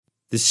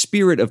The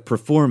spirit of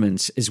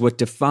performance is what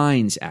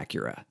defines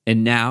Acura.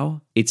 And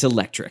now, it's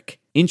electric.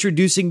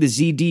 Introducing the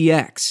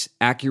ZDX,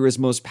 Acura's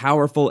most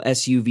powerful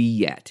SUV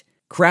yet.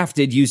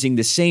 Crafted using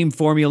the same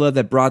formula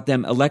that brought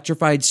them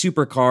electrified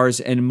supercars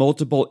and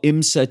multiple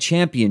IMSA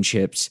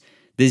championships,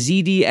 the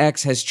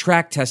ZDX has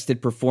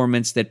track-tested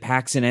performance that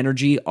packs an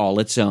energy all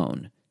its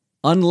own.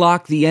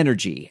 Unlock the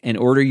energy and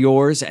order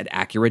yours at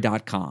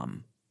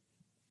Acura.com.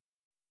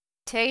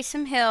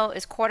 Taysom Hill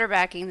is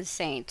quarterbacking the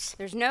Saints.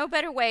 There's no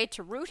better way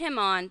to root him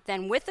on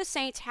than with the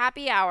Saints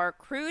Happy Hour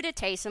Crew to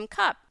Taysom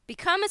Cup.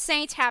 Become a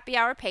Saints Happy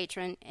Hour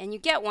patron, and you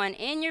get one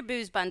in your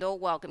Booze Bundle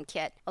welcome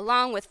kit,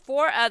 along with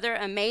 4 other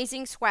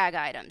amazing swag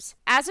items.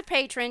 As a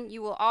patron,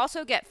 you will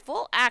also get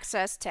full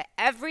access to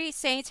every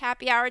Saints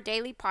Happy Hour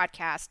daily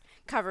podcast,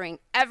 covering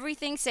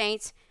everything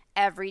Saints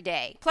every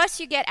day.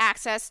 Plus, you get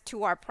access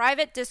to our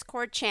private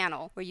Discord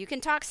channel where you can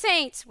talk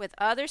Saints with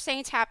other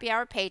Saints Happy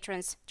Hour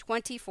patrons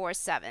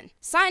 24/7.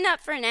 Sign up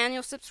for an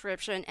annual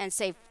subscription and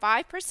save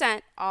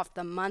 5% off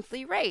the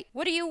monthly rate.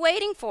 What are you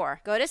waiting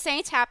for? Go to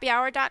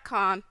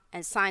saintshappyhour.com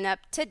and sign up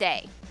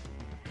today.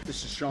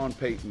 This is Sean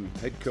Payton,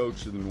 head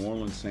coach of the New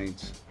Orleans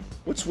Saints.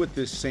 What's with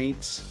this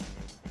Saints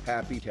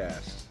Happy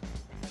Cast?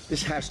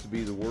 This has to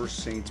be the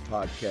worst Saints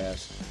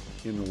podcast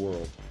in the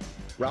world.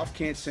 Ralph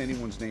can't say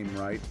anyone's name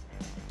right.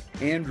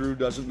 Andrew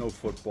doesn't know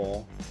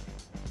football.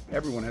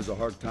 Everyone has a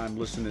hard time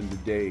listening to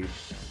Dave.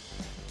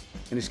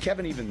 And is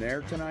Kevin even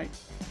there tonight?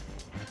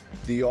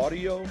 The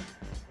audio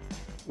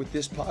with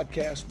this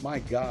podcast, my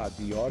God,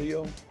 the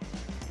audio,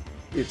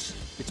 it's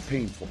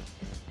painful.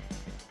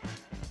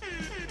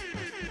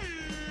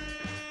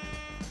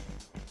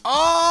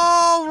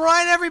 All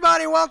right,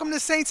 everybody, welcome to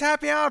Saints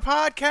Happy Hour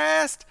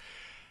podcast.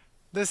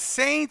 The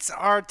Saints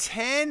are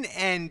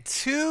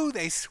 10-2.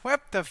 They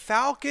swept the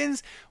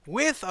Falcons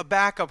with a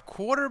backup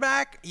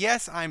quarterback.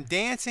 Yes, I'm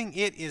dancing.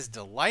 It is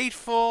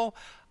delightful.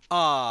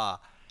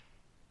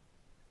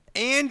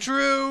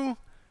 Andrew,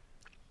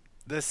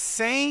 the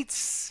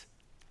Saints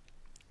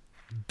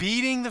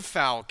beating the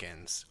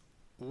Falcons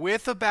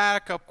with a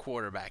backup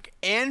quarterback,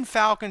 and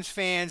Falcons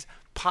fans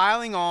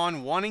piling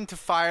on, wanting to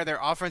fire their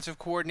offensive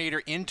coordinator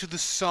into the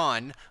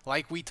sun,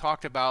 like we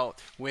talked about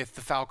with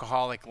the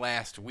Falcoholic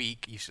last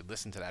week. You should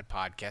listen to that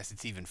podcast.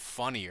 It's even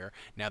funnier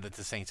now that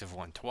the Saints have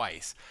won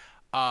twice.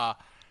 What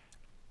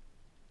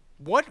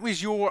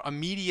was your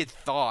immediate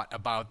thought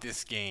about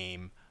this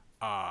game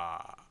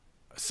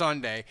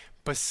Sunday,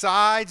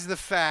 besides the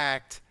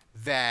fact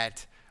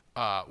that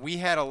we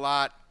had a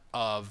lot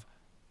of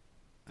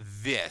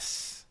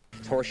this?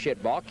 It's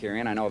horseshit ball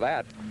carrying, I know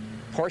that.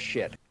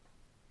 Horseshit.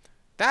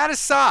 That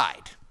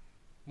aside,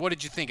 what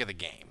did you think of the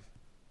game?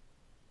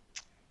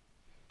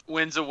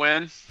 Win's a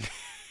win.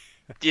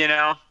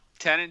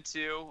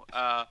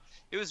 10-2.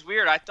 It was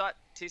weird. I thought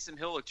Taysom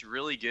Hill looked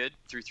really good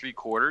through 3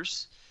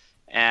 quarters,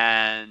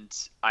 and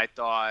I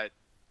thought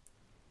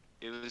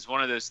it was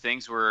one of those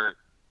things where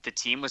the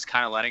team was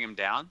kind of letting him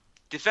down.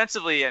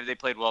 Defensively, they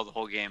played well the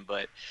whole game,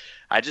 but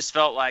I just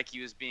felt like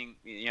he was being,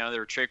 there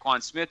were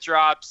Traquan Smith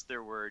drops,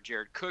 there were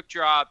Jared Cook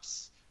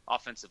drops,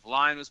 offensive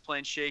line was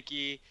playing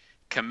shaky.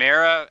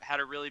 Kamara had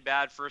a really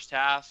bad first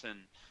half, and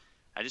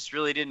I just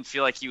really didn't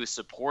feel like he was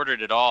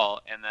supported at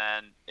all. And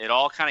then it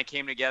all kind of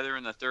came together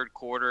in the third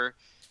quarter.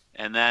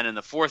 And then in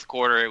the fourth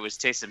quarter, it was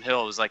Taysom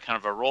Hill. It was like kind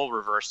of a role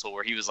reversal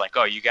where he was like,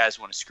 oh, you guys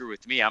want to screw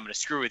with me? I'm going to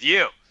screw with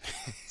you.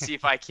 See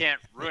if I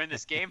can't ruin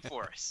this game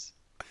for us.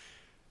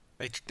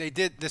 They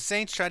did. The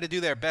Saints tried to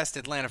do their best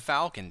Atlanta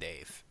Falcon,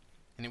 Dave,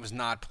 and it was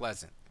not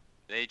pleasant.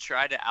 They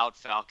tried to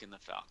out-Falcon the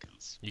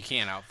Falcons. You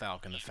can't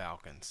out-Falcon the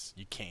Falcons.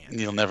 You can't.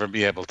 You'll never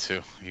be able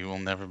to. You will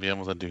never be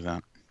able to do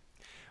that.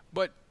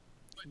 But,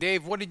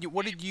 Dave, what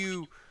did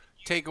you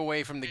take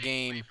away from the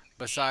game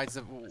besides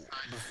the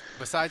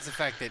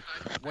fact that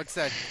what's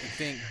that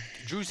thing?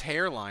 Drew's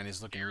hairline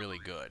is looking really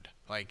good.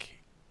 Like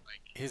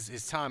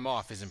his time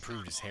off has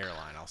improved his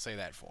hairline. I'll say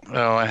that for him.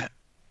 Oh,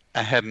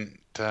 I hadn't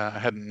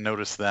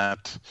noticed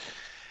that.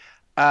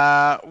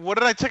 What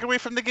did I take away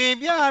from the game?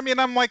 Yeah, I mean,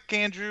 I'm like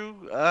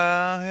Andrew.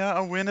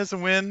 A win is a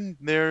win.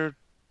 They're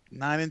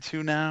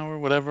 9-2 now or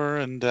whatever,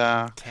 and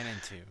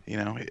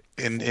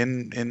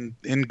 10-2.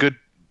 In good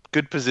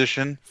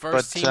position.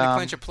 First team to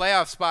clinch a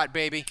playoff spot,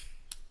 baby.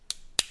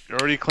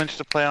 Already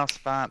clinched a playoff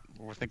spot.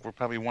 I think we're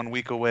probably 1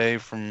 week away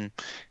from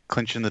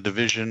clinching the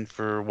division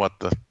for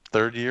the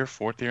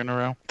fourth year in a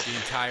row. The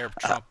entire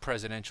Trump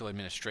presidential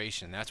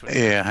administration. That's what.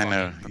 Yeah, I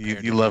know.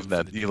 You love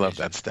that. You love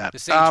that stat. The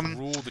Saints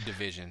rule the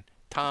division.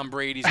 Tom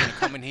Brady's going to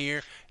come in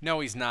here.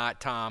 No, he's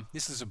not, Tom.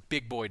 This is a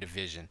big boy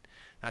division,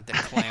 not that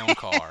clown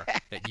car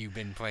that you've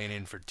been playing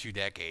in for 2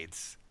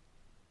 decades.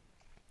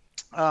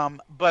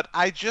 But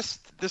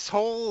this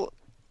whole,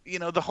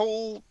 the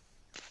whole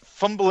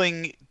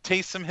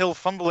Taysom Hill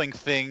fumbling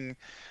thing.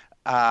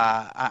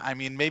 I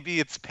mean, maybe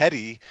it's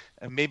petty,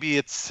 maybe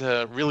it's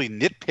really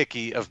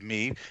nitpicky of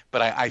me,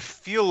 but I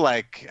feel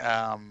like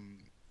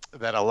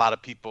that a lot of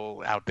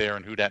people out there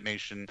in Who Dat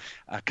Nation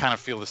kind of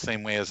feel the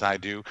same way as I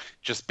do,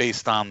 just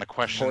based on the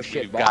questions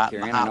we've got,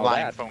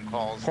 hotline phone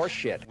calls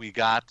we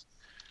got.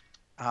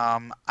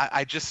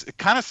 I just, it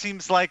kind of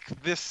seems like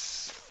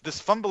this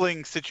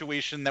fumbling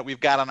situation that we've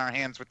got on our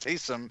hands with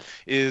Taysom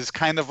is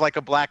kind of like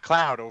a black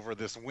cloud over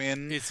this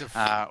win,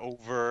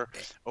 over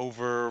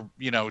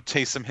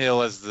Taysom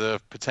Hill as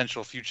the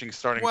potential future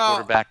starting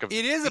quarterback of.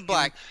 It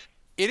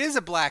is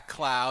a black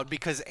cloud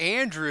because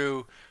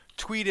Andrew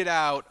tweeted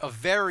out a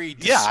very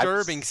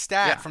disturbing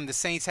stat from the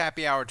Saints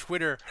Happy Hour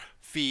Twitter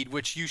feed,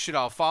 which you should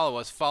all follow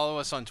us. Follow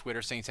us on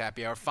Twitter, Saints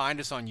Happy Hour. Find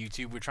us on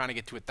YouTube. We're trying to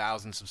get to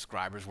 1,000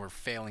 subscribers. We're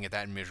failing at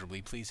that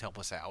miserably. Please help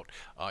us out.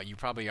 You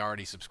probably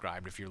already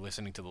subscribed if you're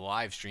listening to the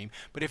live stream.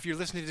 But if you're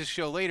listening to this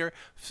show later,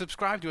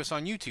 subscribe to us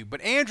on YouTube.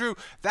 But Andrew,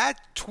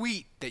 that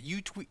tweet that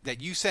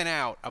you sent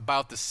out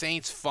about the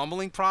Saints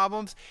fumbling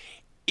problems,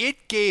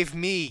 it gave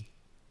me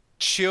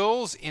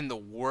chills in the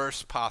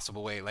worst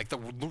possible way. Like the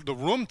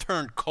room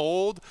turned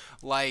cold,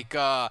 like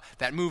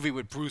that movie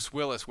with Bruce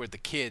Willis where the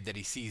kid that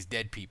he sees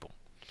dead people.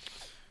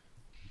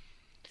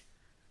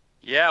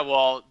 Yeah,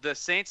 well, the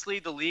Saints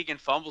lead the league in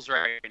fumbles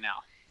right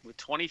now with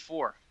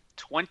 24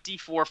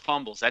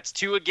 fumbles. That's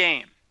 2 a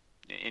game,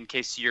 in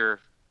case you're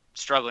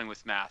struggling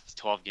with math.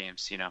 12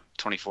 games,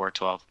 24,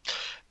 12.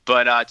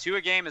 But 2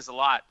 a game is a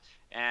lot,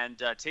 and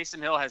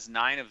Taysom Hill has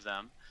 9 of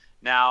them.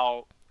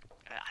 Now,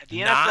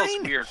 the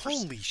NFL's weird.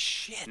 Holy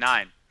shit.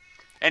 9.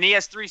 And he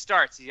has 3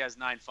 starts. He has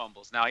 9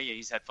 fumbles. Now,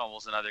 he's had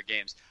fumbles in other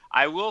games.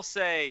 I will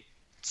say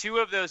 2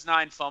 of those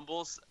 9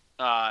 fumbles,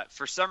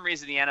 for some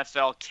reason, the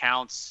NFL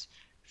counts.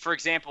 For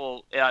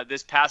example,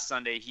 this past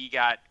Sunday, he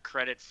got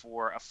credit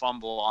for a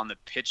fumble on the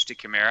pitch to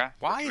Kamara.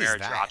 Why Kamara is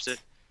that? Drops it.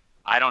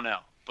 I don't know.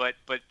 But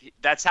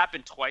that's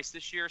happened twice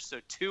this year. So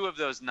 2 of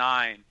those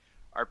 9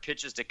 are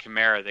pitches to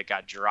Kamara that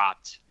got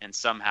dropped, and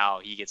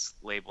somehow he gets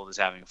labeled as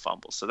having a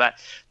fumble. So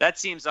that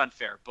seems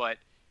unfair. But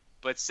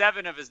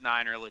 7 of his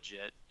 9 are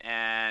legit.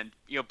 And,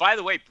 by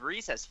the way,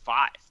 Breeze has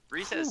 5.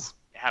 Breeze has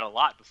had a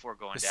lot before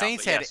going down. The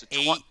Saints had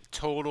 8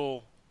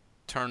 total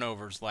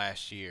turnovers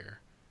last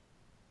year,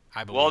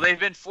 I believe. Well, they've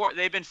been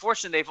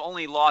fortunate. They've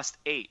only lost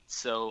 8.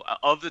 So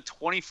of the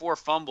 24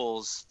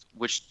 fumbles,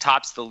 which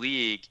tops the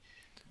league,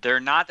 they're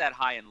not that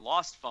high in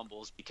lost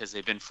fumbles because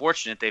they've been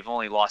fortunate. They've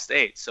only lost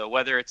 8. So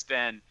whether it's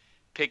been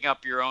picking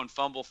up your own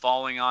fumble,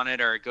 falling on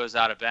it, or it goes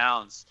out of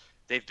bounds,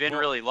 they've been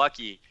really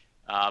lucky.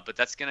 But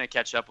that's going to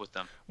catch up with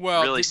them.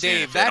 Well, really soon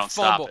Dave, if they don't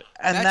fumble, stop it.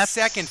 And that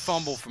second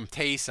fumble from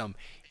Taysom,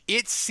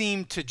 it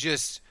seemed to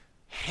just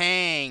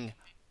hang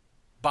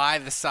by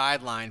the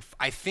sideline,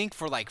 I think,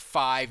 for like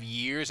 5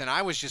 years, and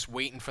I was just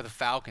waiting for the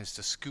Falcons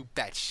to scoop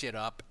that shit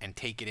up and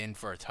take it in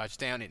for a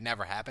touchdown. It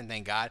never happened,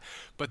 thank God.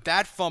 But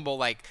that fumble,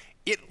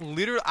 it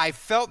literally, I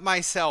felt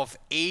myself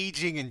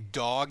aging in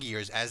dog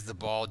years as the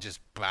ball just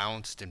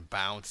bounced and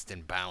bounced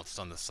and bounced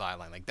on the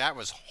sideline. That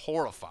was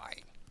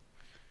horrifying.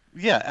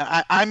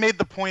 Yeah, I made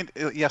the point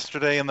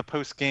yesterday in the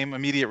post-game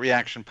immediate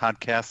reaction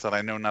podcast that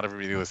I know not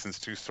everybody listens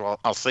to, so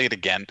I'll say it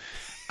again.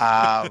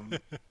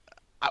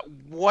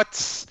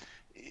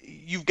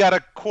 You've got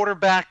a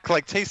quarterback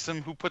like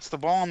Taysom who puts the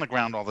ball on the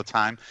ground all the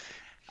time.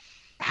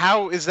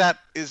 How is that?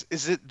 Is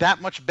it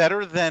that much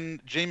better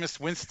than Jameis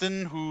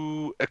Winston,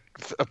 who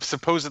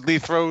supposedly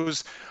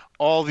throws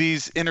all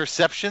these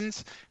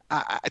interceptions?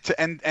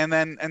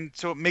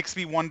 So it makes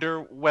me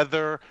wonder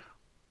whether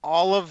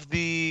all of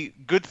the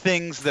good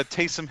things that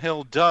Taysom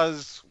Hill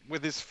does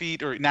with his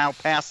feet, or now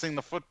passing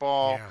the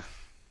football,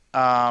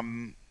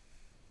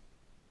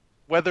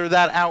 whether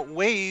that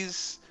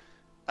outweighs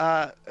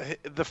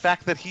the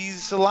fact that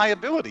he's a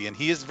liability, and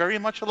he is very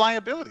much a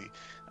liability.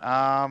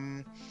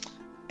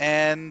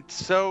 And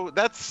so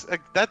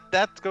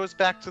that goes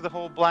back to the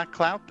whole black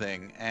cloud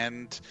thing.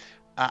 And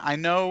I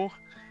know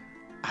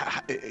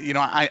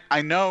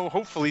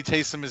hopefully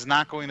Taysom is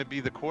not going to be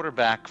the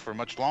quarterback for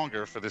much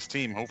longer for this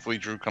team. Hopefully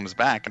Drew comes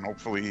back, and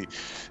hopefully,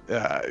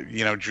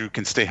 Drew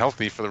can stay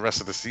healthy for the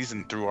rest of the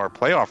season through our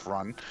playoff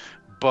run.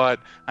 But,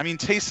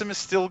 Taysom is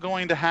still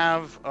going to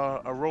have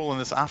a role in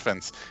this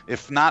offense,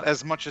 if not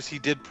as much as he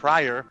did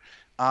prior.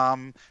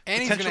 And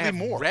he's going to have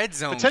more red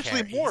zone.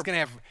 Potentially more.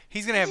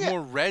 He's going to have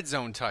more red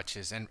zone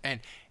touches. And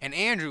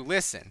Andrew,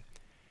 listen,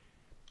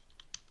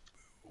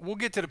 we'll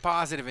get to the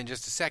positive in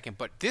just a second,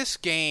 but this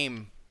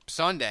game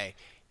Sunday,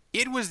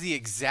 it was the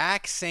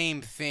exact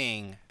same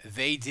thing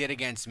they did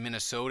against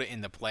Minnesota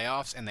in the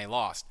playoffs, and they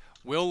lost.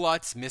 Will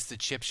Lutz missed a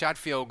chip shot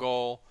field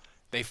goal.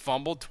 They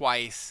fumbled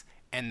twice,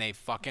 and they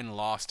fucking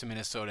lost to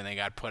Minnesota, and they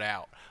got put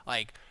out.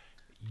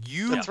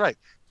 That's right.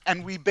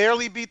 And we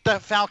barely beat the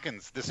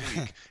Falcons this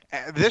week.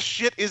 This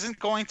shit isn't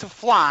going to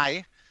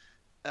fly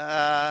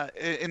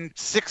in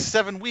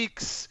 6-7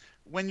 weeks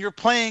when you're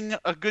playing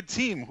a good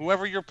team,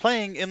 whoever you're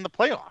playing in the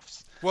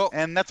playoffs. Well,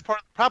 and that's part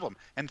of the problem.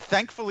 And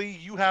thankfully,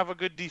 you have a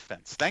good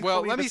defense.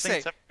 Thankfully, the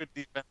Saints have a good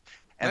defense.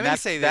 And let me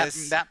say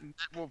this. That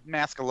will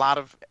mask a lot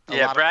of.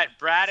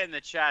 Brad in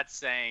the chat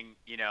saying,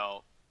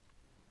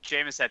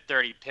 Jameis had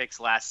 30 picks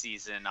last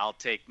season. I'll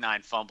take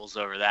 9 fumbles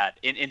over that.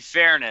 In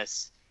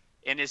fairness,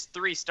 in his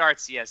 3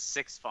 starts, he has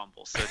 6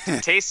 fumbles. So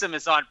Taysom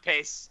is on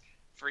pace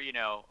for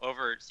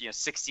over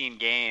 16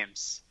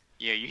 games.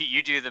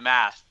 You do the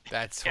math.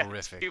 That's Yeah,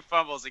 horrific. 2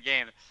 fumbles a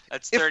game.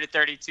 That's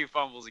 32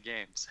 fumbles a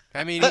game.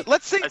 I mean,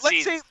 let's say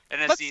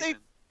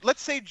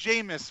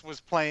Jameis was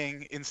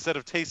playing instead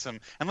of Taysom,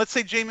 and let's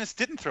say Jameis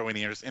didn't throw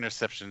any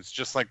interceptions,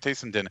 just like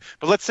Taysom didn't.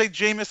 But let's say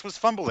Jameis was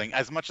fumbling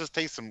as much as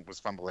Taysom was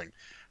fumbling.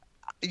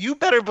 You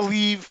better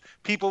believe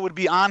people would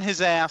be on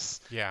his ass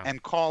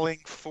and calling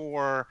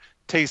for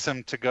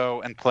Taysom to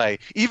go and play,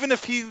 even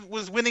if he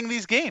was winning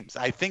these games.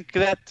 I think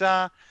that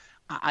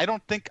I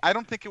don't think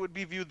it would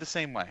be viewed the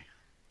same way.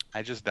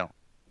 I just don't.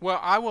 Well,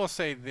 I will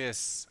say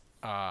this: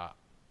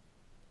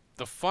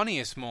 the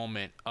funniest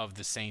moment of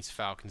the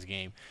Saints-Falcons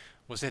game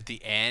was at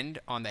the end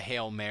on the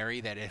Hail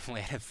Mary that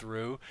Atlanta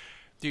threw.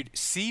 Dude,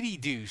 C.D.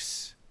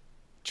 Deuce,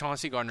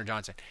 Chauncey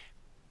Gardner-Johnson,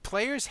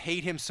 players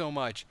hate him so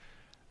much.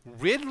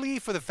 Ridley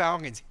for the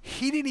Falcons,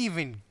 he didn't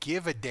even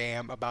give a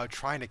damn about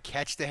trying to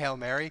catch the Hail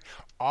Mary.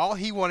 All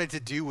he wanted to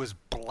do was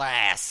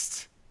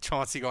blast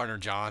Chauncey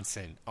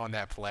Gardner-Johnson on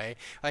that play.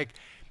 Like,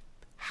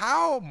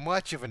 how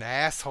much of an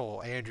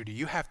asshole, Andrew, do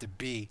you have to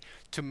be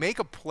to make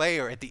a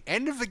player at the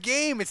end of the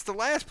game, it's the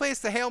last play, it's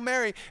the Hail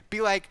Mary,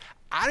 be like,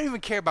 I don't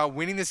even care about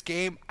winning this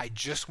game, I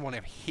just want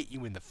to hit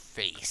you in the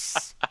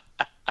face.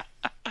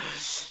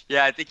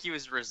 Yeah, I think he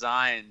was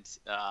resigned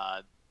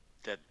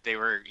that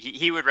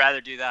he would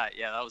rather do that.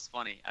 Yeah, that was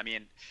funny. I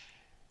mean,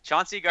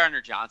 Chauncey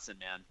Gardner-Johnson,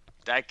 man,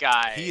 that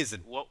guy, he is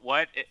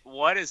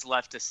what is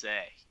left to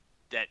say?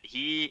 That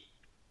he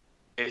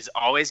is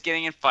always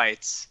getting in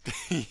fights.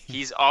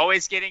 He's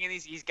always getting in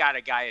these. He's got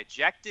a guy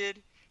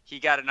ejected. He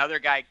got another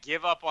guy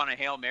give up on a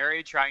Hail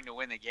Mary trying to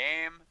win the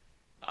game.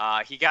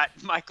 He got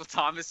Michael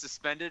Thomas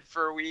suspended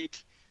for a week.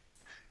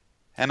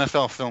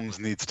 NFL Films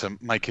needs to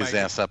mic his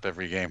ass up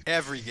every game.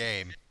 Every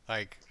game.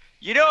 Like,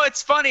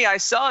 it's funny. I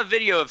saw a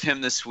video of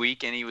him this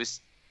week, and he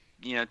was,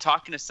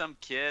 talking to some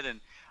kid, and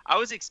I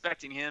was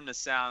expecting him to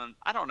sound,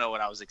 I don't know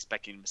what I was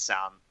expecting him to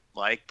sound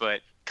like,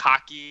 but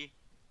cocky,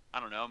 I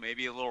don't know,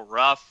 maybe a little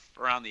rough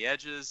around the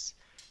edges.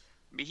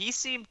 I mean, he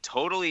seemed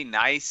totally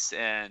nice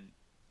and,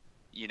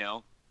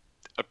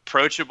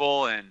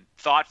 approachable and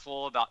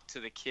thoughtful to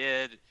the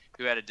kid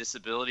who had a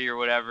disability or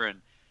whatever. And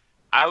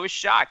I was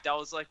shocked. I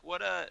was like,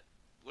 what a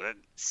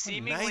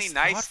seemingly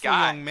nice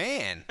guy. Young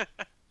man.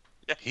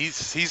 Yeah.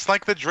 He's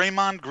like the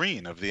Draymond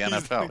Green of the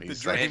NFL.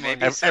 He's so.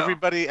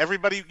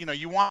 Everybody,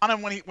 you want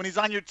him when he's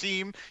on your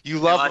team. You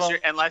love him.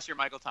 Unless you're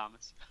Michael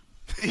Thomas.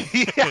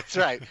 Yeah, that's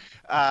right.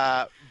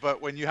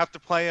 But when you have to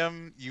play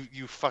him,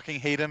 you fucking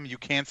hate him. You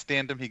can't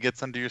stand him. He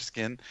gets under your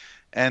skin.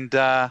 And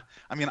I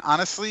mean,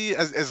 honestly,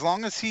 as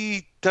long as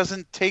he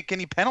doesn't take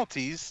any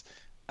penalties,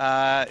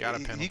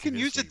 he can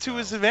use it to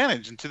his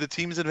advantage and to the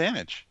team's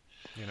advantage.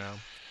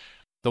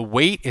 The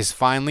wait is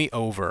finally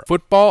over.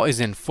 Football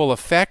is in full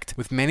effect,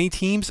 with many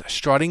teams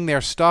strutting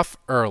their stuff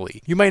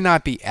early. You might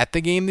not be at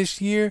the game this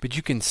year, but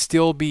you can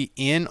still be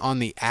in on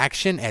the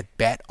action at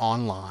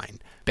BetOnline.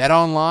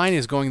 BetOnline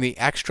is going the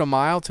extra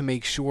mile to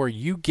make sure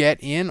you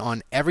get in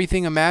on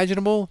everything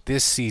imaginable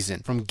this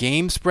season. From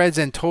game spreads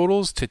and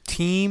totals to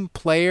team,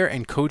 player,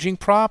 and coaching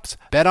props,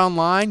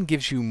 BetOnline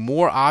gives you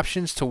more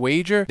options to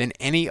wager than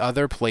any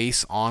other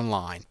place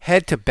online.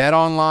 Head to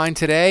BetOnline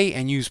today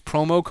and use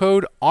promo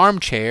code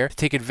ARMCHAIR to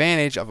take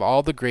advantage of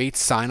all the great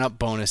sign-up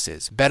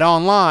bonuses.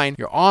 BetOnline,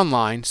 your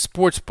online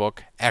sportsbook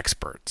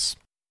experts.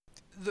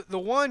 The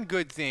one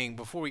good thing,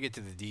 before we get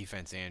to the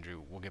defense,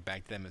 Andrew, we'll get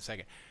back to them in a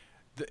second.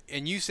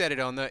 And you said it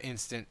on the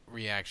Instant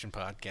Reaction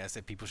podcast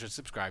that people should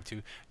subscribe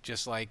to,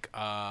 just like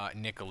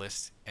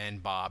Nicholas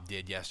and Bob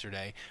did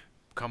yesterday.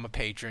 Become a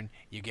patron.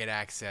 You get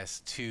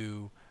access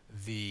to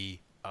the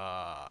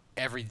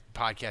every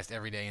podcast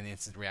every day in the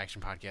Instant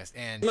Reaction podcast.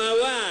 And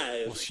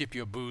we'll ship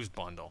you a booze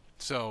bundle.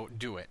 So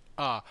do it.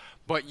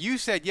 But you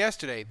said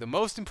yesterday, the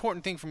most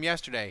important thing from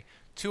yesterday,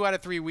 2 out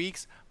of 3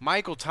 weeks,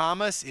 Michael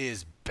Thomas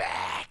is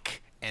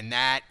back. And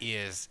that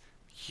is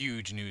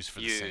huge news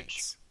for the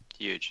Saints.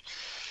 Huge.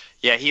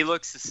 Yeah, he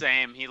looks the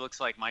same. He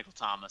looks like Michael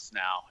Thomas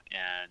now,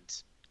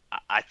 and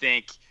I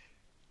think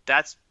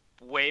that's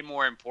way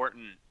more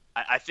important.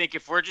 I think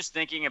if we're just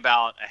thinking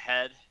about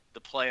ahead,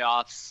 the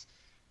playoffs,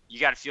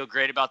 you got to feel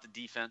great about the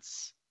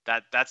defense.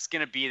 That's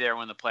going to be there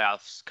when the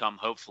playoffs come,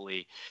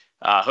 hopefully.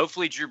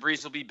 Hopefully Drew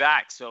Brees will be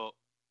back. So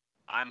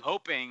I'm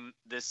hoping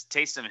this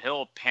Taysom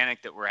Hill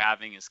panic that we're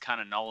having is kind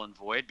of null and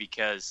void,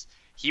 because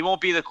he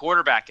won't be the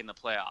quarterback in the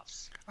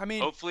playoffs. I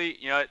mean, hopefully,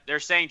 they're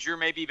saying Drew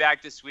may be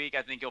back this week.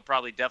 I think he'll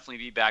probably definitely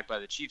be back by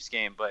the Chiefs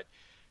game, but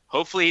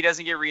hopefully he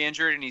doesn't get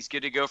re-injured and he's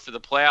good to go for the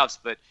playoffs.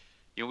 But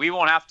we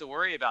won't have to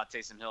worry about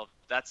Taysom Hill if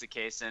that's the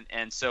case.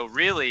 And so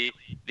really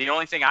the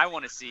only thing I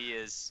want to see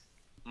is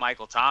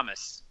Michael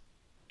Thomas,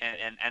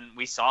 and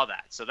we saw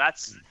that. So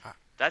that's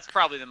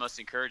probably the most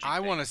encouraging thing,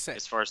 I want to say,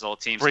 as far as the whole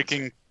team.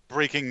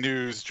 Breaking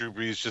news: Drew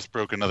Brees just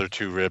broke another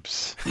 2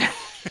 ribs.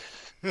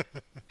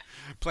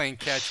 Playing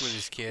catch with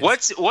his kids.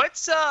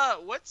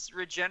 What's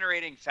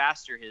regenerating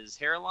faster, his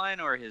hairline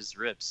or his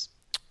ribs?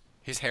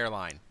 His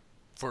hairline,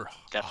 for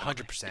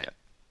 100%. Yeah.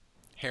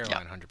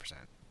 Hairline, 100%.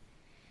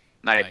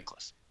 Not even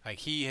close. Like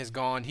he has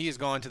gone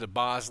to the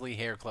Bosley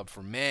Hair Club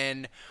for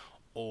men,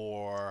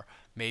 or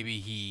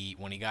maybe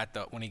when he got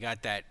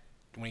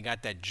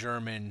that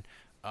German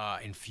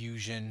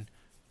infusion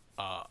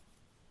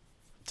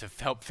to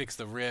help fix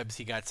the ribs,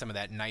 he got some of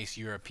that nice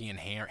European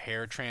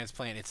hair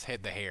transplant. It's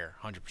hit the hair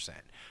 100%.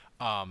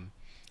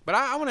 But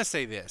I want to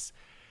say this.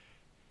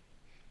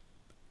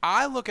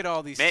 I look at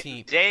all these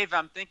teams. Dave,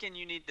 I'm thinking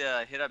you need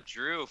to hit up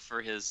Drew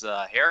for his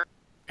hair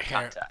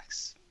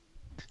contacts.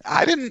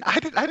 I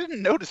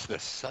didn't notice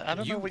this. I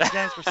don't know what you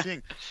guys were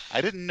seeing.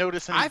 I didn't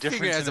notice any difference. I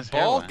figured as in a his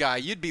bald hairline. guy,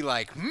 you'd be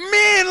like,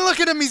 man, look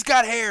at him, he's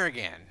got hair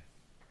again.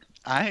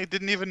 I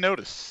didn't even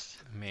notice.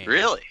 Man,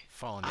 Really?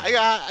 falling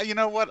down. You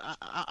know what?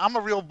 I'm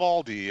a real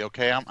baldy.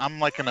 Okay, I'm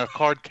like a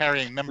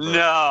card-carrying member.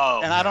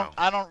 No. And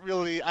I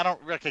don't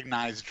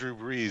recognize Drew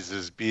Brees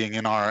as being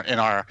in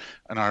our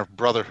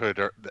brotherhood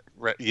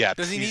yet.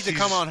 Does he need to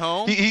come on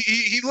home?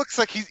 He looks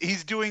like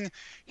he's doing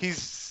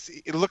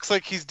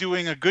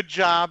a good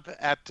job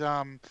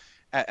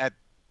at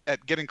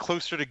getting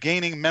closer to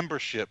gaining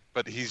membership,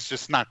 but he's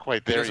just not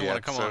quite there doesn't yet.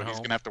 wanna come so on he's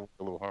home. gonna have to work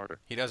a little harder.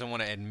 He doesn't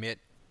want to admit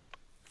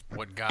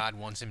what God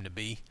wants him to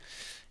be,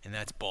 and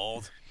that's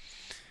bald.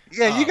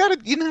 Yeah, you gotta,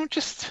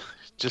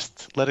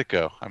 just let it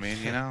go. I mean,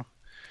 what are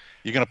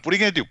you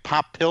gonna do?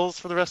 Pop pills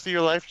for the rest of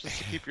your life just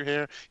to keep your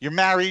hair? You're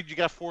married, you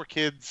got 4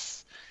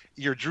 kids,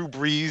 you're Drew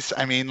Brees.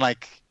 I mean,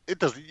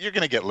 you're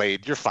gonna get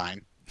laid. You're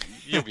fine.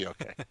 You'll be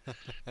okay.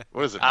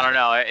 What is it? I don't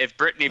know. If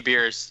Brittany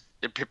Brees,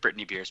 if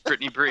Brittany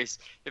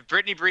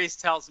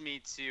Brees tells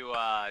me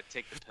to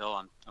take the pill,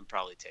 I'm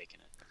probably taking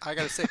it. I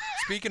gotta say,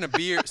 speaking of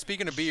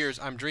beers,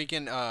 I'm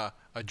drinking a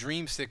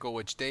Dreamsicle,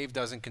 which Dave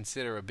doesn't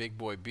consider a big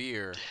boy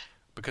beer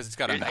because it's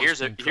got a Here's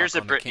a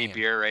Brittany can,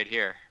 beer right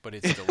here. but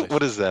it's delicious.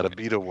 What is that? A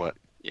Beta what?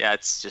 Yeah,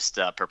 it's just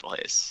Purple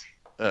Haze.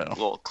 Oh. A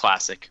little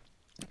classic.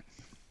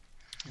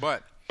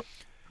 But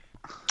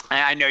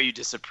I know you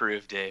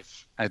disapprove, Dave.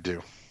 I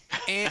do.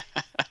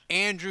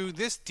 Andrew,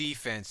 this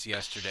defense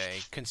yesterday,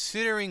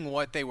 considering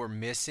what they were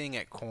missing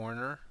at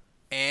corner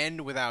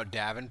and without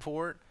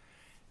Davenport,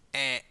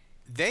 and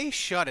they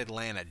shut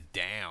Atlanta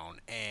down.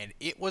 And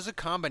it was a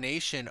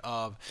combination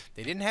of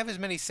they didn't have as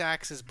many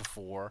sacks as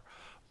before,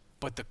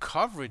 but the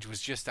coverage was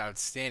just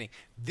outstanding.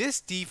 This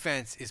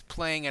defense is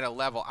playing at a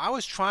level. I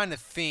was trying to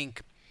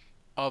think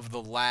of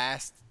the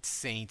last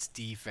Saints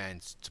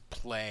defense to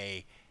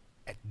play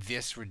at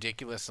this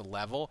ridiculous a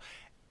level,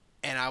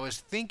 and I was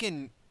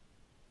thinking.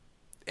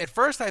 At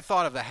first, I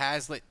thought of the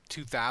Hazlitt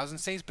 2000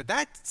 Saints, but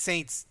that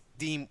Saints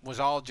team was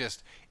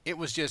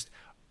just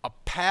a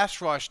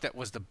pass rush that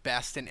was the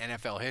best in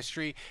NFL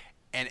history,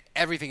 and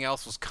everything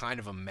else was kind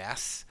of a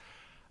mess.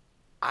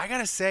 I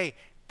gotta say,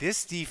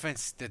 this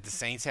defense that the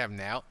Saints have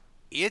now,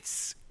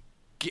 it's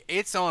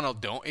on a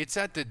dome. It's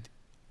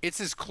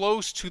as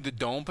close to the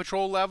Dome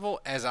Patrol level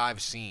as I've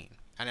seen.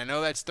 And I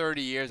know that's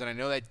 30 years, and I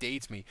know that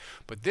dates me,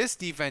 but this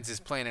defense is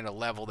playing at a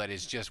level that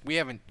is just we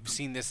haven't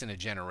seen this in a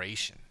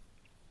generation.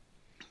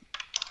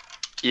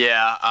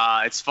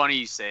 Yeah, it's funny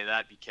you say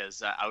that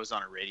because I was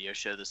on a radio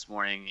show this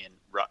morning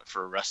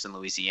for Ruston,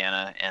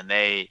 Louisiana, and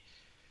they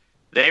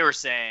were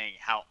saying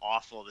how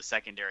awful the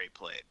secondary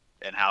played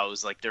and how it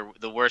was like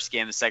the worst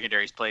game the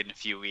secondary's played in a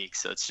few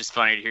weeks. So it's just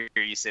funny to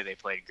hear you say they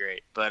played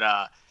great. But,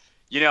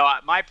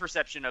 my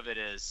perception of it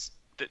is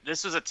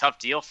this was a tough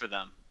deal for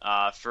them.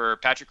 For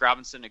Patrick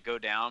Robinson to go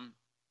down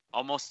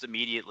almost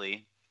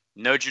immediately,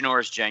 no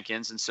Janoris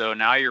Jenkins, and so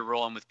now you're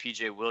rolling with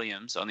P.J.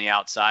 Williams on the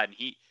outside,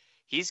 and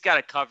he's got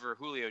to cover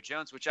Julio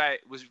Jones, which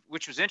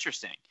was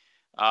interesting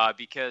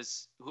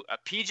because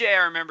PJ,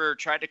 I remember,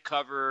 tried to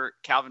cover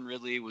Calvin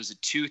Ridley, was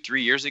it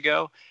 2-3 years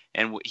ago,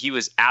 and he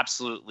was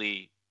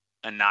absolutely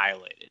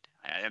annihilated.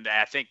 And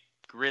I think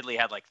Ridley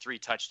had like 3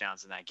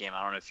 touchdowns in that game.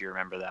 I don't know if you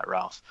remember that,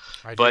 Ralph.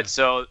 But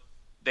so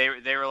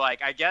they were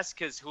like, I guess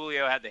because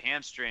Julio had the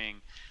hamstring,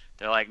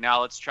 they're like,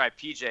 now let's try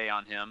PJ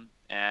on him,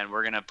 and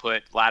we're going to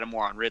put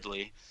Lattimore on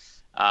Ridley.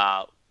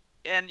 I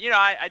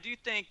do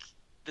think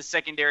the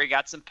secondary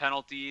got some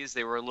penalties.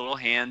 They were a little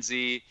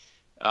handsy.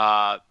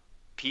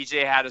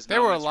 PJ had his. They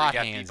were a moments lot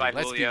where he got beat by handsy.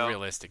 Let's Julio. be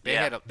realistic.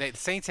 The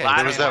Saints had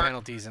Lattimore- 10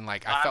 penalties, and I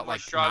felt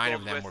like 9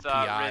 of them were with,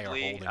 PI Ridley.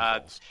 or holding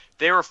calls.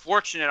 They were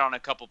fortunate on a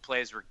couple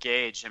plays where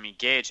Gage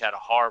had a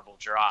horrible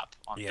drop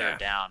on third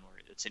down where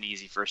it's an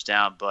easy first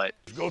down. But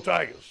Go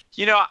Tigers.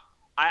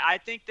 I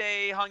think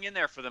they hung in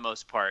there for the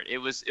most part. It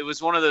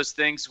was one of those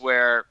things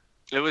where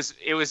it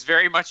was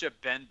very much a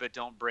bend but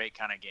don't break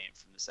kind of game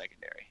from the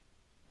secondary.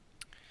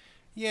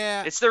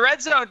 Yeah, It's the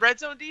red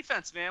zone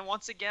defense, man.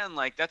 Once again,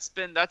 like that's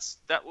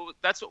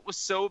what was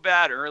so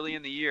bad early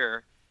in the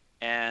year,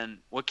 and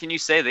what can you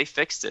say? They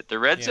fixed it. The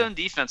red zone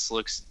defense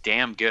looks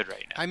damn good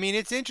right now. I mean,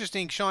 it's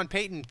interesting. Sean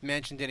Payton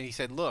mentioned it, and he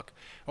said, look,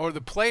 or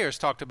the players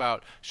talked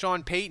about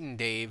Sean Payton,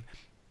 Dave,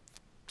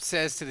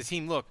 says to the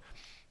team, look,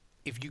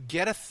 if you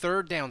get a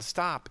third down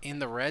stop in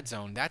the red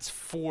zone, that's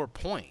 4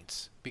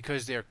 points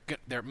because they're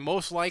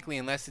most likely,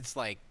 unless it's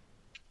like,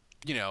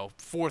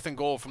 4th and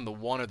goal from the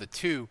 1 or the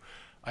 2,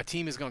 a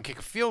team is going to kick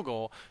a field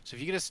goal. So if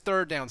you get a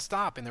third down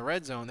stop in the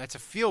red zone, that's a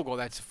field goal.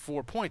 That's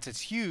 4 points. It's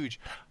huge.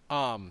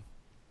 But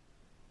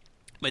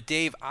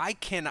Dave,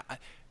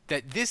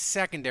 that this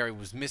secondary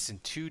was missing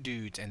two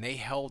dudes, and they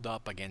held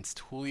up against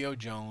Julio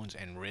Jones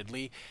and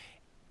Ridley.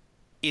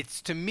 It's,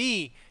 to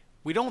me,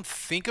 we don't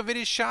think of it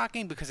as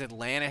shocking because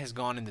Atlanta has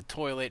gone in the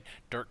toilet.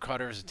 Dirk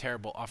Cutter is a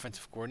terrible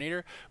offensive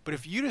coordinator. But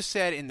if you'd have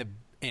said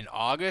in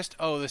August,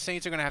 the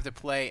Saints are going to have to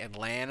play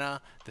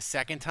Atlanta the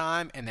second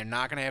time, and they're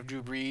not going to have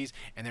Drew Brees,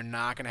 and they're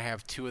not going to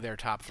have two of their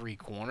top three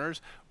corners,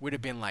 would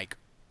have been like,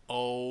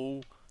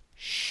 oh,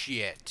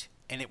 shit.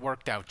 And it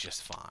worked out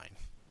just fine.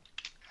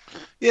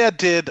 Yeah, it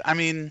did. I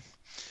mean,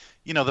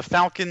 the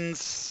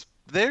Falcons,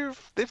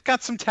 they've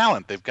got some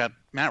talent. They've got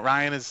Matt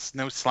Ryan is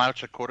no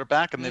slouch at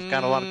quarterback, and they've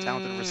got a lot of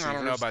talented receivers. I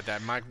don't know about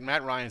that.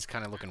 Matt Ryan's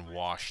kind of looking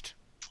washed.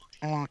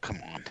 Oh,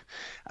 come on.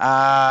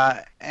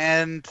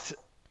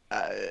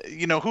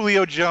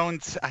 Julio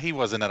Jones, he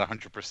wasn't at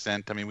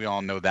 100%. I mean, we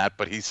all know that,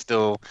 but he's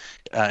still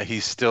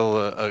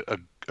a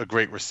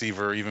great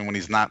receiver, even when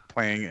he's not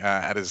playing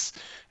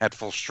at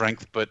full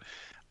strength. But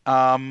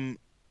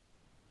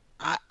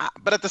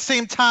but at the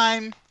same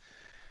time,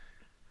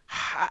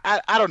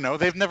 I don't know.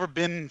 They've never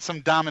been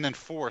some dominant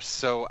force,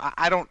 so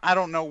I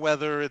don't know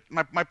whether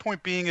my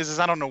point being is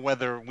I don't know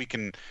whether we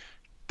can.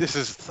 This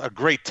is a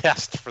great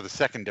test for the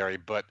secondary,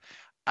 but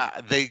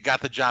they got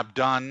the job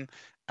done.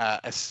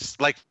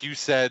 Like you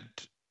said,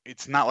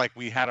 it's not like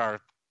we had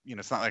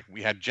it's not like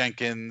we had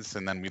Jenkins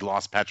and then we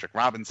lost Patrick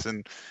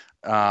Robinson.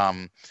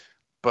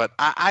 But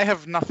I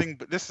have nothing.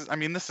 But this is.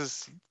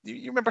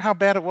 You remember how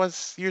bad it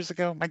was years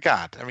ago? My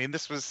God! I mean,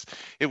 it was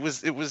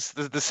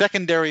the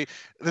secondary.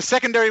 The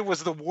secondary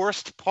was the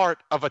worst part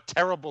of a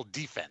terrible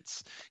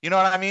defense. You know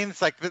what I mean?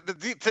 It's like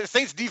the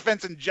Saints'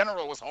 defense in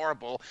general was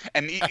horrible,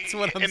 and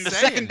the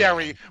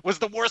secondary was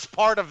the worst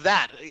part of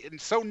that,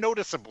 and so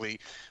noticeably.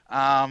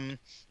 And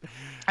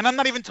I'm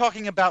not even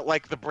talking about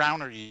like the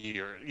Browner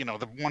year,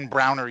 the one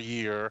Browner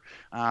year,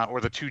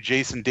 or the two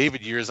Jason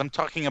David years. I'm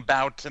talking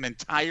about an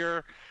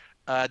entire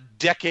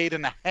decade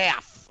and a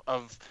half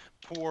of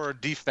poor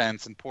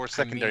defense and poor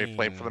secondary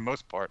play for the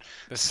most part.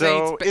 The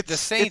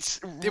Saints,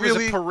 there was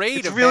a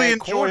parade of bad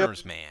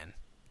corners, man.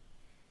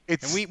 And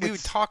we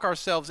would talk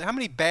ourselves. How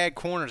many bad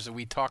corners did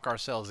we talk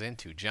ourselves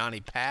into? Johnny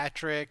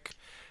Patrick,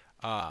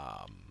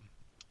 Brandon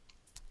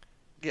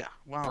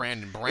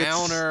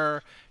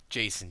Browner,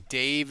 Jason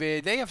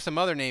David. They have some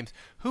other names.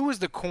 Who was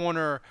the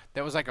corner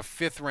that was like a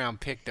 5th round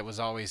pick that was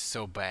always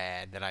so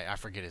bad that I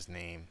forget his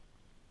name?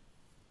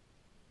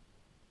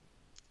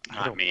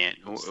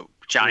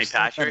 Johnny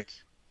Patrick?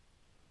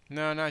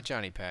 No, not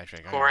Johnny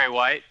Patrick. Corey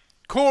White?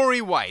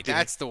 Corey White.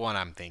 That's the one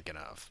I'm thinking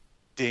of.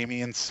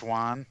 Damian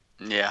Swan?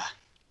 Yeah.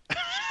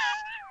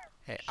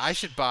 Hey, I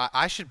should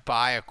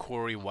buy a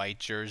Corey White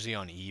jersey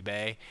on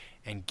eBay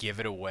and give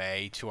it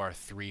away to our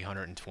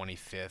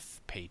 325th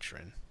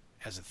patron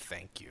as a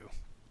thank you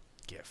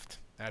gift.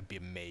 That'd be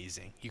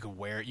amazing. You could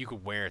wear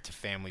it to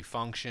family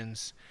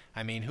functions.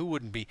 I mean, who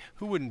wouldn't be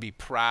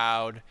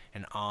proud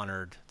and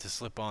honored to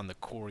slip on the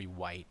Corey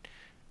White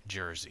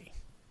jersey?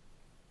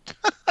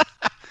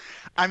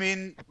 I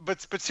mean,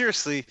 but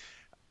seriously,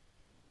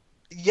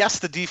 yes,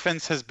 the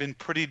defense has been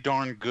pretty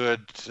darn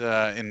good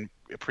in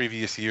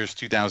previous years,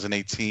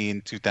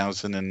 2018,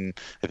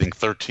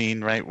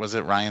 2013, right? Was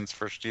it Ryan's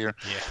first year?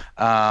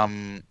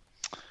 Yeah.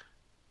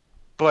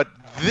 But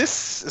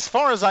this, as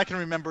far as I can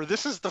remember,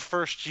 this is the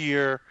first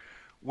year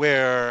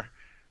where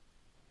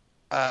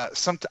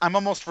I'm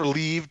almost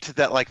relieved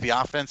that like the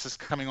offense is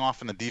coming off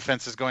and the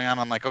defense is going on.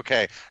 I'm like,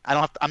 okay,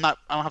 I'm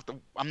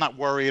not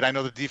worried. I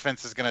know the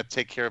defense is going to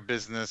take care of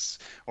business,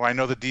 or I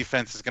know the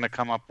defense is going to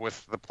come up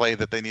with the play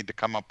that they need to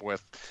come up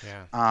with.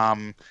 Yeah.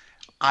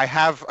 I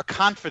have a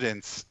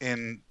confidence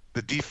in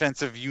the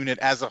defensive unit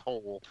as a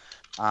whole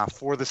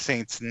for the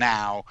Saints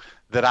now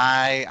that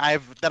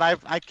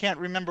I can't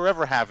remember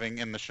ever having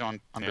in the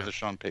Sean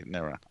Payton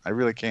era. I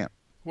really can't.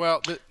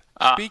 Well,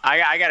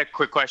 I got a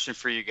quick question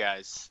for you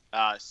guys.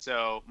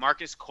 So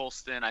Marcus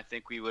Colston, I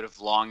think we would have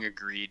long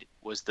agreed,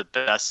 was the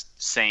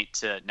best Saint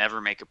to never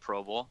make a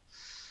Pro Bowl.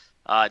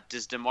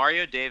 Does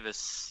Demario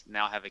Davis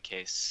now have a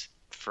case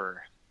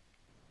for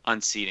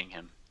unseating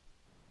him?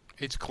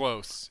 It's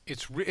close.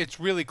 It's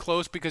really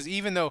close because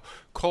even though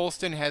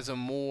Colston has a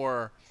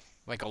longer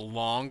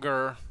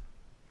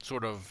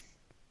sort of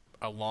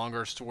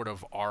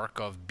arc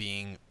of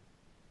being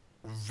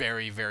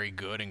very, very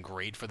good and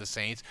great for the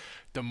Saints,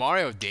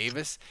 Demario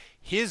Davis,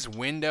 his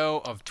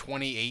window of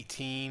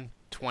 2018,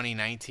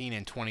 2019,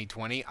 and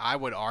 2020, I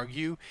would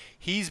argue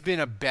he's been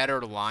a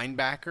better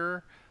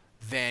linebacker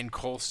than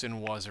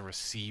Colston was a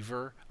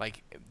receiver.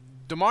 Like,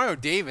 Demario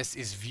Davis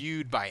is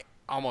viewed by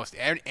almost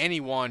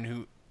anyone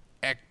who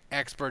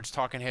experts,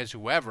 talking heads,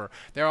 whoever,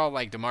 they're all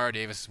like, Demario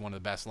Davis is one of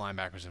the best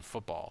linebackers in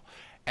football.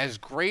 As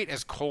great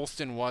as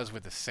Colston was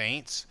with the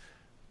Saints,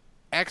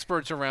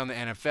 experts around the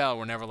NFL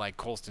were never like,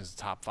 Colston's a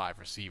top 5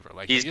 receiver.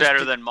 Like, he's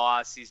better than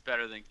Moss. He's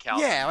better than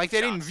Calvin. Yeah, like they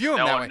didn't view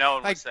him that way. No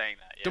one like, was saying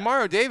that. Yeah.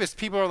 Demario Davis,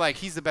 people are like,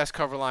 he's the best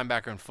cover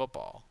linebacker in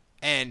football.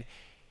 And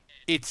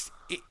it's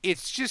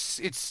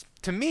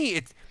to me,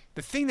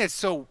 the thing that's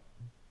so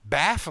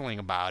baffling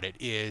about it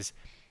is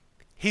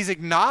he's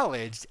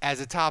acknowledged as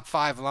a top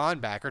 5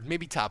 linebacker,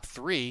 maybe top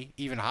 3,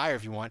 even higher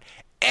if you want.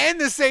 And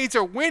the Saints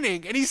are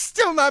winning, and he's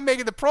still not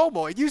making the Pro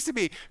Bowl. It used to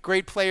be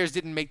great players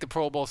didn't make the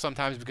Pro Bowl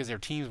sometimes because their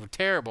teams were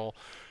terrible.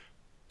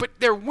 But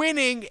they're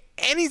winning,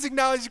 and he's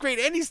acknowledged great,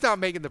 and he's not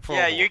making the Pro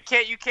Bowl. Yeah,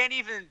 you can't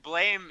even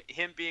blame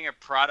him being a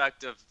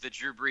product of the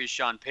Drew Brees,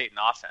 Sean Payton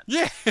offense.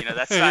 Yeah.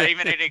 That's not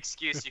even an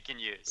excuse you can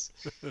use.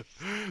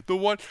 The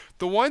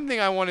one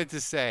thing I wanted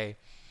to say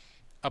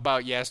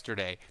about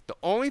yesterday, the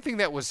only thing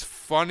that was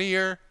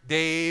funnier,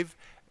 Dave,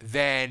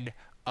 than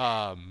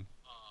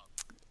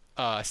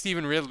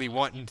Stephen Ridley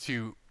wanting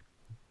to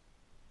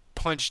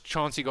punch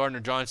Chauncey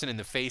Gardner-Johnson in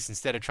the face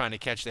instead of trying to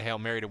catch the Hail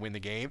Mary to win the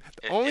game.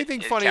 The only thing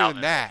funnier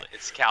than that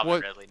it's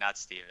Calvin Ridley, not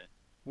Stephen.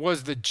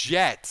 Was the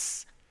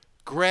Jets,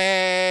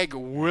 Greg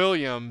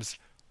Williams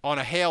on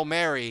a Hail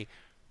Mary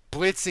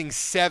blitzing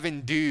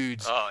 7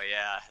 dudes. Oh,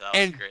 yeah, that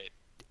was great.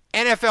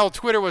 NFL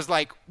Twitter was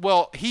like,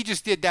 well, he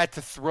just did that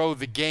to throw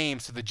the game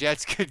so the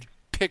Jets could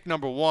pick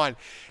number 1.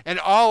 And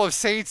all of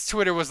Saints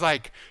Twitter was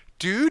like,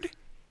 dude,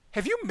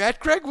 have you met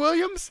Greg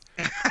Williams?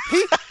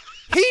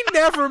 He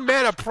never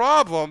met a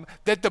problem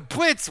that the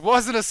blitz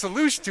wasn't a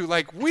solution to.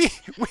 Like, we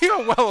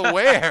are well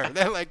aware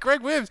that, like,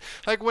 Greg Williams,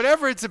 like,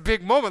 whenever it's a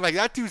big moment, like,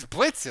 that dude's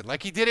blitzing.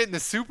 Like, he did it in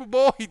the Super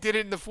Bowl. He did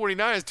it in the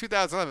 49ers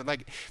 2011.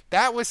 Like,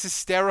 that was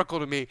hysterical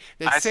to me.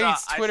 That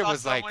Saints Twitter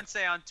was like. I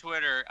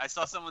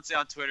saw someone say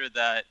on Twitter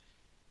that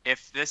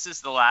if this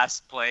is the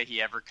last play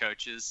he ever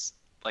coaches,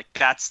 like,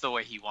 that's the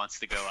way he wants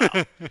to go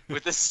out.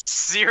 With a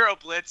 0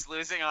 blitz,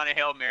 losing on a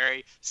Hail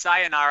Mary,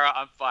 sayonara,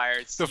 I'm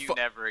fired, see you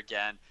never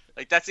again.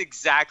 Like, that's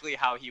exactly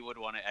how he would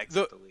want to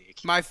exit the league.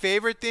 My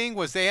favorite thing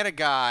was they had a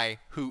guy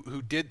who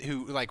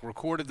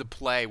recorded the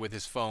play with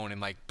his phone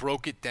and, like,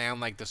 broke it down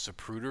like the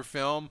Zapruder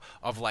film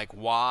of, like,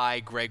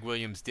 why Greg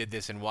Williams did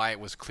this and why it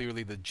was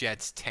clearly the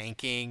Jets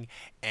tanking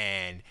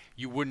and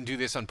you wouldn't do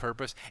this on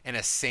purpose. And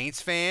a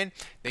Saints fan,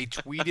 they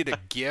tweeted a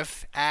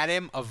GIF at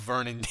him of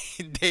Vernon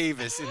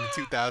Davis in the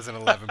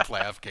 2011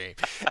 playoff game.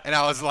 And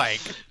I was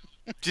like,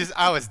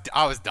 I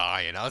was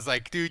dying. I was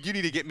like, dude, you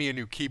need to get me a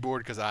new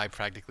keyboard because I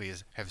practically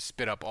have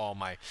spit up all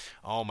my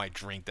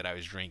drink that I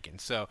was drinking.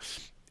 So,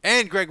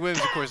 and Greg Williams,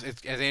 of course,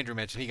 as Andrew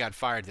mentioned, he got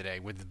fired today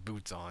with the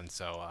boots on.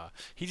 So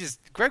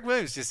Greg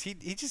Williams he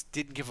just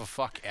didn't give a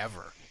fuck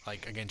ever,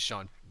 like against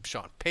Sean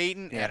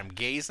Payton, Adam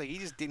Gase, like he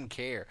just didn't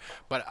care.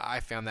 But I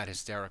found that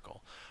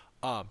hysterical.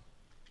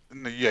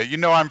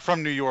 Yeah, I'm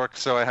from New York,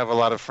 so I have a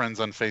lot of friends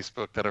on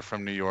Facebook that are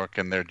from New York,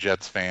 and they're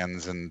Jets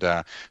fans, and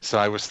so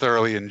I was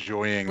thoroughly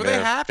enjoying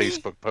their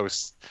Facebook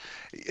posts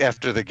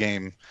after the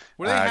game.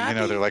 Were they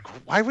happy? They're like,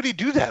 why would he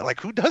do that? Like,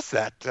 who does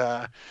that?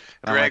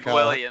 Greg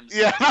Williams.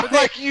 Yeah, I'm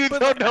like, you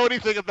don't know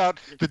anything about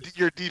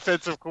your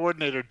defensive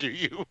coordinator, do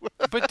you?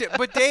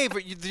 But Dave,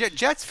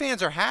 Jets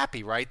fans are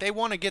happy, right? They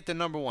want to get the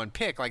number 1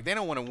 pick. Like, they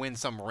don't want to win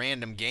some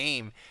random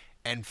game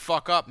and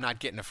fuck up not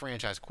getting a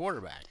franchise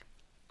quarterback.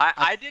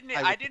 I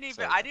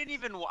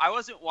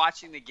wasn't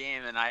watching the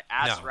game, and I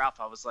asked Ralph,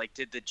 I was like,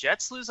 did the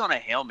Jets lose on a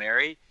Hail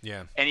Mary?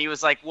 Yeah. And he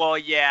was like, well,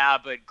 yeah,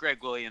 but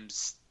Greg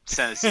Williams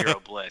sent a 0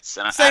 blitz.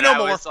 And I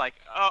was like,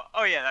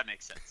 oh yeah, that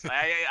makes sense.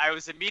 I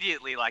was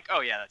immediately like,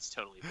 oh yeah, that's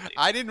totally believable.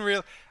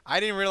 I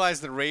didn't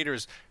realize the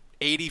Raiders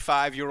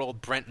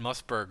 85-year-old Brent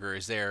Musburger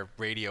is their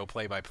radio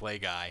play-by-play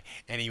guy,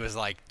 and he was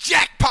like,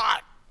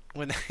 jackpot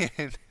when they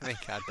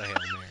got the Hail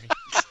Mary.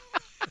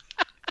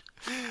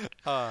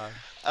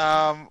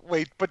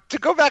 Wait, but to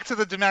go back to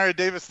the Demario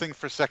Davis thing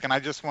for a second, I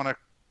just want to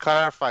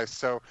clarify.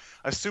 So,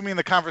 assuming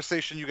the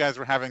conversation you guys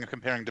were having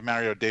comparing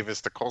Demario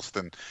Davis to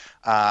Colston,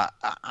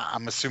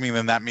 I'm assuming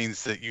then that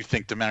means that you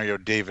think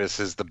Demario Davis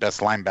is the best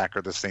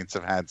linebacker the Saints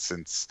have had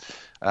since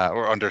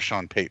or under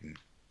Sean Payton.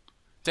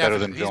 Better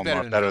than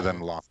Vilma, better than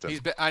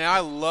Lofton.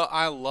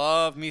 I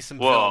love me some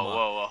Vilma.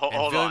 Whoa,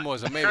 hold on.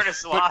 Was amazing.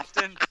 Curtis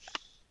Lofton.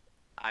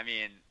 I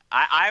mean,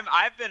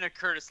 I've been a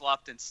Curtis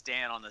Lofton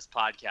stan on this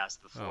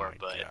podcast before,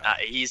 but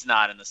he's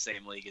not in the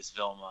same league as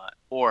Vilma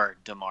or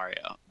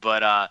Demario.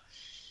 But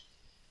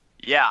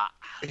yeah,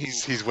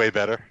 he's way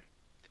better.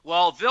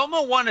 Well,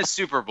 Vilma won a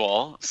Super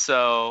Bowl,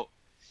 so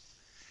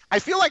I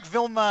feel like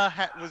Vilma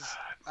had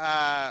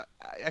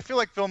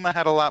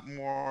a lot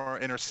more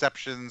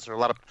interceptions or a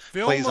lot of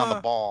plays on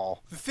the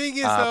ball. The thing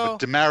is, though,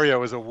 but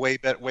Demario is a way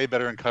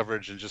better in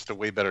coverage and just a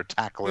way better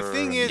tackler.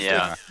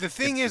 The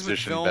thing is with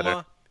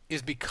Vilma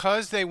is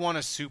because they won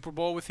a Super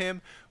Bowl with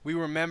him, we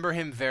remember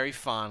him very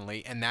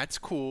fondly, and that's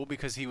cool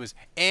because we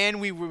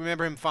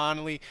remember him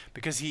fondly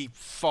because he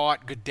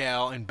fought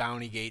Goodell and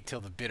Bountygate till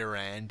the bitter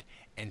end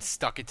and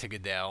stuck it to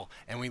Goodell,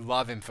 and we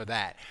love him for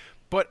that.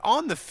 But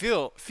on the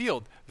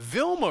field,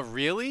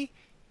 Vilma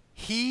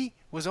he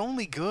was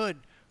only good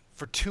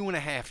for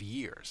 2.5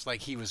 years.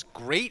 Like, he was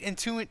great in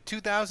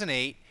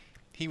 2008,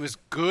 he was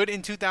good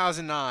in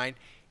 2009.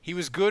 He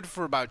was good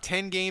for about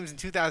 10 games in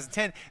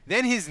 2010.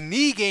 Then his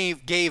knee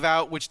gave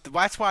out,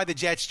 that's why the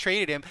Jets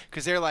traded him,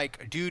 because they're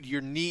like, dude,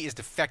 your knee is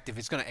defective.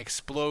 It's going to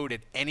explode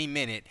at any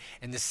minute.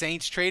 And the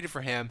Saints traded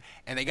for him,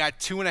 and they got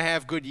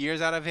 2.5 good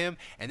years out of him.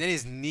 And then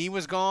his knee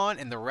was gone,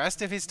 and the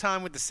rest of his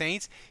time with the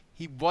Saints,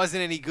 he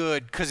wasn't any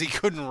good because he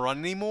couldn't run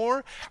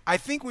anymore. I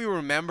think we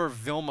remember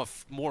Vilma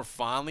more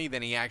fondly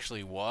than he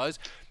actually was.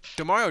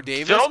 Demario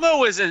Davis.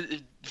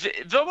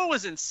 Vilma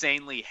was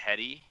insanely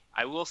heady.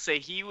 I will say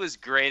he was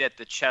great at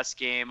the chess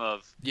game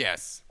of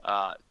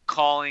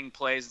calling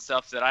plays and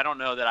stuff that I don't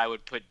know that I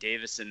would put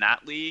Davis in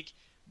that league.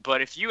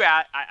 But I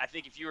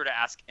think if you were to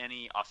ask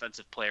any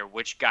offensive player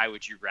which guy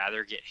would you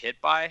rather get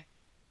hit by,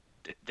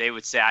 they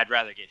would say I'd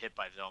rather get hit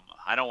by Vilma.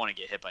 I don't want to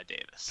get hit by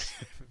Davis.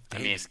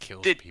 Davis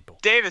kills people.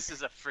 Davis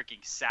is a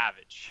freaking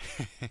savage.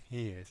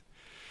 He is.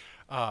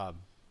 But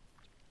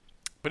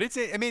it's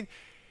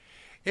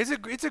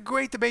a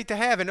great debate to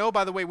have. And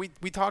by the way, we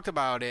talked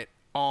about it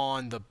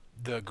on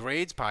the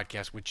Grades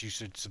podcast, which you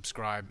should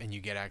subscribe and you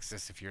get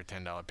access if you're a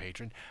 $10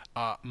 patron.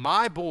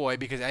 My boy,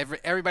 because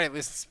everybody that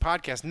listens to this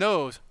podcast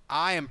knows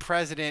I am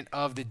president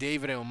of the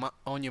David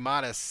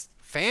Onyemata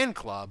fan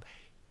club.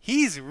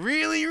 He's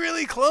really,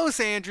 really close,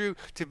 Andrew,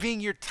 to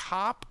being your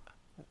top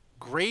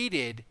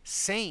graded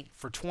Saint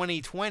for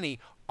 2020.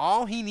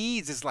 All he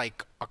needs is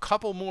like a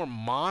couple more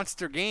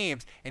monster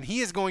games, and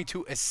he is going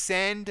to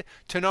ascend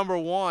to number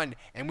 1,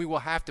 and we will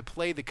have to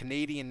play the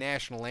Canadian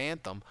national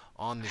anthem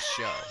on this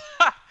show.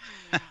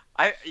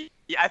 I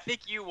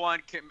think you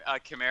want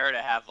Kamara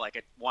to have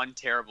like one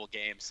terrible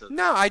game. So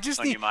no, I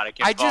just need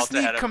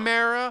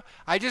Kamara.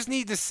 I just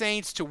need the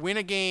Saints to win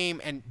a game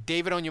and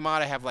David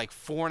Onyemata have like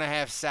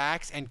 4.5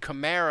 sacks and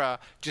Kamara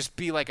just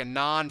be like a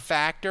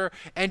non-factor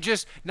and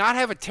just not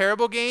have a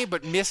terrible game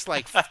but miss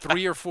like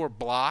 3 or 4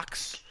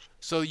 blocks.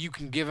 So you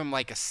can give him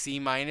like a C-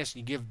 and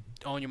you give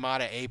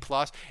Onyemata A+,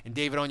 and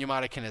David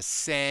Onyemata can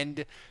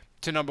ascend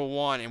to number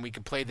 1 and we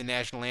can play the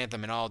national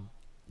anthem and I'll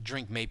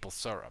drink maple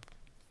syrup.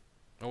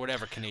 Or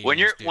whatever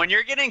Canadians do. When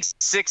you're getting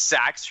 6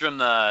 sacks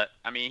from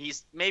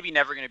he's maybe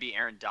never going to be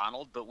Aaron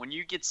Donald, but when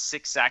you get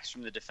 6 sacks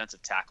from the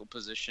defensive tackle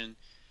position,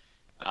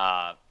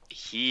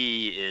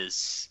 he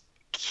is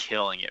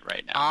killing it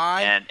right now.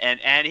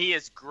 And he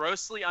is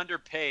grossly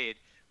underpaid,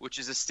 which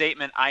is a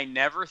statement I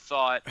never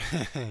thought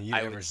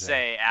I would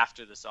say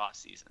after this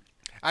offseason.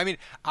 I mean,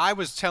 I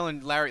was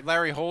telling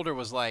Larry Holder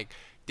was like,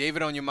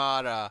 David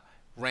Onyemata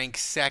ranked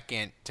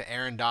second to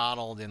Aaron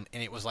Donald, and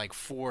it was like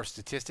 4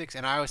 statistics.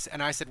 And I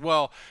said,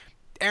 well,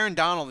 Aaron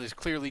Donald is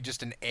clearly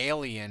just an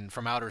alien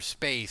from outer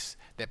space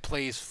that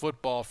plays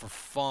football for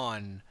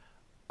fun.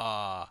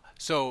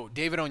 So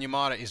David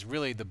Onyemata is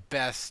really the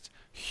best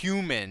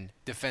human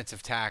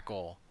defensive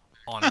tackle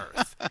on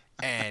earth.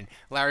 And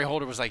Larry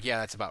Holder was like, yeah,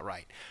 that's about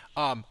right.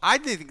 I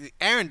think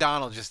Aaron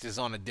Donald just is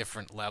on a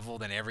different level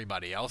than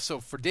everybody else. So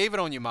for David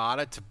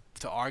Onyemata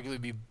to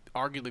arguably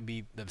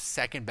be the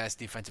second best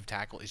defensive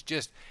tackle is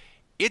just,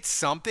 it's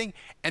something.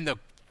 And the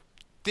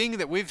thing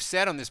that we've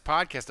said on this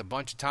podcast a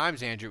bunch of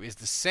times, Andrew, is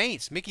the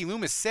Saints. Mickey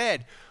Loomis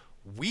said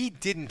we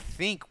didn't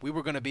think we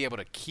were going to be able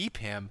to keep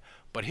him,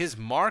 but his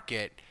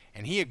market,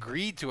 and he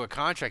agreed to a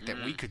contract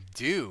that we could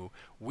do.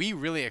 We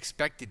really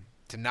expected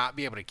to not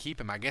be able to keep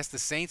him. I guess the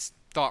Saints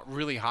thought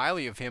really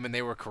highly of him, and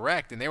they were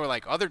correct. And they were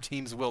like, other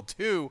teams will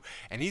too,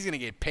 and he's going to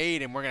get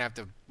paid, and we're going to have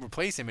to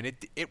replace him. And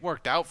it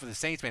worked out for the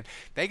Saints, man.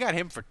 They got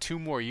him for 2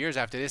 more years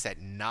after this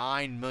at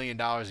 $9 million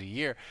a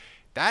year.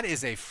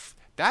 That's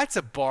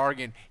a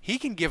bargain. He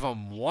can give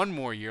them 1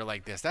 more year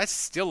like this. That's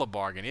still a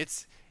bargain.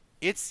 It's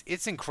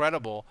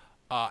incredible.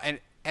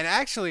 And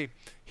actually,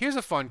 here's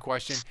a fun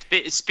question.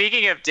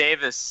 Speaking of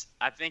Davis,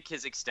 I think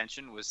his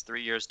extension was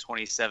 3 years,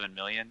 $27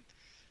 million.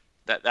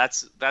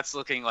 That's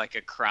looking like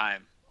a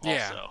crime. Also.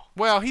 Yeah.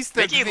 Well, he's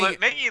Mickey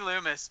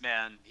Loomis,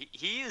 man.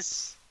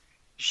 He's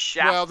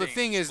shafting. Well, the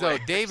thing is, though,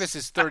 Davis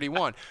is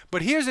 31.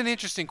 But here's an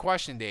interesting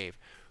question, Dave.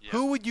 Yeah.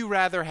 Who would you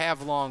rather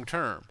have long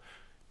term?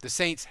 The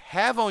Saints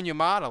have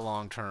Onyemata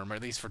long term, or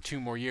at least for 2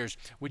 more years.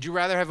 Would you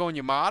rather have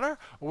Onyemata,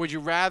 or would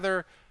you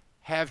rather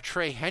have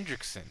Trey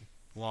Hendrickson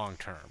long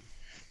term?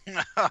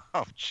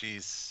 Oh,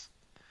 jeez.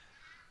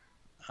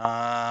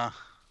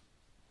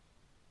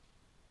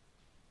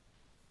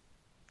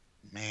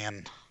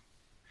 Man.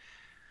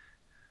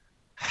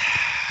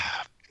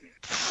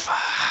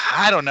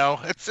 I don't know.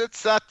 It's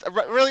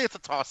really it's a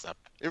toss up.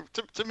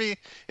 To me,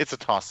 it's a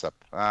toss up.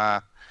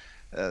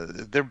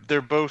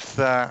 They're both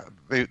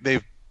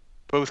they've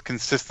both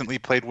consistently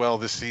played well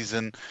this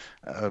season.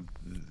 I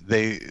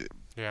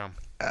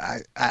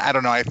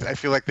don't know. I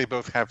feel like they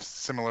both have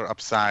similar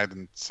upside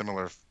and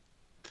similar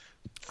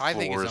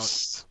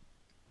floors.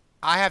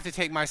 I have to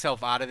take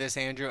myself out of this,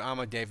 Andrew. I'm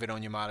a David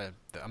Onyemata.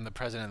 I'm the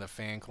president of the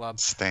fan club.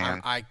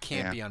 I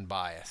can't be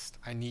unbiased.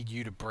 I need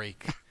you to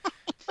break.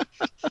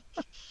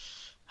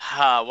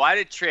 Why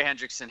did Trey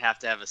Hendrickson have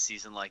to have a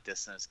season like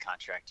this in his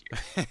contract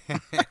year?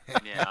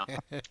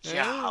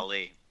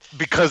 Golly.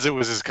 Because it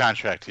was his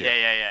contract year.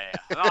 Yeah.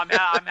 No,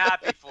 I'm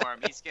happy for him.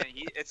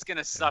 It's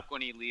gonna suck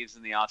when he leaves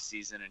in the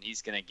offseason, and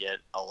he's gonna get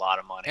a lot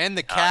of money. And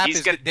the cap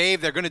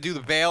Dave. They're gonna do the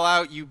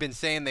bailout you've been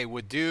saying they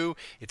would do.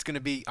 It's gonna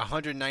be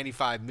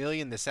 $195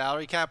 million, the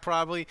salary cap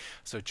probably.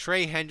 So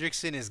Trey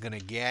Hendrickson is gonna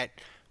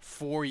get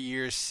 4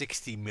 years,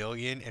 $60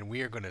 million, and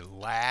we are gonna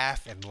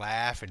laugh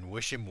and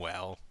wish him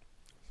well.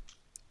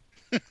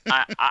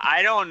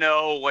 I don't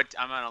know what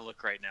I'm gonna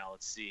look right now.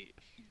 Let's see.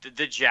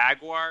 the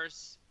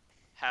Jaguars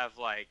have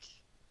like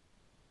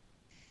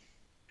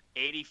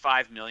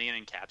 $85 million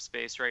in cap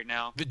space right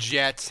now. The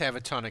Jets have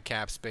a ton of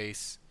cap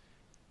space.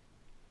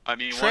 I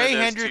mean, Trey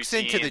one of those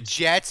Hendrickson two to the teams,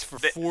 Jets for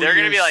 4 years, they're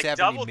going to be like $70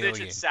 double-digit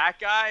million. sack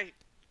guy.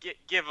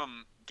 Give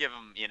him, give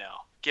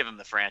him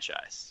the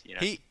franchise.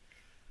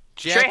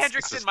 Trey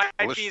Hendrickson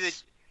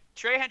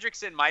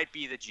might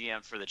be the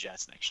GM for the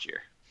Jets next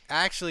year.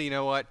 Actually, you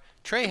know what?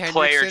 Trey Hendrickson,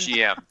 Player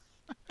GM.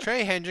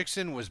 Trey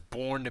Hendrickson was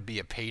born to be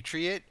a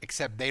Patriot,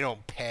 except they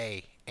don't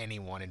pay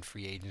anyone in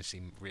free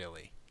agency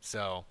really.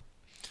 So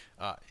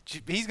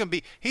he's gonna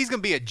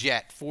be a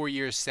Jet. 4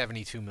 years,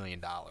 $72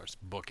 million.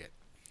 Book it.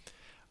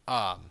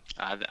 I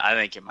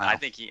think he might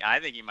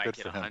Good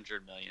get for him.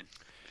 $100 million.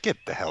 Get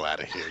the hell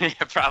out of here.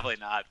 Yeah, probably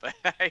not, but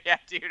yeah,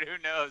 dude,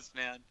 who knows,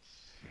 man?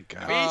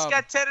 God. I mean, he's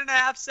got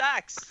 10.5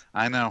 sacks.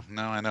 I know.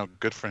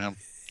 Good for him.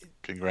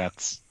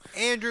 Congrats.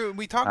 Andrew,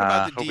 we talked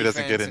about the Hope defense he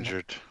doesn't get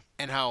injured.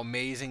 and how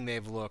amazing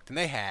they've looked, and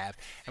they have.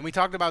 And we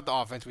talked about the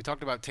offense. We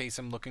talked about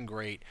Taysom looking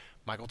great.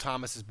 Michael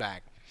Thomas is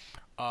back.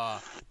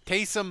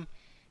 Taysom,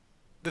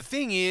 the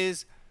thing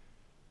is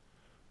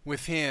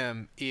with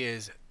him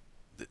is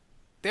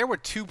there were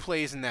 2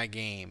 plays in that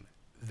game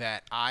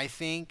that I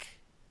think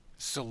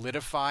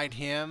solidified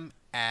him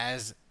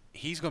as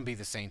he's going to be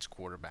the Saints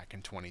quarterback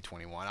in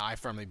 2021. I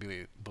firmly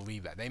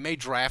believe that. They may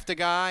draft a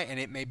guy, and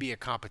it may be a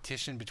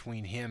competition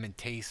between him and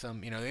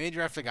Taysom. They may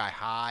draft a guy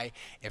high.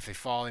 If they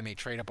fall, they may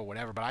trade up or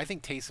whatever. But I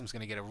think Taysom's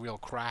going to get a real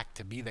crack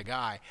to be the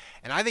guy.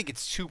 And I think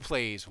it's 2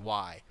 plays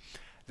why.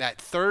 That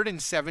 3rd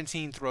and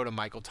 17 throw to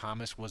Michael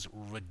Thomas was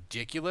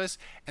ridiculous.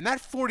 And that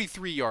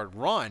 43-yard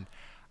run,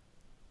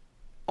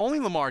 only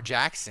Lamar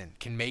Jackson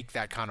can make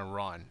that kind of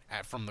run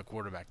from the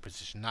quarterback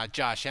position. Not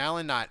Josh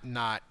Allen, not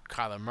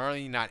Kyler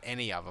Murray, not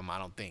any of them, I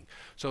don't think.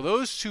 So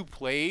those 2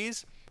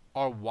 plays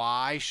are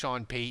why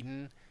Sean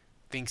Payton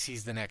thinks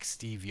he's the next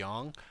Steve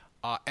Young.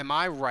 Am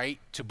I right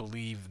to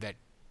believe that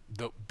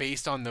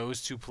based on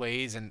those 2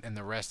 plays and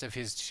the rest of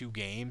his 2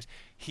 games,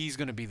 he's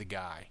going to be the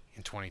guy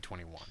in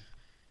 2021?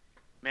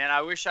 Man,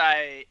 I wish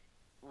I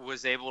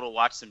was able to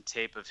watch some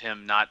tape of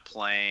him not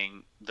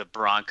playing the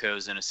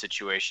Broncos in a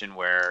situation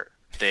where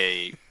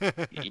he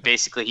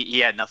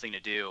had nothing to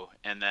do,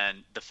 and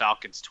then the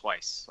Falcons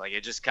twice. Like,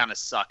 it just kind of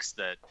sucks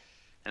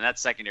and that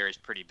secondary is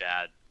pretty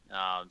bad.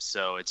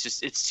 So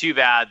it's too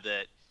bad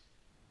that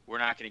we're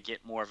not going to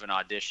get more of an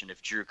audition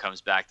if Drew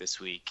comes back this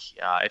week.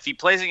 If he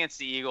plays against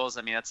the Eagles,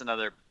 I mean, that's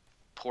another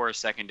poor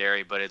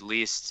secondary, but at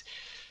least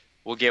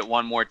we'll get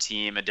one more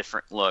team, a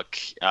different look.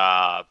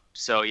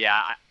 So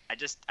yeah, I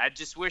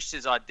just wish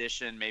his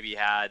audition maybe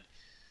had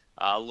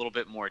a little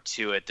bit more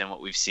to it than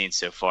what we've seen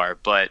so far.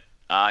 But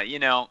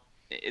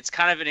it's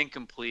kind of an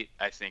incomplete,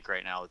 I think,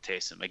 right now with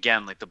Taysom.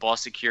 Again, like the ball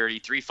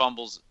security, 6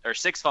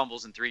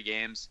 fumbles in 3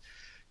 games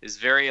is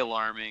very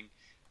alarming.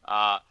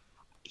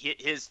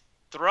 His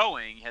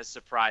throwing has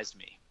surprised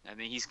me. I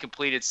mean, he's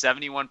completed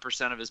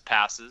 71% of his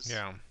passes.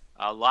 Yeah.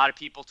 A lot of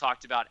people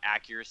talked about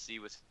accuracy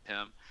with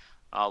him.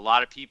 A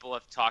lot of people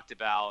have talked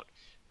about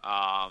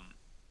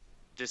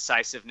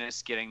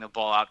decisiveness, getting the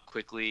ball out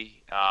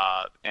quickly,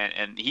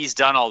 and he's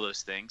done all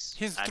those things.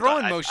 His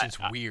throwing motion's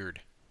weird.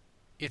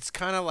 It's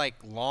kind of like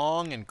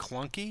long and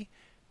clunky,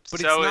 but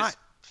so it's not. Is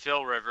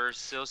Phil Rivers.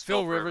 So is Phil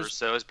Phil Rivers. Rivers.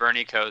 So is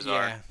Bernie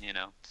Kosar.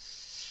 Yeah.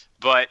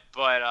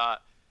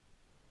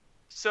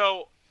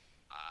 So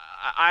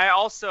I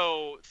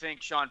also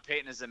think Sean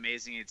Payton is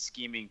amazing at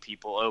scheming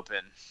people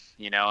open.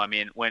 I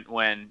mean,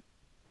 when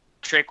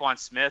Traquan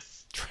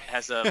Smith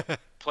has a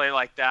play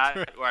like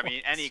that, or I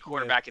mean, any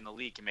quarterback in the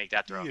league can make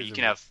that throw. You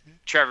can have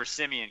Trevor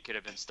Siemian could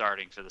have been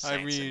starting for the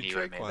Saints, and he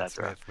would have made that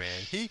throw. Smith,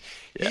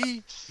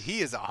 man,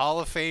 he is a Hall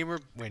of Famer.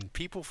 When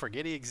people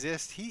forget he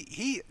exists,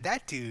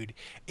 that dude,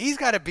 he's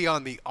got to be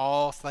on the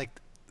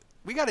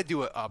we got to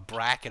do a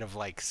bracket of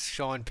like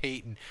Sean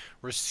Payton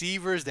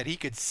receivers that he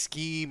could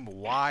scheme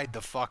wide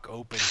the fuck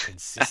open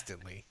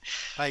consistently,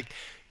 like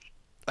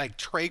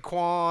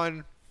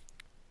Traquan,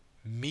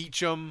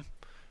 Meacham.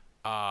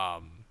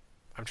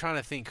 I'm trying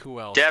to think who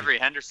else. Devery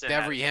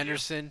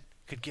Henderson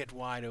could get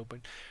wide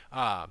open.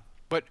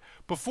 But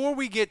before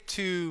we get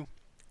to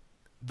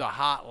the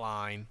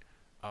hotline,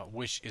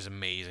 which is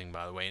amazing,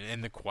 by the way,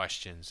 and the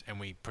questions, and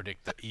we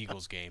predict the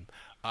Eagles game,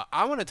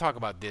 I want to talk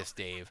about this,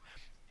 Dave.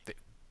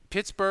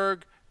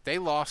 Pittsburgh, they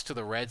lost to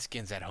the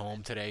Redskins at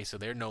home today, so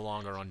they're no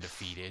longer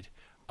undefeated.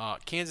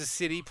 Kansas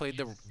City played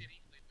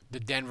the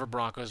Denver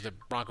Broncos. The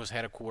Broncos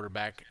had a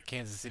quarterback.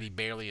 Kansas City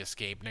barely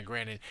escaped. Now,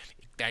 granted,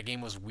 that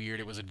game was weird.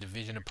 It was a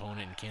division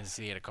opponent, and Kansas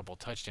City had a couple of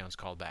touchdowns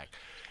called back.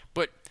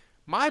 But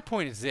my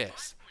point is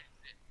this.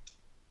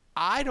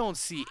 I don't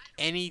see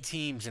any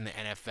teams in the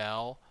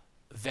NFL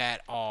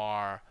that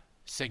are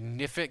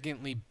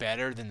significantly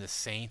better than the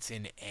Saints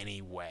in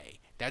any way.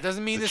 That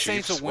doesn't mean the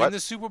Saints will win the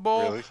Super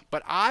Bowl, Really?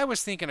 but I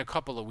was thinking a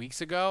couple of weeks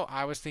ago,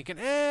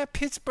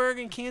 Pittsburgh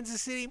and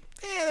Kansas City,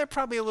 they're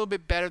probably a little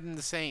bit better than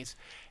the Saints.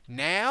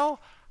 Now,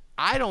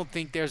 I don't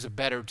think there's a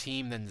better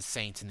team than the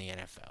Saints in the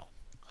NFL.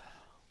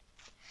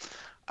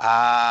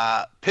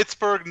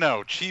 Pittsburgh,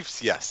 no.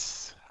 Chiefs,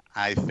 yes.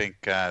 I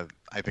think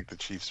the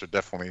Chiefs are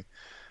definitely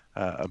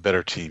a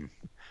better team.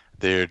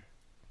 They're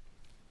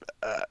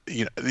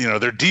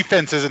their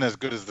defense isn't as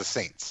good as the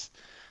Saints,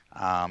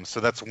 so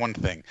that's one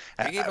thing.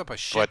 They gave up a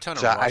shit ton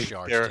of rush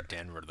yards to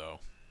Denver, though.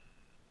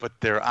 But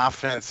their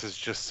offense is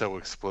just so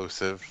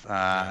explosive.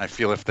 I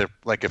feel if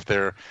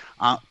they're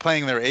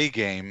playing their A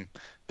game,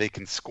 they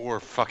can score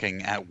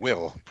fucking at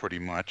will, pretty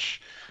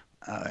much.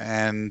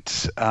 But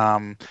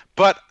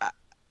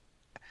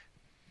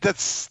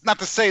that's not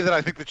to say that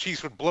I think the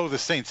Chiefs would blow the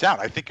Saints out.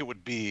 I think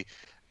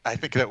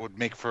that would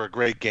make for a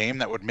great game.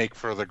 That would make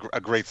for a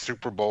great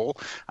Super Bowl.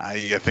 I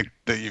think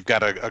that you've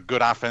got a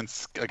good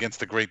offense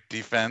against a great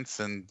defense,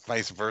 and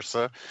vice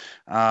versa.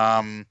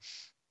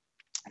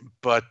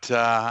 But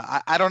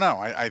I don't know.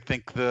 I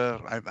think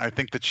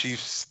the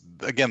Chiefs,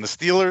 again, the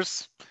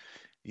Steelers.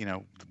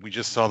 We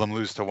just saw them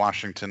lose to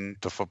Washington,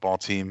 the football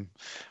team.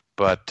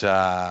 But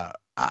the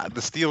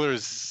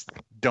Steelers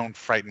don't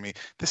frighten me.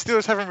 The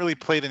Steelers haven't really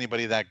played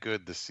anybody that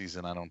good this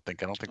season. I don't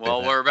think.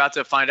 Well, we're about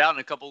to find out in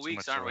a couple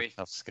weeks, aren't we?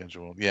 Tough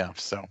schedule. Yeah.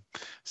 So,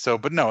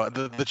 but no,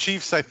 the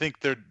Chiefs. I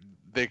think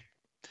they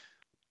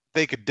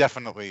could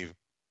definitely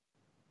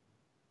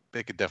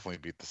beat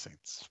the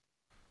Saints.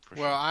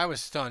 Well, sure. I was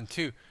stunned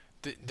too.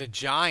 The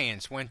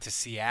Giants went to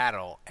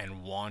Seattle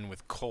and won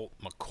with Colt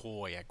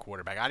McCoy at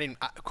quarterback.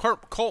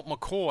 Colt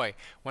McCoy,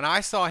 when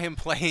I saw him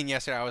playing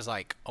yesterday, I was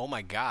like, oh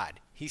my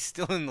God, he's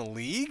still in the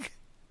league?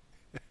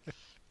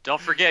 Don't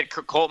forget,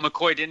 Colt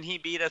McCoy, didn't he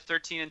beat a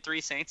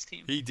 13-3 Saints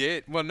team? He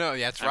did. Well, no,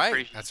 that's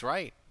right. That's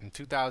right. In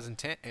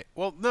 2010.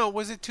 Well, no,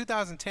 was it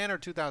 2010 or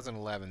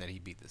 2011 that he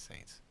beat the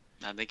Saints?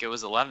 I think it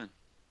was 11.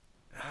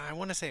 I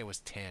want to say it was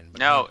 10. But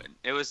no,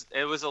 it was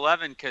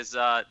 11 because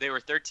they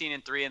were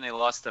 13-3 and they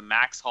lost to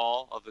Max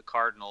Hall of the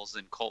Cardinals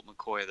and Colt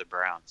McCoy of the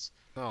Browns.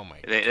 Oh my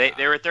God!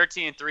 They were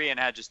 13-3 and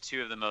had just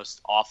two of the most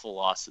awful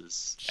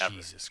losses ever.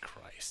 Jesus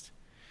Christ!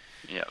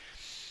 Yep.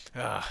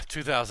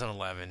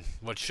 2011.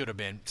 What should have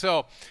been.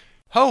 So,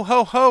 ho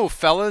ho ho,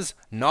 fellas!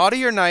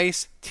 Naughty or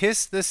nice,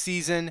 'tis the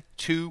season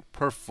to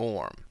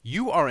perform.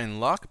 You are in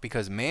luck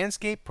because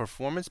Manscaped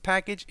Performance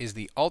Package is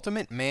the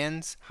ultimate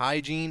man's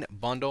hygiene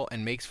bundle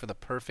and makes for the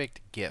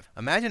perfect gift.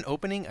 Imagine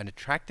opening an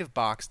attractive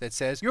box that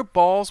says, your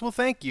balls will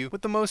thank you,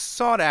 with the most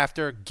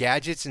sought-after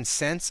gadgets and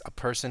scents a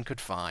person could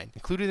find.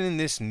 Included in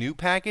this new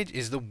package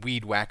is the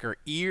Weed Whacker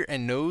ear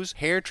and nose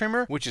hair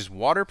trimmer, which is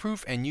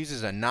waterproof and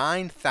uses a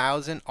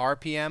 9,000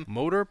 RPM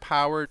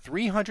motor-powered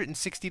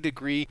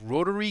 360-degree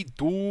rotary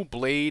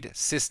dual-blade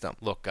system.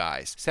 Look,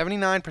 guys,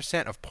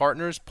 79% of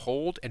partners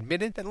polled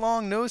admitted that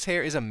long nose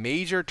hair is a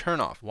major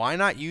turnoff. Why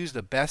not use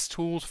the best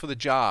tools for the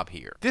job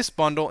here? This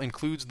bundle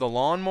includes the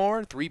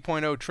Lawnmower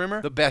 3.0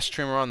 trimmer, the best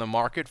trimmer on the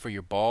market for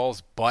your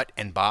balls, butt,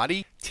 and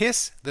body.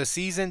 'Tis the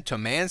season to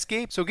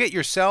Manscaped, so get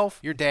yourself,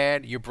 your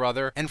dad, your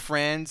brother, and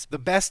friends the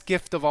best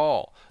gift of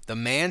all, the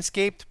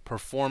Manscaped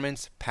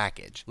Performance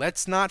Package.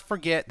 Let's not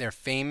forget their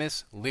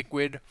famous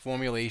liquid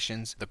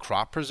formulations, the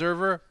Crop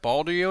Preserver,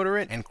 Ball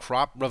Deodorant, and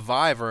Crop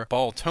Reviver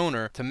Ball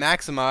Toner to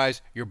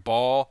maximize your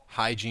ball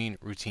hygiene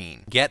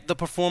routine. Get the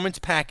Performance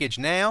Package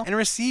now and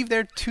receive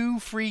their 2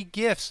 free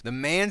gifts, the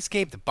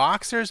Manscaped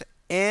Boxers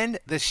and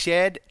the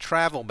Shed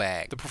Travel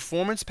Bag. The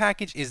Performance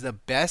Package is the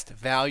best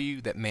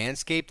value that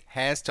Manscaped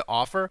has to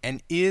offer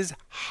and is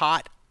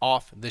hot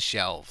off the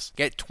shelves.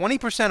 Get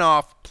 20%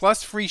 off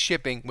plus free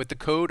shipping with the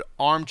code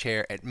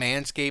ARMCHAIR at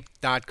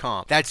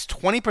manscaped.com. That's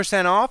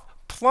 20% off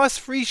plus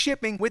free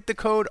shipping with the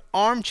code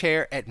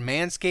ARMCHAIR at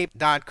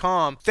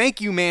manscaped.com.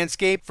 Thank you,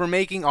 Manscaped, for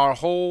making our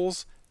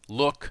holes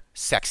look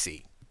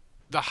sexy.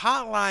 The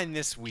hotline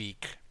this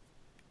week,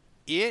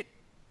 it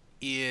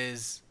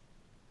is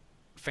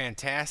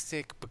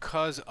fantastic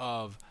because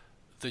of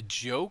the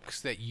jokes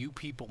that you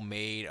people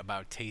made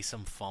about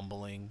Taysom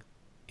fumbling.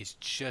 It's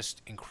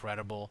just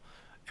incredible.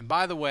 And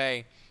by the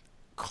way,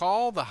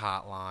 call the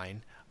hotline.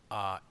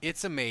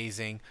 It's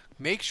amazing.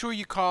 Make sure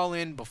you call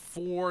in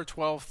before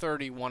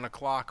 12:30, 1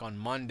 o'clock on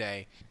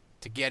Monday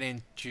to get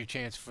into your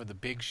chance for the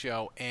big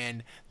show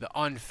and the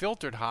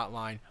unfiltered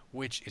hotline,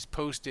 which is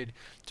posted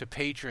to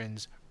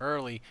patrons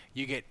early.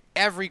 You get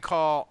every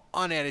call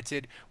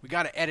unedited. We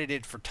got to edit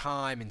it for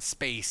time and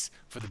space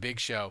for the big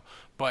show.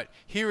 But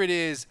here it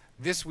is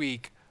this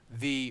week,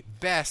 the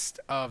best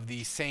of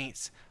the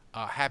Saints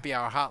Happy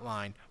Hour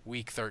Hotline,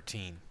 Week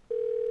 13.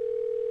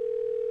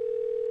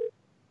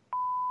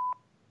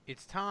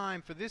 It's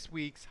time for this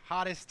week's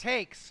hottest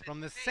takes from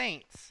the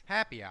Saints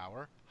Happy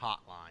Hour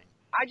Hotline.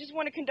 I just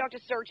want to conduct a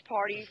search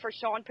party for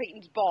Sean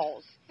Payton's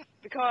balls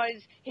because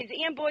his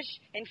ambush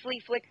and flea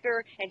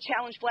flicker and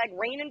challenge flag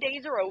reigning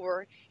days are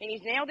over, and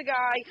he's now the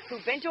guy who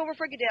bent over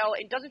for Goodell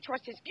and doesn't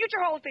trust his future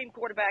Hall of Fame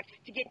quarterback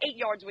to get 8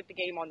 yards with the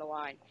game on the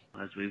line.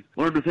 As we've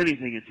learned with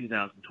anything in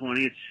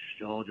 2020, it's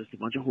all just a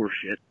bunch of horse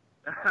shit.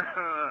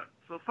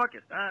 So fuck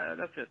it.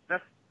 That's it.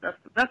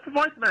 That's the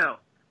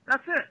voicemail.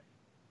 That's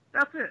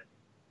it.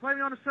 Play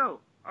me on the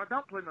show. Or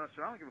don't play me on the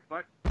show. I don't give a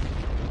fuck.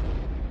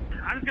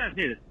 I just gotta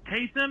say this.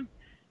 Taysom,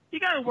 you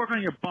gotta work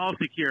on your ball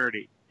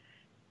security.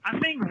 I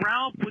think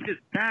Ralph, with his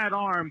bad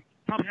arm,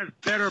 probably has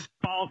better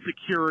ball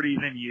security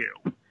than you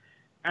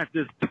at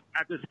this point.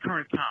 at this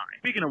current time.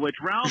 Speaking of which,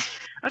 Ralph,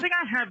 I think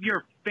I have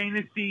your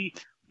fantasy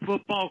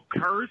football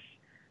curse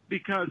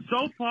because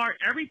so far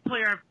every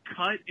player I've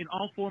cut in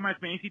all 4 of my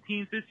fantasy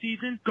teams this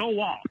season go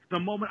off the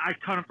moment I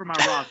cut them from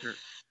my roster.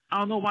 I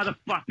don't know why the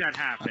fuck that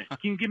happened.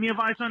 Can you give me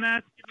advice on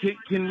that?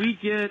 Can we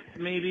get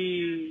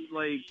maybe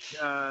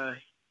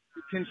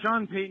can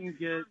Sean Payton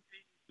get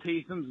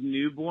Taysom's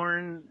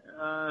newborn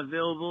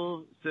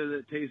available so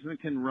that Taysom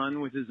can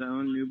run with his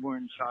own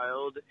newborn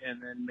child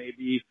and then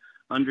maybe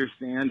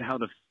understand how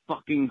to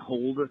fucking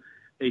hold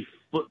a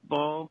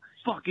football?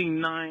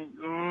 Fucking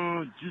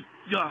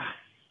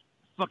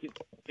fuck it.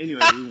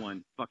 Anyway, we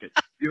won. Fuck it.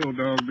 Yo,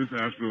 dog, this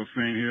Asheville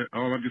Saint here.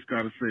 All I just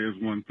got to say is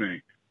one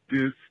thing.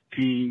 This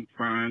team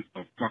finds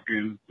a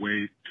fucking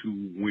way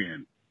to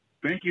win.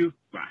 Thank you.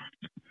 Bye.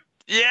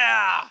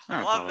 Yeah,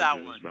 I love that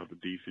apologize one. about the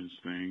defense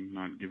thing,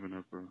 not giving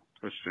up a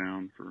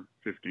touchdown for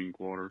 15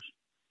 quarters.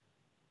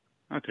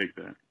 I take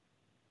that.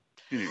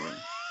 Anyway,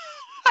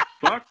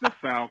 fuck the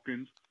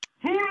Falcons.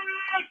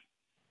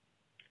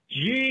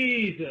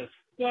 Jesus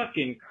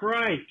fucking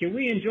Christ. Can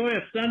we enjoy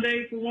a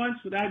Sunday for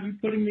once without you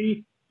putting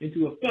me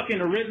into a fucking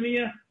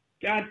arrhythmia?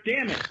 God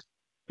damn it.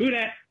 Who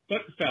that?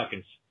 Fuck the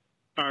Falcons.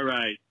 All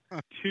right.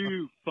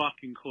 Too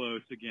fucking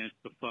close against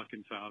the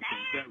fucking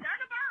Falcons.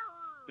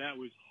 That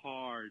was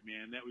hard,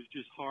 man. That was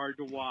just hard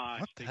to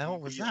watch. What the hell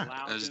was that?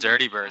 It was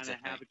Dirty Birds, I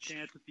think. Have a think.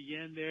 chance at the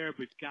end there,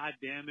 but God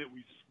damn it,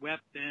 we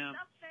swept them.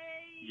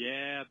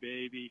 Yeah,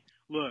 baby.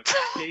 Look,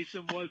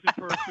 Taysom wasn't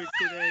perfect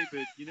today,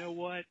 but you know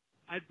what?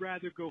 I'd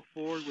rather go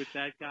forward with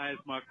that guy as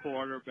my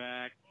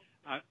quarterback.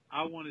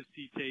 I want to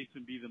see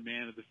Taysom be the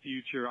man of the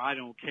future. I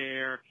don't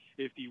care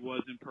if he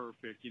wasn't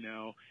perfect, you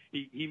know.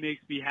 He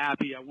makes me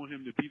happy. I want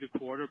him to be the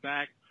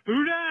quarterback.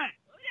 Who that?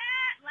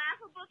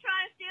 Laughable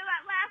trying to steal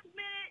that last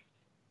minute.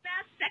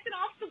 Last second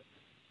off the...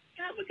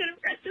 God, we're going to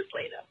regret this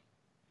later.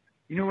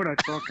 You know what I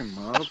fucking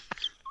love?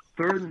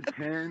 3rd and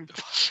 10.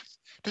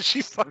 Did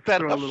she fuck Let's that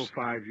throw up? a little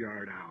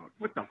 5-yard out.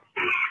 What the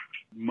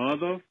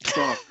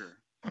Motherfucker.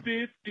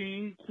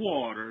 15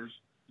 quarters,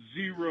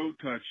 0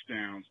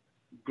 touchdowns.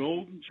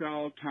 Golden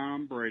Child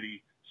Tom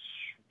Brady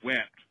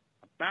swept.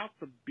 About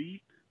to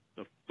beat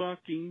the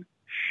fucking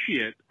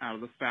shit out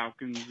of the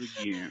Falcons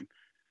again.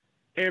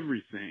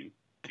 Everything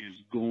is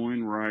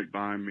going right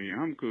by me.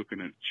 I'm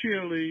cooking a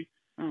chili.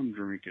 I'm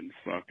drinking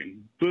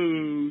fucking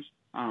booze.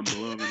 I'm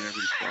loving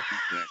every fucking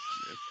second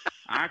of this.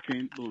 I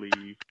can't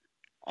believe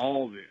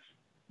all this.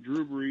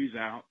 Drew Brees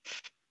out.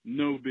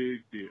 No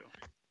big deal.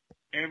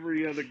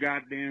 Every other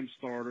goddamn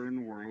starter in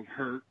the world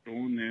hurt,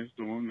 doing this,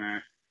 doing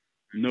that.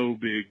 No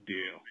big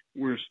deal.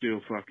 We're still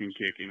fucking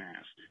kicking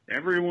ass.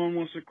 Everyone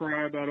wants to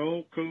cry about,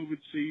 COVID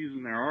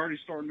season. They're already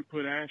starting to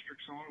put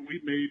asterisks on it. We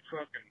made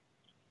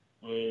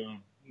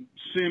fucking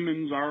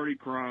Simmons already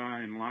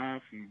cry and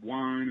laugh and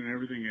whine and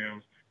everything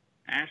else.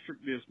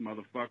 Asterisk this,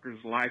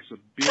 motherfuckers. Life's a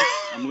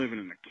bitch. I'm living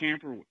in a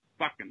camper with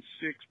fucking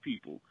 6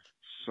 people.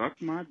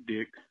 Suck my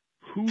dick.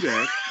 Who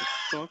that?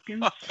 The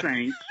fucking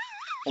Saints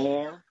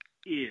are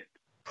it.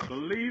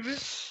 Believe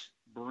it.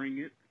 Bring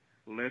it.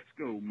 Let's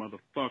go,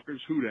 motherfuckers.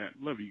 Who that?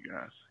 Love you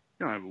guys.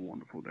 Y'all have a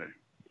wonderful day.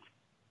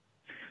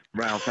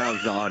 Ralph,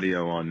 how's the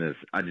audio on this?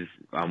 I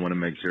want to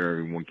make sure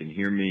everyone can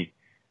hear me.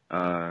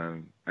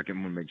 I want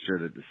to make sure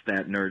that the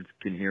stat nerds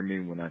can hear me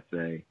when I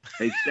say,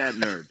 hey, stat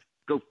nerds,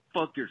 go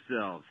fuck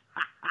yourselves.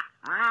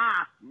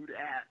 Who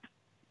that?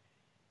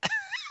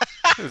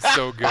 It's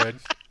so good.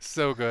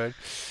 So good.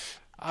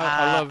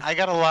 I love. I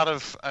got a lot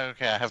of.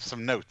 Okay, I have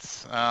some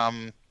notes.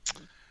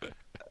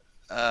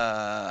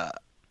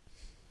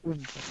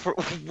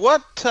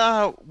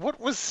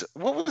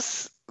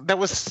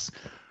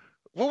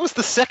 What was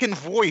the second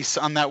voice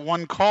on that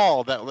one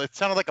call? That it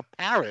sounded like a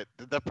parrot.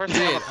 Did that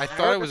person? I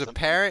thought it was a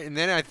parrot, and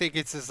then I think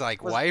it's his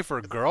wife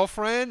or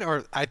girlfriend,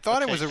 or I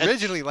thought it was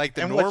originally like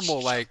the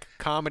normal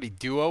comedy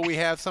duo we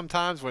have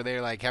sometimes, where they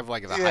have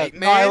the hype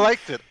man. No, I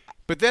liked it.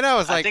 But then I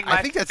was I think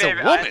that's a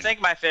woman. I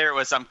think my favorite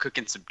was I'm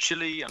cooking some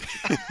chili, I'm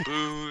drinking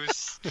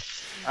booze.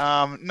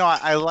 No,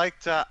 I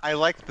liked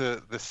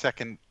the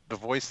second the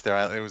voice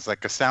there. It was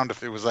like a sound.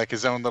 It was like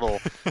his own little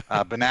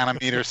banana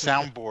meter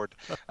soundboard.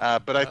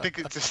 But I think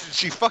did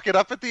she fuck it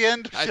up at the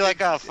end. She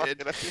fuck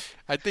it up.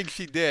 I think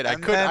she did. I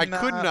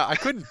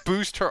couldn't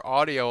boost her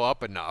audio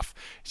up enough.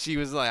 She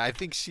was I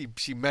think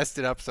she messed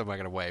it up some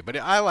kind of way. But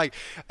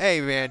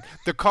hey man,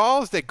 the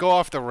calls that go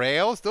off the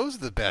rails, those are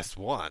the best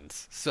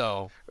ones.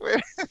 So,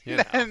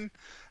 and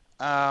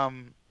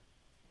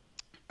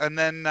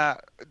then.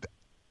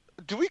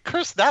 Do we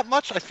curse that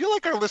much? I feel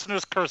like our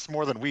listeners curse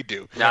more than we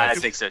do. No, I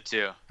think so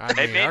too.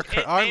 I mean,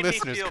 our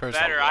listeners me feel curse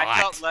better. a lot. I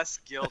felt less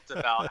guilt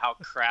about how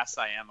crass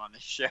I am on the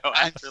show.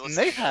 And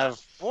they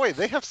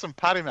have some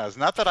potty mouths.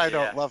 Not that I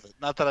don't love it.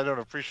 Not that I don't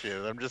appreciate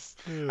it. I'm just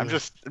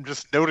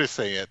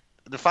noticing it.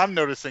 If I'm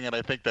noticing it,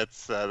 I think that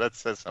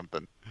says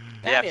something.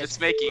 Yeah, if it's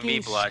making me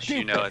blush,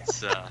 you know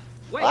it's.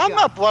 I'm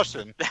not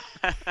blushing.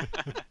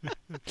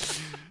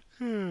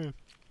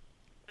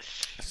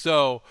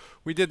 So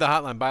we did the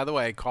hotline. By the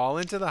way, call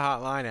into the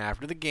hotline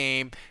after the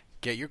game.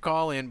 Get your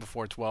call in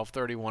before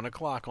 12:30, 1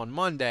 o'clock on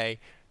Monday.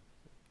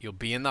 You'll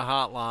be in the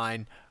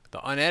hotline.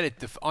 the unedited,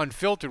 the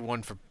unfiltered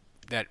one for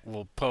that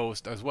we'll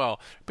post as well.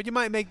 But you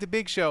might make the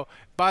big show.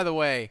 By the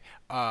way,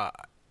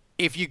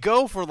 if you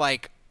go for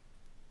like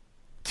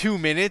 2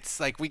 minutes,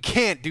 like we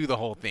can't do the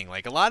whole thing.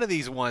 Like a lot of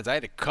these ones, I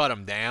had to cut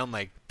them down.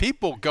 Like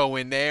people go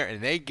in there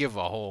and they give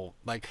a whole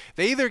like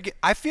they either get,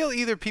 I feel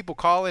either people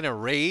call in a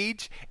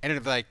rage and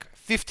it's like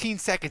 15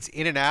 seconds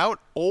in and out,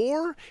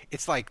 or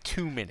it's like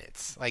 2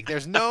 minutes. Like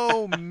there's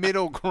no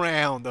middle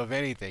ground of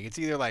anything. It's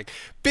either like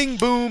bing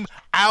boom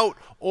out,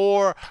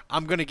 or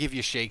I'm gonna give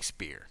you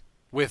Shakespeare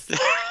with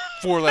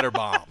 4-letter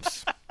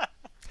bombs.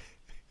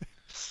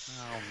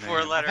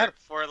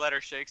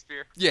 Four-letter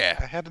Shakespeare. Yeah.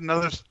 I had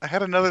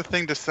another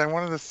thing to say. I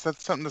wanted to say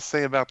something to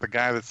say about the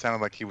guy that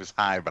sounded like he was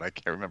high, but I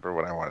can't remember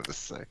what I wanted to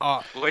say.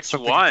 Which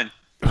one?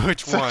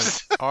 Which one?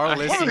 Our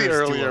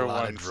listeners do a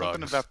lot of drugs.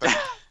 Something about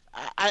that.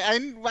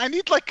 I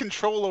need like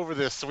control over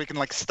this so we can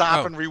like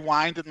stop and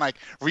rewind and like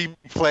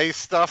replay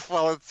stuff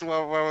while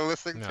we're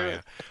listening to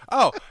it.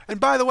 Oh, and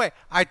by the way,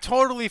 I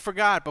totally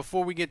forgot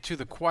before we get to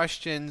the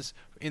questions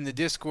in the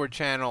Discord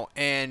channel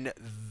and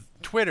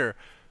Twitter.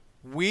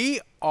 We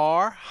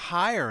are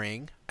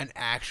hiring an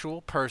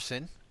actual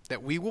person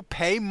that we will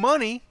pay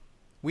money.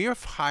 We are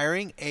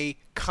hiring a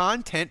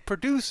content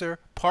producer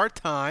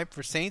part-time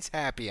for Saints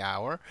Happy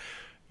Hour.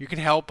 You can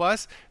help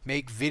us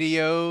make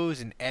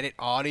videos and edit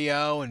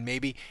audio and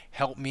maybe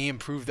help me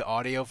improve the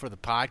audio for the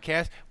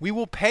podcast. We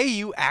will pay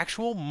you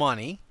actual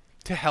money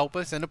to help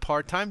us in a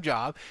part-time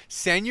job.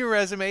 Send your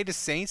resume to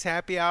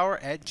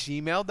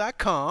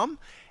saintshappyhour@gmail.com,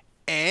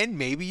 and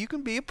maybe you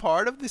can be a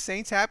part of the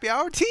Saints Happy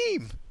Hour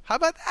team. How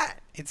about that?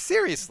 It's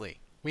seriously.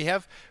 We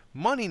have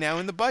money now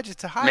in the budget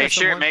to hire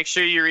someone. Make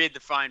sure you read the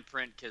fine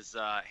print, because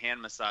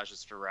hand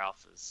massages for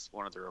Ralph is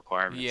one of the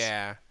requirements.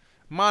 Yeah.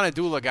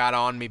 Monadula got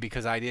on me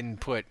because I didn't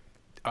put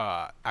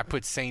I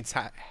put Saints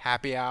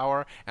Happy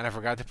Hour and I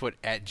forgot to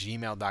put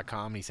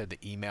 @gmail.com, and he said the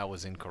email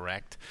was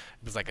incorrect.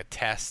 It was like a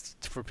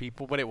test for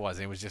people, but it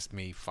wasn't. It was just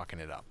me fucking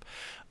it up.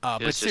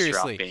 But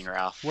seriously, Ralph being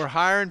Ralph. We're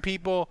hiring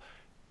people,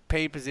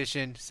 paid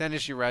position. Send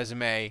us your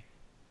resume.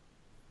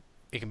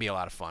 It can be a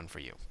lot of fun for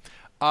you.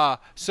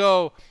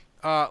 So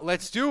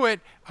let's do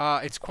it.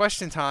 It's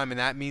question time, and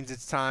that means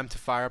it's time to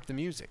fire up the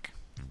music.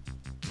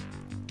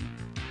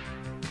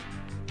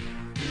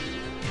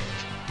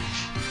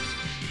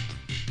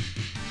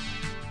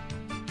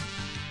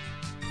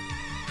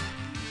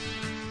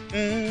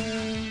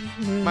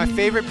 My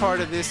favorite part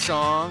of this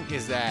song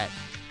is that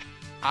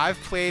I've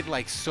played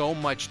like so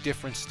much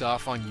different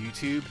stuff on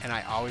YouTube, and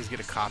I always get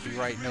a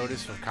copyright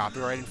notice for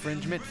copyright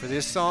infringement. For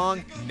this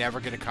song, never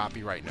get a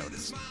copyright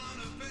notice.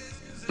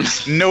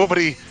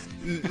 Nobody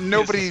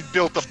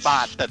built a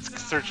bot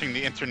that's searching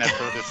the internet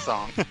for this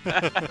song.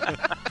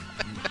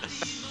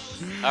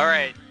 All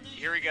right,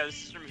 here we go.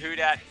 This is from Who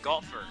Dat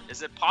Golfer.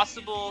 Is it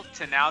possible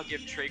to now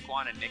give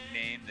Traquan a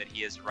nickname that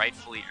he has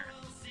rightfully earned?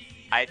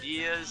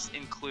 Ideas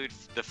include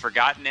the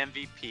Forgotten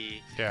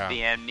MVP,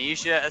 the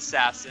Amnesia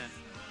Assassin,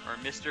 or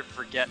Mr.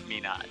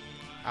 Forget-Me-Not.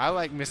 I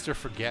like Mr.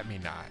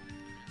 Forget-Me-Not.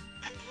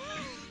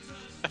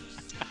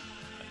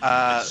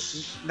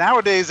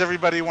 Nowadays,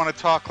 everybody want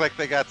to talk like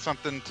they got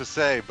something to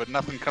say, but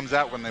nothing comes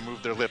out when they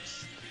move their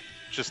lips.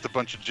 Just a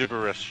bunch of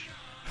gibberish.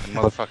 And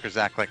motherfuckers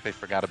act like they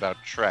forgot about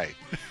Trey.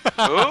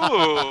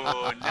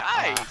 Ooh,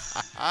 nice.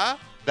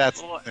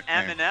 That's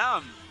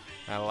Eminem.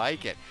 I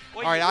like it.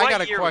 What, all right, what I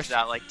got a year question.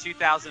 Was that, like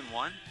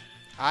 2001?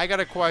 I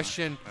got a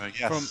question.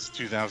 Yes, from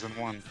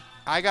 2001.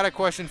 I got a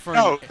question from.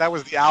 No, that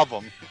was the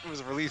album. It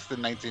was released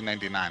in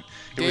 1999.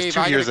 It was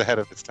 2 years ahead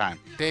of its time.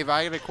 Dave,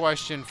 I got a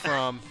question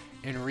from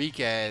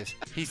Enriquez.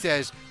 He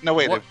says. No,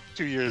 wait,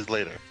 2 years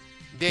later.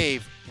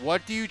 Dave,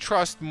 what do you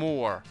trust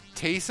more?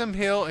 Taysom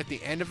Hill at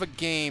the end of a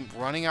game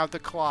running out the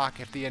clock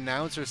if the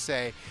announcers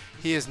say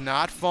he has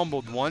not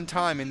fumbled one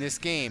time in this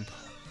game,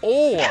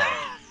 or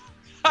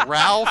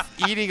Ralph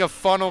eating a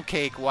funnel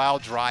cake while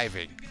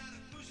driving?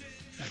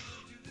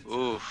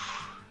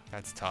 Oof.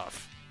 That's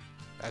tough.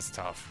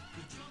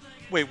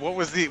 Wait,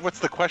 what's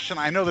the question?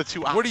 I know the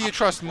two options. What do you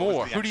trust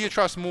more? Who do you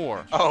trust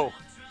more? You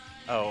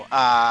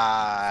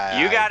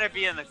gotta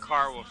be in the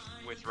car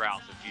with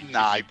Ralph if you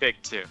pick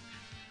two.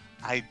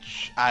 I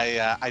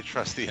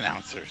trust the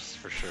announcers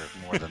for sure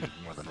more than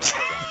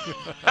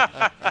Ralph.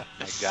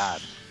 My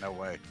God, no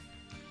way.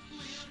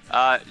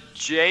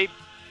 Jay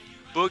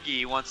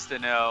Boogie wants to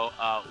know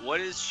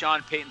what is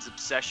Sean Payton's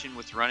obsession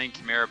with running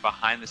Kamara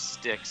behind the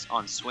sticks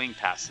on swing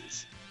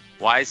passes?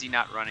 Why is he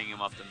not running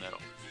him up the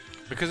middle?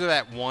 Because of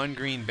that one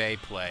Green Bay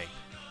play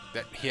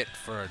that hit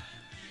for a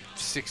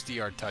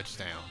 60-yard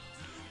touchdown.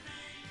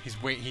 He's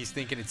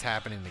thinking it's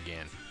happening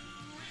again.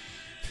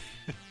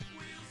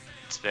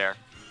 It's fair.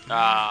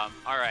 All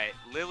right.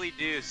 Lily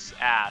Deuce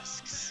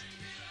asks,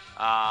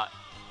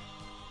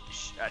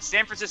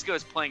 San Francisco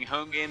is playing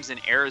home games in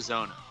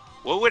Arizona.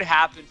 What would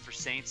happen for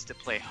Saints to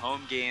play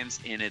home games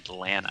in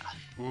Atlanta?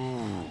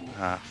 Ooh,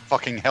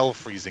 fucking hell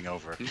freezing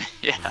over.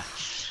 Yeah.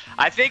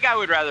 I think I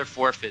would rather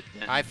forfeit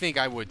than I think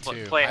I would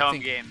too. Play home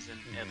games in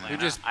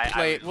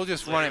Atlanta. We'll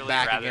just run it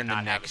back again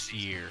the next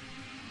year.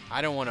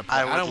 I don't want to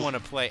play. I don't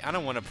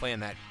want to play in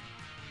that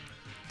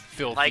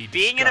filthy. Like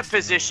being in a disgusting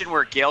position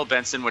where Gail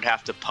Benson would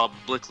have to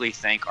publicly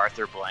thank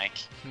Arthur Blank.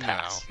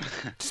 Pass.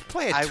 No. Just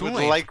play a I Tulane,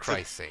 would like for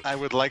Christ's sake. I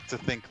would like to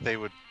think they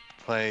would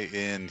play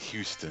in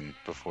Houston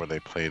before they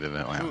played in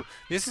Atlanta, Ooh,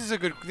 this is a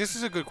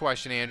good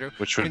question, Andrew.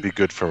 which would be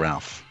good for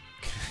Ralph.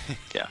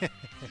 Yeah.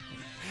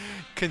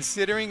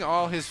 Considering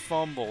all his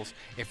fumbles,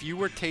 if you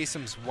were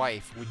Taysom's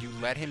wife, would you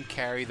let him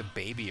carry the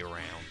baby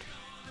around?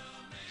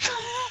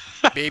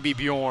 Baby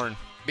Bjorn.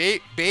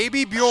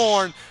 Baby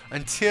Bjorn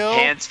until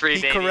Hands-free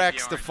he baby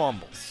corrects Bjorn. the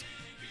fumbles.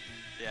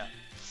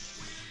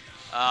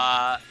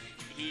 Yeah.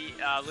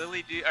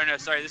 Lily do or no,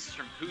 sorry, this is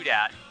from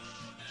Hoodat.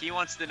 He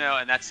wants to know,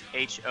 and that's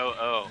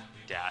HOO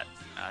Dat.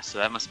 So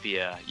that must be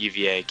a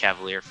UVA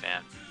Cavalier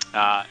fan.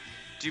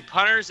 Do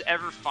punters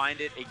ever find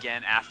it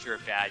again after a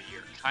bad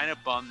year? Kind of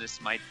bummed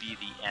this might be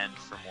the end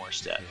for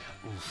Morstead.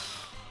 Yeah.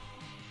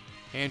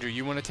 Andrew,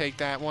 you want to take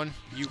that one?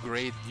 You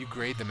grade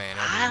the man.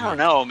 I don't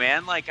know,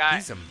 man. Like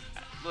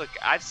Look,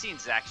 I've seen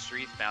Zach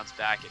Streeth bounce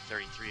back at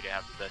 33 to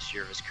have the best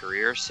year of his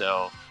career.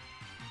 So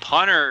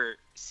punter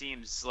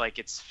seems like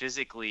it's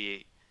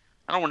physically,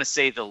 I don't want to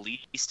say the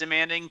least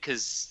demanding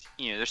because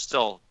there's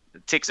still,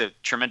 it takes a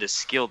tremendous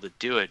skill to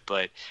do it,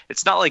 but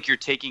it's not like you're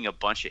taking a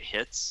bunch of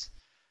hits.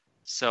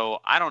 So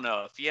I don't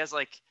know if he has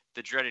like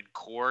the dreaded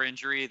core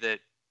injury that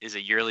is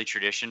a yearly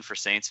tradition for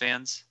Saints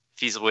fans.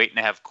 If he's waiting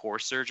to have core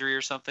surgery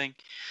or something,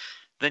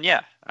 then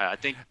yeah, I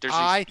think there's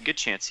a good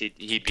chance he'd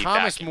be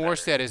Thomas back.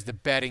 Morstead is the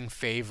betting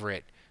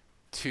favorite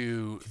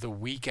to the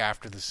week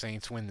after the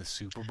Saints win the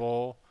Super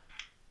Bowl.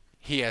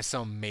 He has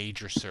some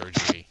major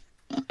surgery.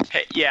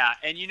 Hey, yeah,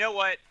 and you know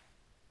what?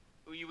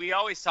 We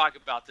always talk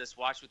about this.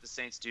 Watch what the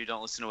Saints do.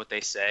 Don't listen to what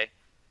they say.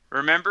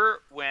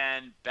 Remember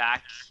when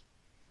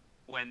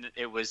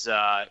it was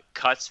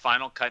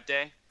final cut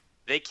day,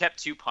 they kept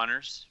 2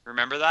 punters.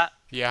 Remember that?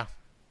 Yeah.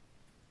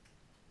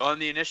 On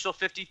the initial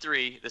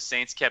 53, the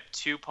Saints kept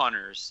 2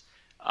 punters.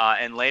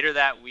 And later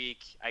that week,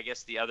 I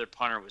guess the other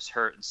punter was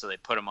hurt, and so they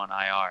put him on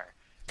IR.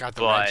 Got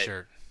the red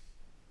shirt.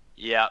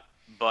 Yeah,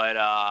 but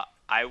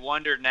I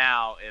wonder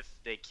now if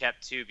they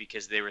kept 2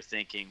 because they were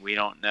thinking we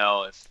don't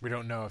know if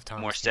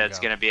Thomas Morstead's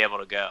going to be able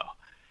to go.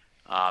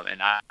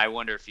 And I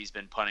wonder if he's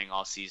been punting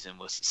all season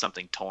with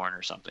something torn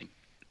or something.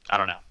 I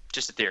don't know.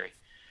 Just a theory.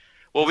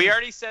 Well, we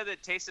already said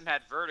that Taysom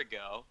had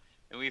vertigo,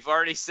 and we've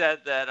already said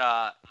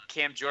that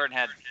Cam Jordan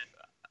had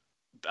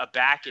a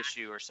back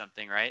issue or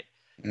something, right?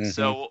 Mm-hmm.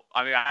 So,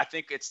 I mean, I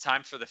think it's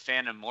time for the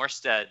Phantom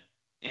Morstead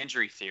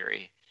injury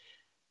theory.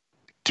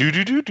 I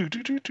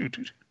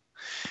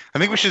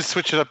think we should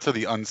switch it up to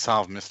the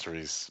Unsolved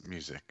Mysteries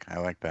music. I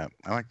like that.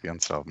 I like the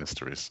Unsolved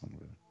Mysteries.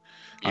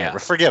 Yeah. All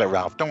right, forget it,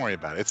 Ralph. Don't worry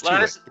about it. It's too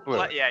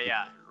late.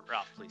 Yeah.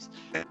 Ralph, please.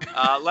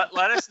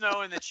 Let us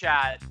know in the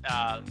chat.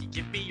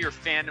 Give me your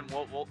fandom.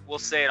 We'll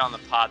say it on the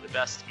pod. The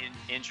best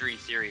injury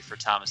theory for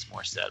Thomas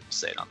Morstead. We'll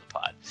say it on the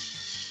pod.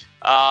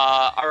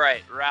 All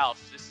right,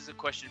 Ralph. This is a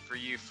question for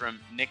you from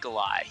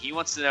Nikolai. He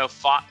wants to know,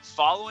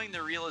 following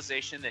the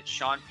realization that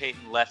Sean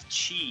Payton left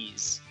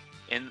cheese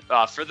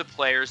for the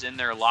players in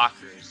their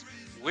lockers,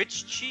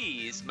 which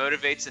cheese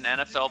motivates an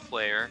NFL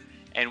player,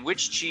 and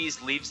which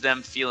cheese leaves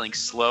them feeling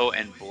slow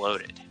and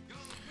bloated?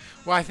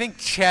 Well, I think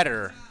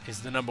cheddar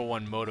is the number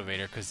one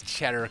motivator because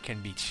cheddar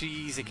can be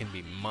cheese, it can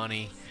be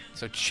money.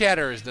 So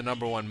cheddar is the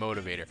number one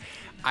motivator.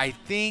 I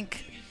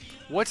think,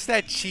 what's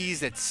that cheese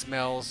that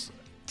smells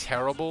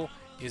terrible?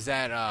 Is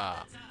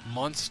that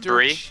Munster?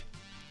 Brie?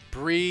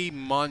 Brie,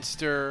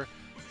 Munster,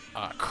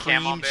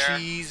 cream Camembert.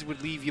 cheese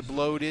would leave you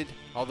bloated,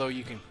 although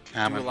you can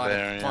do a lot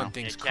of fun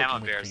things cooking with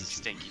Camembert cream is cheese.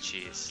 stinky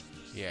cheese.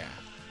 Yeah.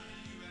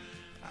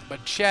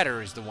 But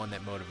cheddar is the one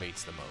that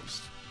motivates the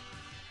most.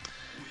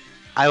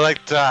 I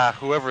liked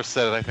whoever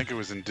said it. I think it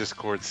was in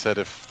Discord. Said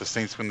if the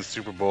Saints win the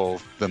Super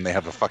Bowl, then they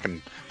have a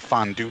fucking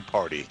fondue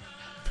party.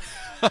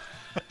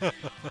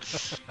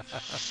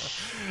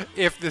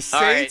 If the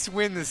Saints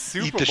win the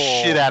Super Eat Bowl, the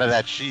shit out of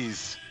that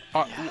cheese.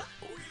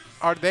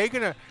 Are they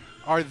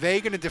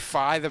gonna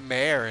defy the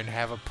mayor and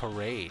have a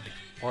parade,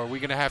 or are we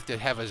gonna have to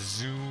have a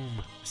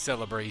Zoom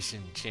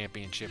celebration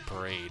championship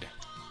parade?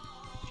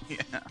 Yeah.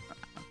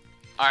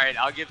 All right,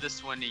 I'll give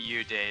this one to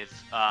you, Dave.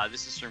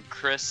 This is from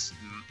Chris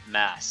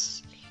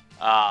Mass.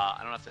 I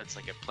don't know if that's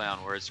like a play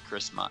on words,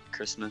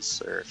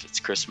 Christmas, or if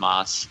it's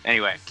Christmas.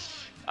 Anyway,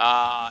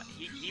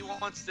 he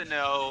wants to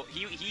know.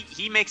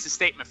 He makes a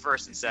statement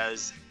first and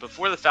says,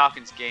 before the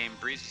Falcons game,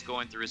 Breeze was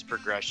going through his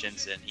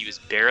progressions and he was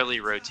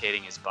barely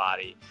rotating his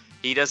body.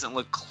 He doesn't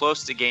look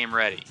close to game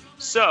ready.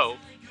 So,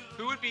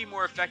 who would be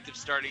more effective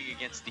starting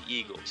against the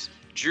Eagles,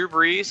 Drew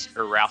Brees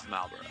or Ralph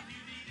Malbrough?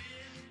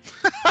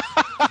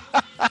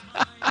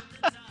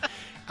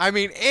 I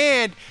mean,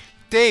 and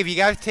Dave, you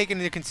got to take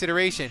into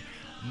consideration,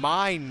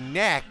 my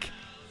neck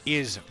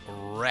is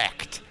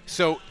wrecked.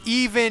 So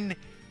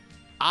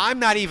I'm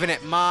not even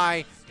at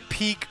my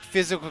peak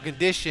physical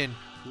condition,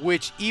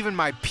 which even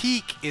my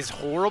peak is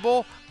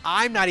horrible.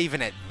 I'm not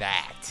even at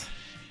that.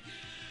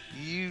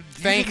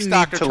 Thanks,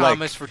 Dr.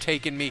 Thomas, for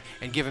taking me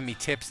and giving me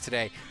tips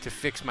today to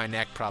fix my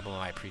neck problem.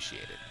 I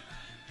appreciate it.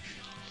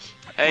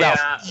 Hey,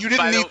 Ralph, you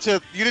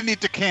didn't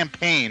need to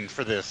campaign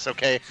for this,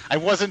 okay? I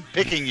wasn't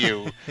picking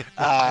you,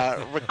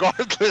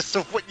 regardless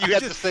of what you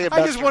had to say about.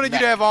 I just wanted you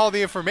to have all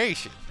the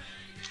information.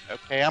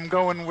 Okay, I'm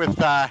going with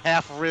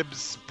half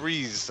ribs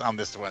breeze on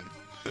this one.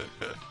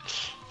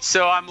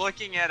 So I'm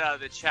looking at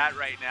the chat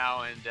right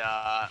now, and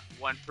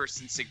one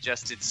person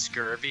suggested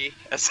scurvy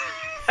as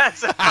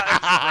a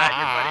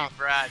buddy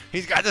Brad.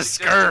 He's got the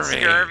Suggested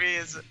scurvy. Scurvy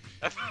is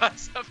a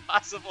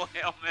possible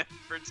ailment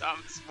for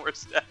Thomas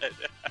Morstead.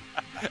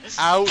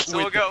 So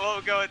we'll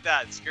go with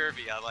that.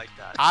 Scurvy, I like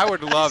that. I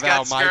would love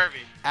He's got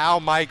Al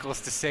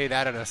Michaels to say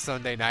that on a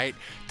Sunday night.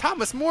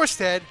 Thomas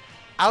Morstead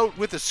out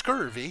with a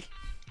scurvy.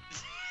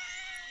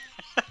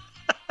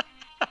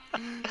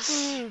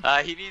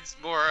 He needs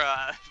more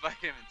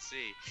vitamin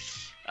C.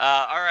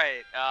 All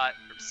right.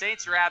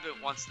 Saints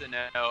Rabbit wants to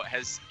know,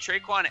 has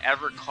Traquan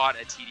ever caught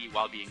a TD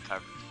while being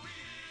covered?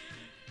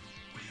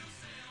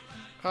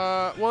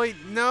 I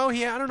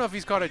don't know if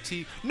he's caught a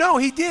T. No,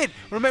 he did.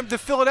 Remember the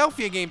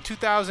Philadelphia game,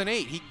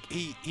 2008.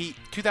 He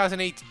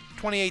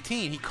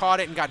 2018. He caught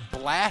it and got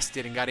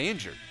blasted and got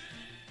injured.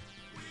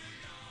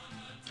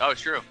 Oh,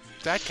 true.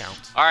 That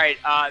counts. All right.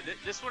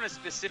 This one is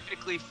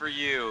specifically for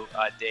you,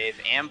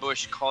 Dave.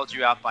 Ambush called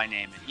you out by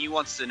name, and he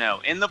wants to know,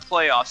 in the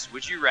playoffs,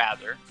 would you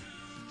rather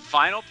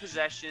final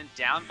possession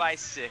down by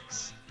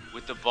 6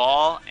 with the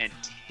ball and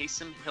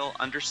Taysom Hill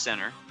under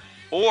center,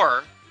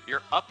 or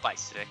you're up by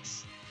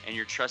 6 and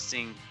you're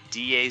trusting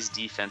DA's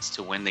defense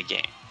to win the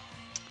game?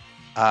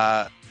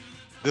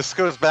 This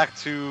goes back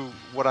to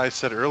what I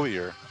said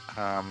earlier.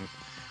 I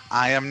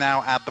am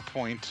now at the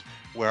point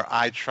where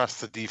I trust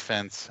the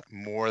defense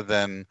more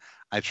than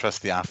I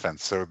trust the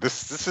offense. So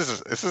this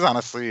is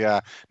honestly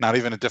not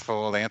even a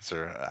difficult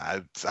answer.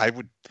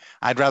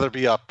 I'd rather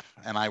be up,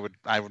 and I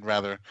would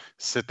rather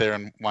sit there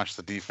and watch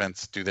the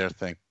defense do their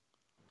thing.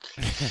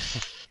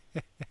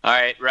 All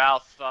right,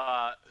 Ralph.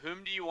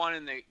 Whom do you want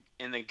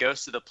in the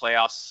ghost of the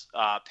playoffs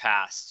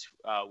past,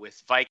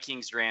 with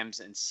Vikings, Rams,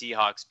 and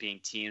Seahawks being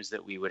teams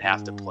that we would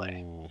have to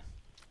play?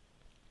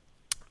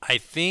 I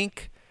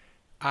think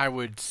I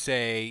would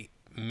say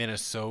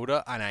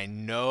Minnesota, and I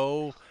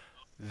know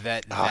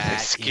that they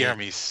scare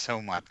me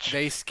so much.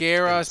 They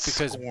scare us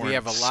because we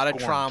have a lot of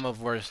trauma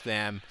versus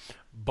them,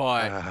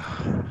 but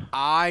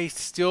I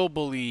still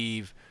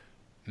believe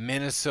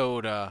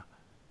Minnesota,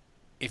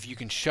 if you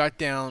can shut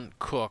down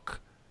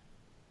Cook.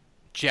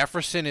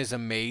 Jefferson is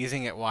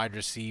amazing at wide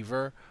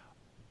receiver,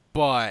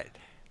 but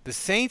the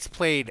Saints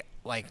played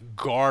like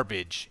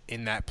garbage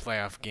in that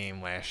playoff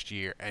game last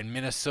year, and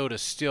Minnesota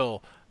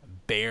still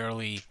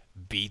barely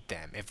beat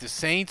them. If the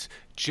Saints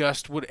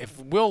if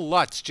Will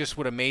Lutz just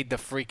would have made the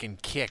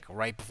freaking kick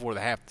right before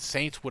the half, the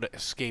Saints would have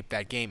escaped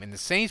that game. And the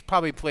Saints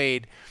probably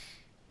played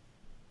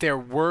their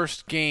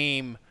worst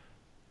game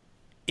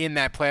in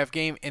that playoff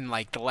game in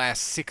like the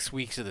last 6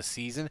 weeks of the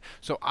season.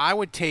 So I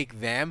would take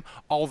them,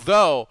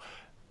 although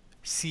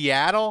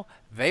Seattle,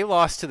 they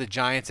lost to the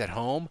Giants at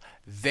home.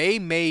 They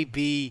may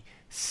be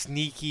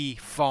sneaky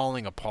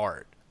falling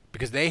apart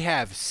because they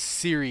have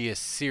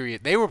serious.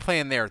 They were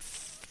playing their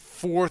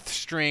fourth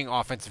string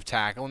offensive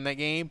tackle in that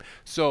game,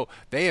 so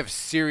they have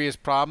serious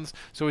problems.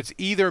 So it's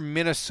either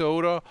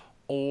Minnesota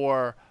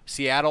or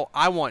Seattle.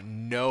 I want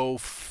no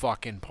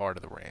fucking part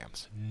of the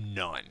Rams.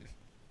 None.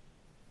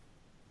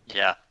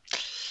 Yeah.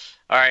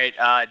 All right,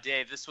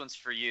 Dave, this one's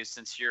for you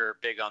since you're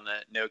big on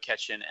the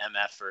no-catching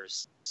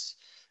MFers.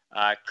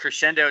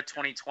 Crescendo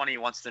 2020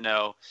 wants to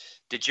know,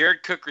 did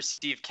Jared Cook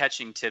receive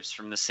catching tips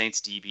from the Saints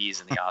DBs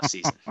in the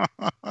offseason?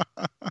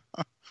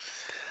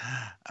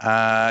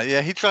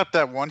 Yeah, he dropped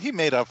that one. He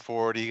made up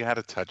for it. He had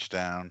a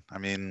touchdown. I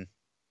mean,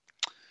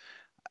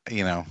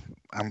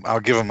 I'm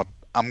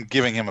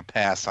giving him a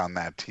pass on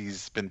that.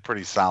 He's been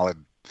pretty solid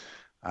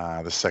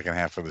the second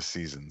half of the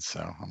season, so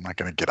I'm not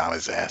going to get on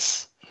his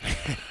ass.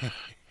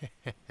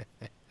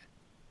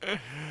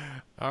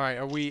 All right,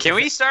 Can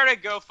we start a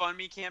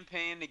GoFundMe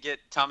campaign to get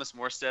Thomas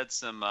Morstead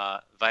some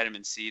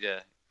vitamin C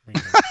to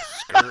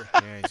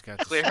yeah, he's got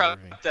clear up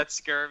that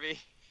scurvy?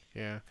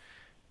 Yeah,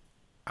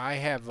 I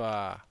have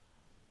a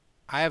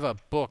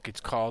book. It's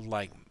called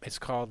like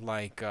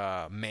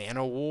Man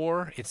o'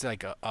 War. It's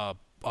like a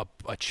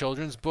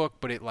children's book,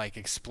 but it like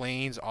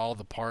explains all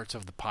the parts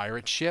of the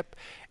pirate ship.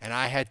 And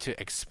I had to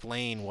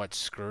explain what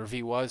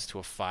scurvy was to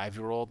a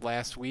 5-year-old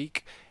last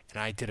week,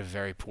 and I did a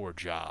very poor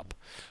job.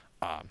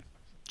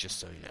 Just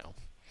so you know.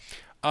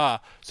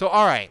 So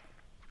all right,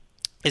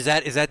 is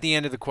that the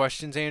end of the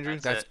questions, Andrew?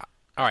 That's it.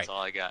 All right. That's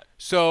all I got.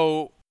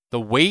 So the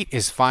wait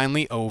is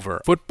finally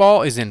over.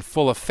 Football is in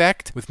full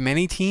effect, with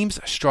many teams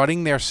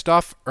strutting their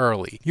stuff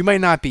early. You might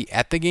not be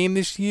at the game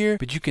this year,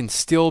 but you can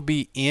still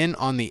be in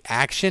on the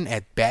action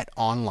at Bet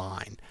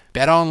Online.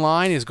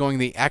 BetOnline is going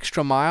the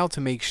extra mile to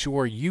make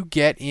sure you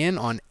get in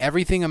on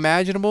everything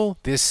imaginable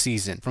this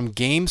season. From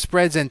game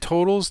spreads and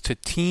totals to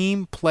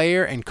team,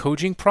 player, and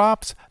coaching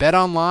props,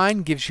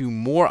 BetOnline gives you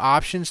more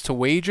options to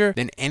wager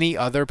than any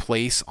other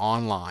place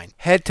online.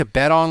 Head to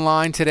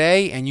BetOnline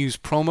today and use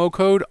promo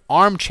code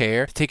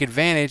ARMCHAIR to take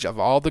advantage of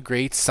all the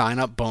great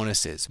sign-up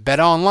bonuses.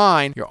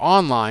 BetOnline, your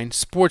online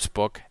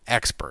sportsbook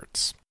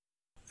experts.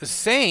 The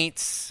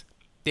Saints,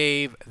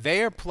 Dave,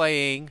 they are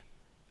playing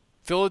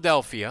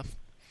Philadelphia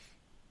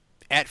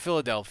at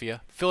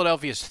Philadelphia.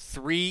 Philadelphia's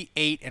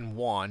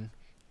 3-8-1,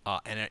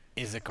 and it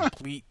is a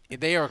complete.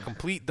 They are a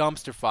complete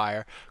dumpster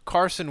fire.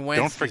 Carson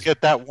Wentz. Don't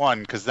forget that one,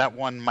 because that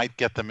one might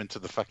get them into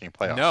the fucking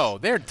playoffs. No,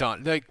 they're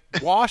done. Like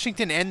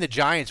Washington and the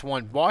Giants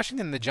won.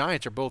 Washington and the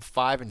Giants are both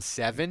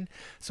 5-7.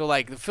 So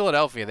like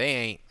Philadelphia,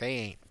 they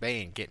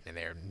ain't getting in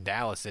there.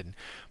 Dallas didn't.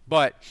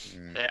 But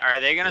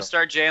are they going to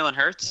start Jalen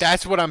Hurts?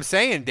 That's what I'm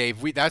saying,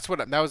 Dave. That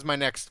was my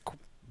next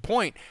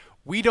point.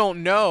 We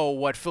don't know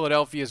what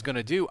Philadelphia is going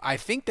to do. I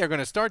think they're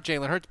going to start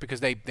Jalen Hurts because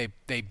they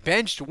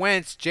benched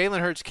Wentz. Jalen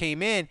Hurts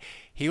came in.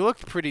 He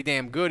looked pretty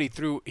damn good. He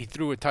threw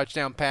a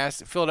touchdown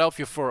pass.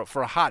 Philadelphia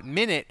for a hot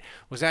minute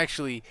was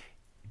actually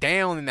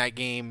down in that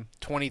game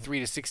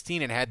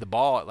 23-16 and had the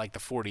ball at like the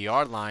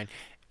 40-yard line.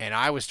 And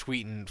I was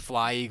tweeting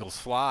 "Fly Eagles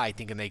Fly,"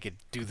 thinking they could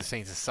do the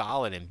Saints a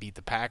solid and beat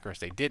the Packers.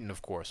 They didn't,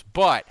 of course.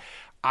 But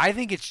I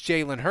think it's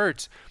Jalen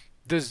Hurts.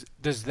 Does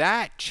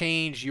that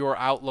change your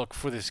outlook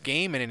for this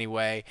game in any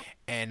way,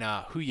 and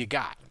who you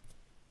got?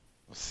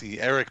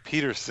 See, Eric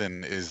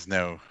Peterson is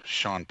no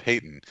Sean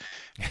Payton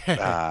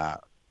because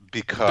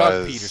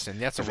Doug Peterson.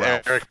 That's a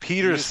Ralph. Eric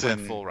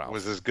Peterson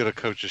was as good a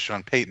coach as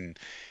Sean Payton.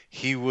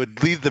 He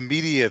would lead the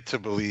media to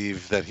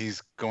believe that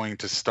he's going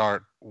to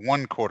start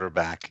one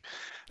quarterback,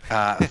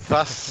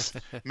 thus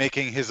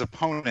making his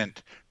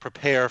opponent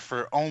prepare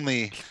for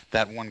only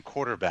that one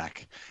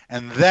quarterback,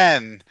 and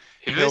then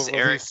Who is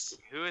Eric?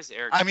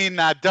 I mean,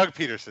 Doug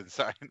Peterson.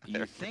 Sorry.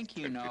 You think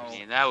you know? I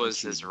mean, that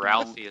was as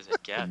Ralphie as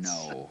it gets.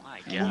 No, my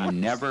and God. you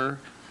never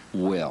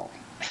will.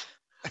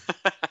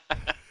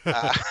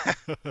 But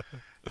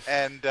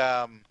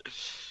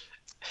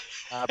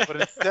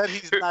instead,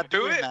 he's not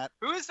doing that.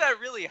 Who is that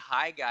really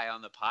high guy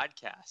on the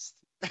podcast?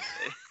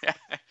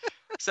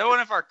 Is that one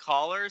of our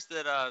callers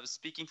that was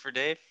speaking for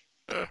Dave?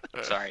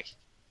 Sorry.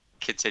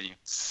 Continue.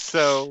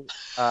 So,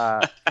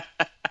 but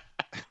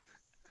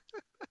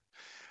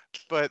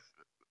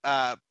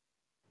now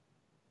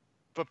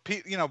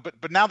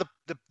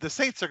the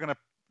Saints are gonna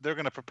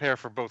prepare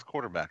for both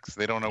quarterbacks.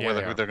 They don't know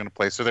who they're gonna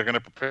play, so they're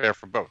gonna prepare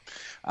for both.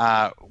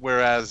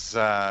 Whereas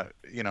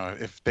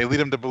if they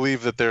lead them to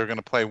believe that they're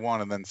gonna play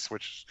one and then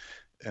switch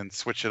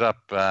it up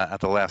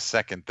at the last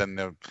second, then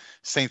the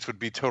Saints would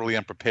be totally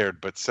unprepared.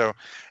 But so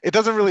it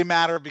doesn't really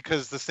matter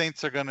because the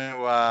Saints are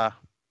gonna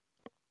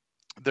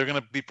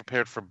be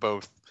prepared for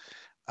both.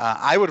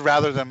 I would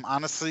rather them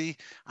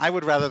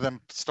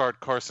start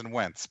Carson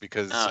Wentz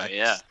because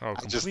I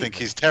just think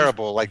he's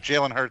terrible. Like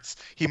Jalen Hurts,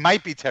 he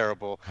might be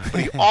terrible,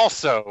 but he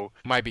also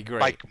might be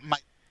great.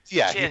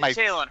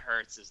 Jalen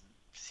Hurts is.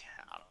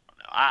 I don't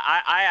know.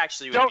 I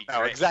actually would be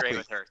great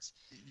with Hurts.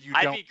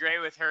 I'd be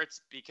great with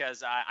Hurts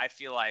because I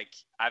feel like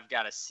I've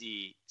got to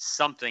see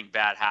something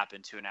bad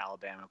happen to an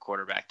Alabama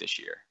quarterback this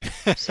year.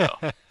 So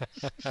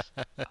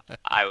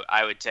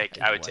I would take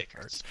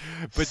Hurts.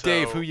 But so,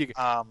 Dave, who you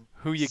got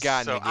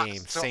in the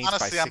game? So Saints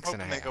honestly, by I'm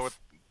hoping 6.5. they go with.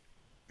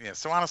 Yeah.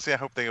 So honestly, I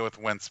hope they go with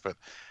Wentz, but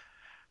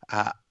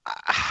I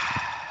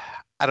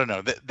don't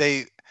know.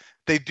 They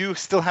do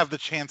still have the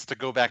chance to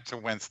go back to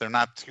Wentz. They're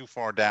not too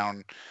far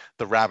down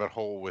the rabbit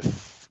hole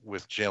with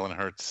Jalen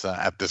Hurts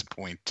at this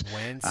point.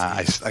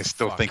 I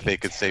still think they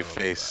could save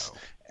face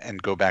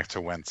and go back to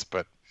Wentz.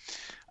 But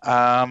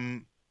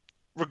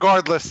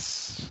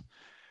regardless,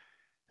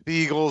 the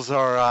Eagles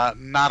are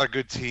not a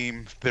good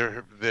team.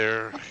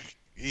 They're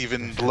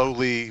even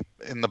lowly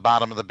in the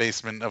bottom of the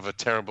basement of a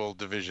terrible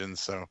division.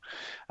 So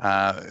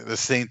the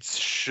Saints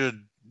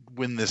should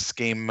win this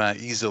game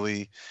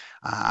easily.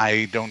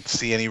 I don't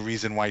see any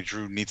reason why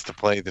Drew needs to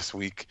play this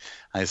week.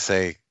 I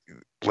say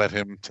let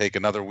him take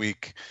another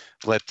week.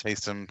 Let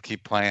Taysom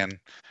keep playing.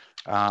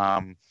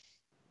 And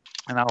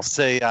I'll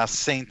say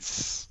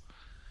Saints.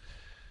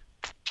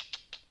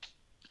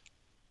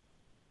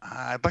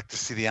 I'd like to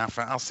see the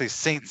offense. I'll say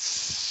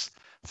Saints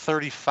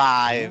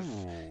 35,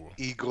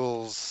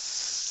 Eagles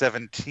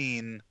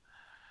 17.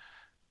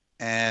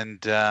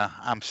 And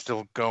I'm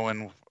still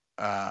going.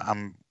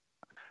 I'm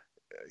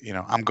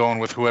going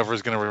with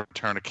whoever's going to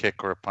return a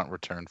kick or a punt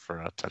return for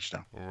a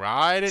touchdown.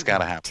 Right, it's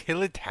gotta happen.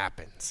 Till it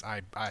happens.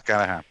 It's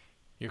gotta happen.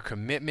 Your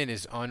commitment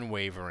is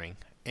unwavering,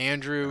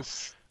 Andrew.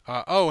 Yes.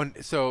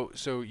 And so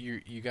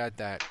you got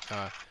that.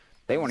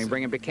 They won't even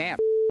bring him to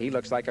camp. He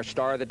looks like a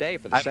star of the day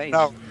for the Saints.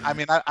 No, I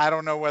mean I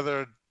don't know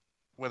whether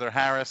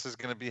Harris is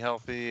going to be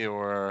healthy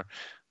or.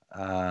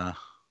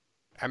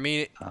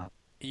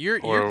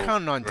 You're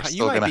counting on.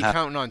 You might be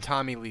counting on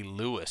Tommy Lee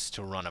Lewis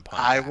to run a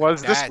punt. I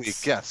was this week.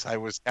 Yes, I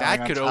was.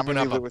 That could open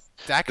up a door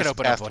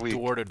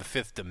week. to the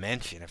fifth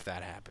dimension if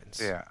that happens.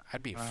 Yeah,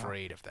 I'd be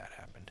afraid if that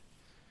happened.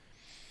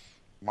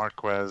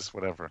 Marquez,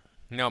 whatever.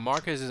 No,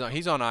 Marquez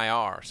he's on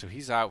IR, so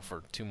he's out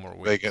for 2 more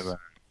weeks. They get that.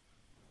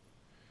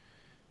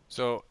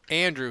 So,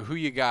 Andrew, who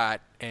you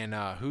got, and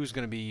who's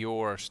going to be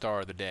your star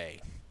of the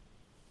day?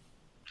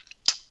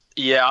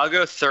 Yeah, I'll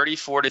go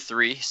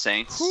 34-3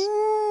 Saints.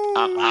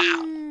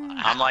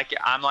 I'm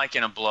like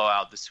in a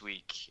blowout this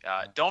week.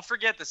 Don't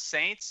forget the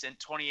Saints in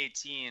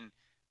 2018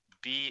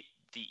 beat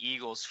the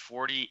Eagles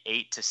 48-7.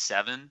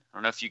 I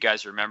don't know if you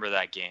guys remember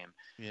that game.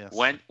 Yes.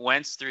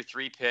 Wentz threw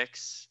 3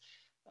 picks.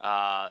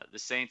 The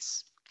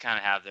Saints kind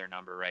of have their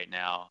number right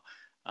now.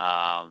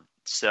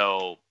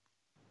 So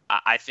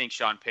I think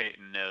Sean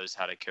Payton knows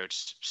how to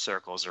coach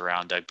circles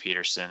around Doug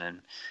Peterson,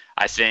 and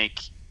I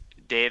think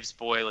Dave's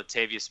boy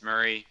Latavius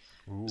Murray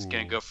is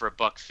going to go for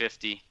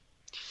 $150.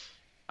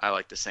 I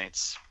like the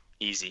Saints.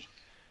 Easy.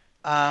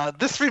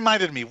 This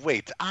reminded me.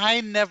 Wait,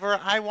 I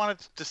wanted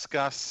to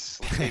discuss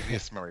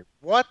Latavius Murray.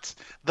 What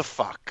the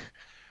fuck?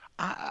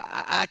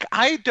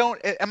 I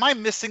don't. Am I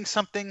missing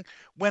something?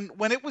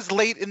 When it was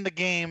late in the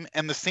game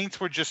and the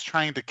Saints were just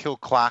trying to kill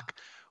clock,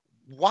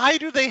 why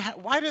do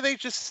they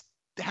just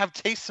have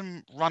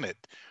Taysom run it?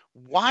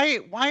 Why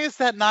is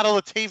that not a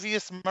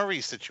Latavius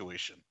Murray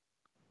situation?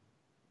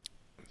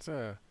 It's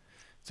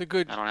a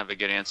good. I don't have a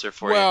good answer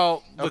for you.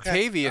 Well,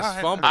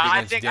 Latavius fumbled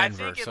against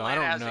Denver, I think so I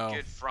Atlanta don't know. has a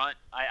good front.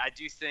 I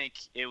do think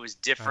it was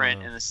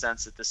different in the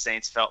sense that the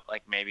Saints felt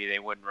like maybe they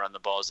wouldn't run the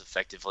ball as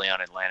effectively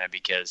on Atlanta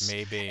because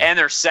and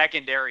their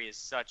secondary is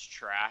such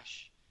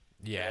trash.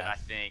 Yeah, that I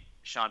think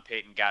Sean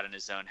Payton got in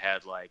his own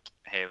head like,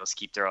 hey, let's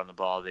keep throwing the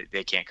ball.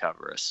 They can't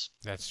cover us.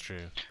 That's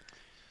true.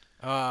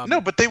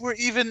 No, but they were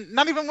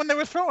not even when they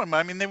were throwing.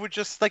 I mean, they were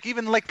just late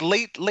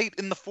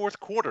in the fourth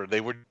quarter.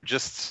 They were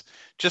just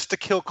to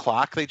kill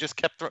clock. They just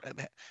kept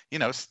throwing.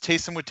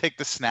 Taysom would take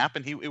the snap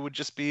and it would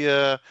just be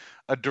a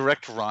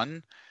direct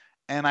run.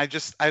 And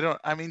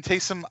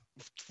Taysom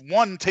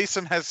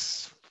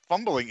has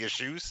fumbling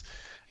issues,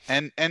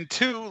 and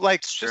 2,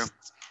 like just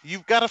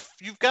you've got a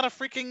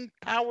freaking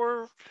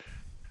power.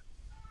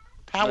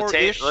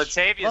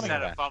 Latavius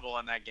had a fumble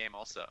in that game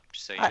also.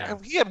 Just so you know.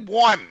 He had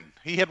one.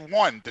 He had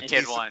one. He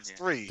had one.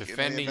 3.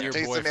 Defending and your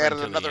Taysom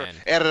boyfriend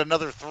added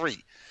another 3.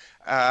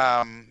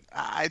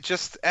 I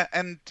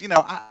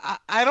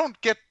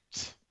don't get.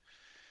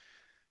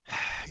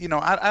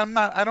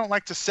 I don't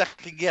like to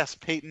second guess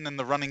Peyton in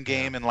the running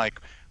game and like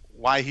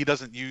why he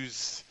doesn't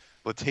use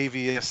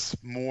Latavius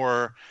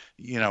more,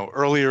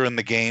 earlier in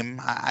the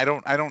game. I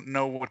don't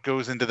know what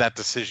goes into that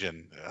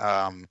decision.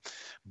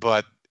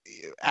 But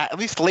at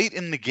least late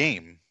in the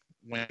game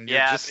when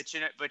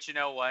but you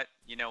know what,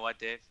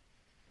 Dave,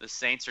 the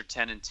Saints are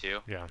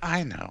 10-2. Yeah,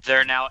 I know.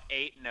 They're now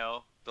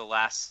 8-0 the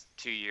last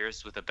 2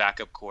 years with a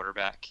backup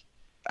quarterback.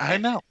 I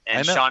know.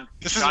 This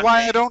is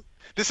why I don't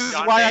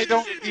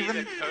even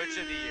the coach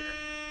of the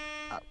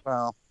year.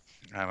 Well,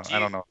 I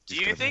don't know. Do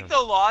you think the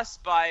loss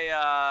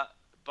by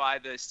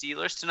the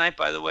Steelers tonight,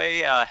 by the way,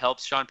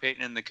 helps Sean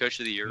Payton in the coach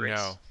of the year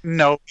race?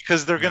 No,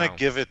 because they're going to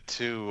give it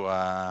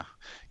to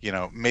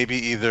maybe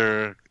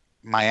either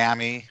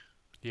Miami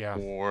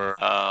or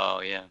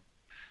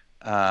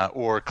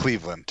or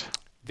Cleveland.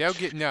 They'll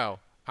get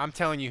I'm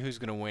telling you who's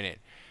going to win it.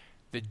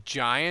 The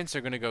Giants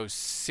are going to go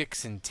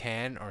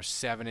 6-10 or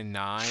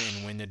 7-9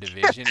 and win the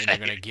division, and they're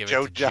going to give it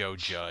to Joe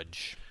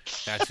Judge.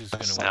 That's who's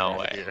going to win. No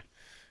way.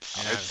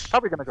 It's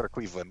probably going to go to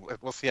Cleveland.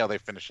 We'll see how they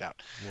finish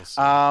out. We'll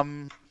see.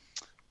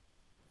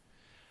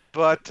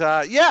 But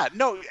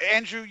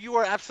Andrew, you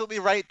are absolutely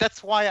right.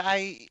 That's why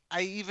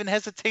I even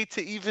hesitate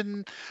to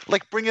even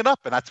bring it up,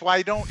 and that's why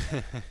I don't.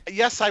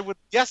 I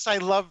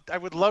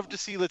would love to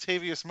see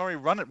Latavius Murray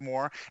run it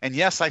more, and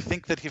yes, I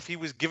think that if he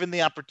was given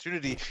the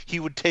opportunity, he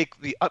would take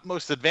the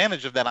utmost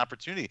advantage of that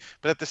opportunity.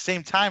 But at the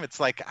same time, it's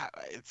like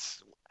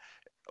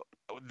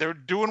they're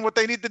doing what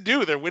they need to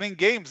do. They're winning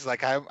games.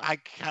 Like how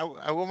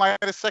am I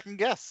to second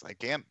guess? I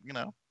can't.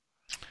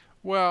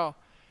 Well.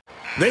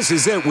 This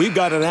is it. We've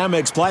got an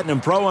Amex Platinum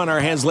Pro on our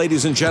hands,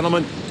 ladies and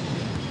gentlemen.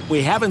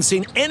 We haven't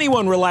seen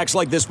anyone relax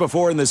like this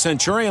before in the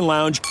Centurion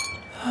Lounge.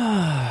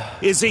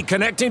 Is he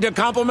connecting to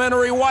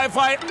complimentary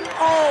Wi-Fi?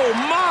 Oh,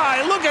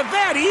 my. Look at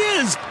that. He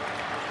is.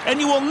 And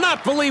you will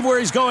not believe where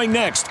he's going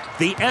next.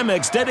 The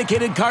Amex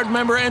dedicated card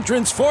member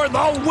entrance for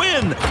the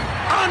win.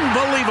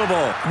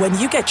 Unbelievable. When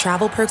you get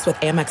travel perks with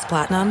Amex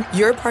Platinum,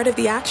 you're part of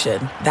the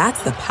action.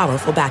 That's the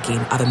powerful backing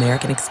of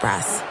American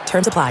Express.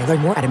 Terms apply. Learn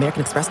more at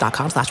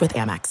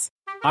americanexpress.com/withAmex.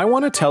 I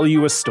want to tell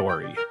you a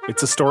story.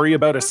 It's a story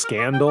about a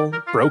scandal,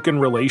 broken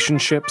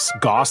relationships,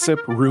 gossip,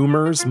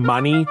 rumors,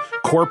 money,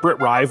 corporate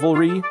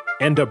rivalry,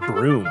 and a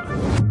broom.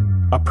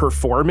 A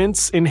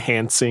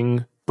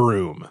performance-enhancing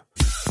broom.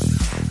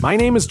 My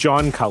name is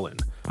John Cullen.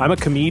 I'm a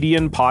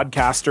comedian,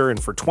 podcaster,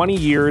 and for 20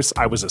 years,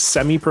 I was a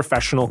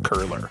semi-professional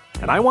curler.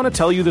 And I want to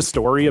tell you the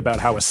story about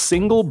how a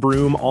single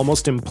broom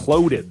almost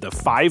imploded the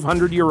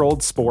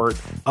 500-year-old sport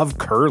of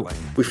curling.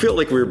 We felt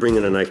like we were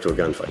bringing a knife to a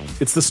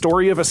gunfight. It's the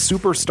story of a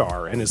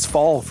superstar and his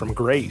fall from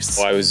grace.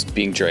 Well, I was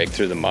being dragged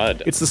through the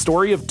mud. It's the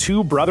story of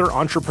two brother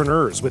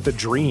entrepreneurs with a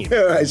dream.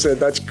 I said,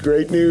 that's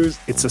great news.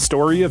 It's a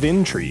story of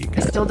intrigue.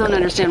 I still don't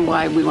understand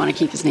why we want to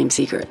keep his name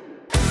secret.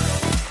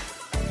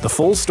 The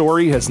full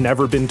story has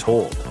never been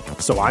told,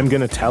 so I'm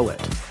going to tell it.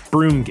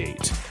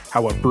 Broomgate,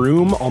 how a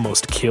broom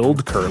almost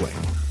killed curling.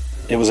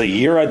 It was a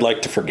year I'd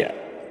like to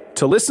forget.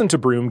 To listen to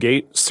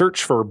Broomgate,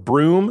 search for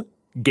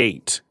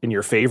Broomgate in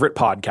your favorite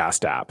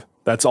podcast app.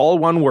 That's all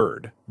one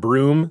word,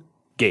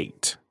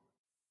 Broomgate.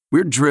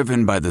 We're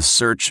driven by the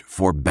search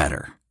for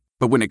better.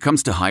 But when it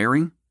comes to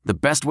hiring, the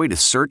best way to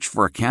search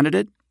for a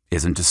candidate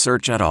isn't to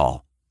search at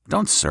all.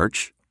 Don't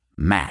search,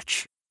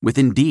 match with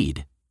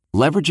Indeed.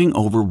 Leveraging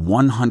over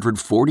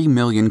 140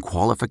 million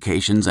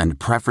qualifications and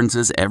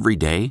preferences every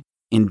day,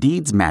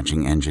 Indeed's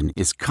matching engine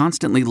is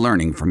constantly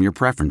learning from your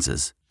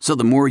preferences. So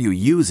the more you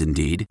use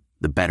Indeed,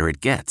 the better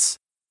it gets.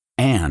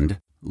 And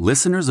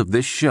listeners of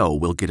this show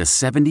will get a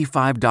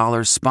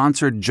 $75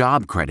 sponsored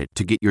job credit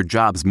to get your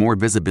jobs more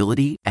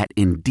visibility at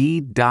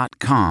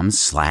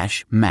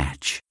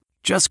Indeed.com/match.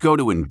 Just go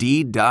to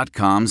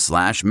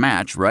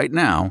Indeed.com/match right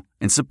now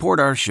and support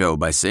our show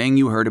by saying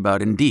you heard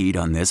about Indeed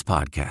on this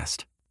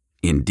podcast.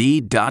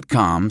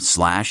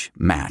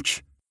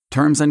 Indeed.com/match.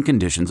 Terms and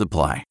conditions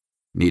apply.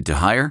 Need to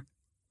hire?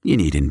 You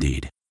need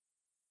Indeed.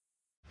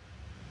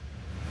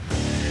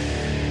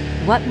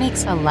 What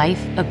makes a life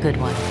a good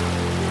one?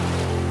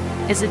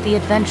 Is it the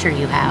adventure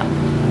you have?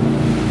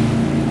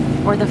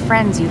 Or the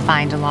friends you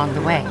find along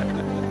the way?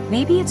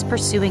 Maybe it's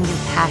pursuing your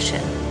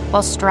passion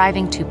while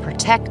striving to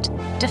protect,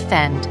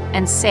 defend,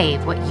 and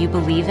save what you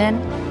believe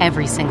in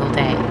every single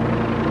day.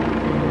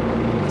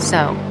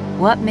 So,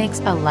 what makes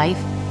a life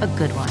a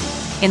good one?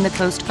 In the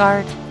Coast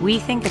Guard, we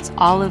think it's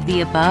all of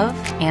the above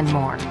and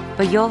more,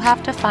 but you'll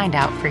have to find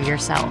out for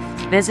yourself.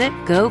 Visit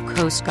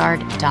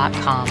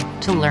gocoastguard.com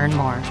to learn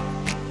more.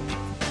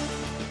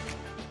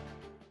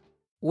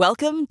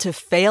 Welcome to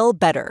Fail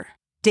Better,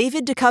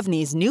 David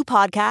Duchovny's new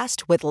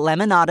podcast with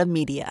Lemonada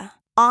Media.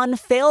 On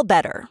Fail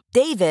Better,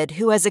 David,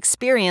 who has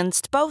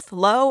experienced both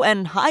low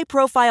and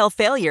high-profile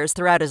failures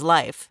throughout his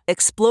life,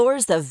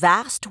 explores the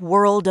vast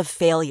world of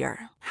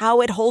failure, how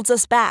it holds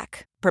us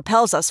back,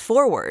 propels us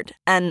forward,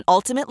 and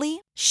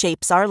ultimately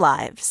shapes our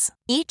lives.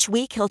 Each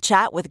week he'll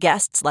chat with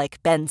guests like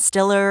Ben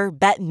Stiller,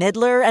 Bette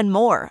Midler, and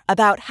more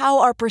about how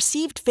our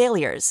perceived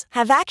failures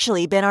have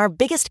actually been our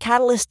biggest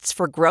catalysts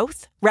for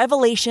growth,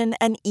 revelation,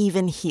 and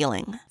even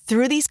healing.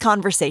 Through these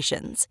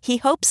conversations, he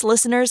hopes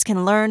listeners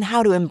can learn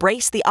how to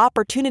embrace the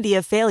opportunity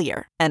of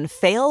failure and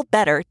fail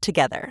better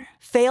together.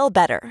 Fail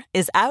Better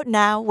is out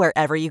now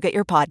wherever you get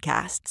your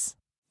podcasts.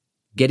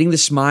 Getting the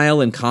smile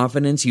and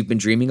confidence you've been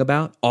dreaming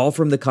about, all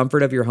from the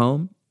comfort of your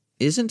home,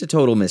 isn't a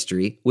total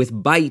mystery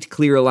with Bite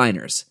Clear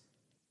Aligners.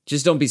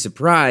 Just don't be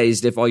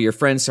surprised if all your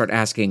friends start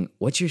asking,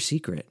 "What's your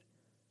secret?"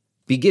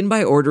 Begin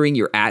by ordering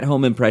your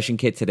at-home impression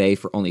kit today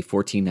for only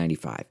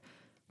 $14.95.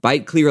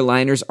 Bite Clear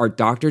Aligners are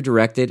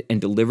doctor-directed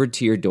and delivered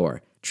to your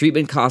door.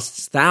 Treatment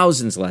costs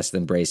thousands less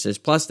than braces,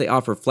 plus they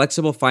offer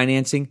flexible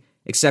financing,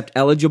 accept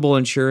eligible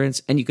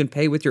insurance, and you can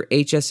pay with your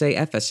HSA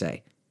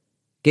FSA.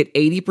 Get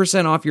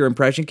 80% off your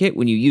impression kit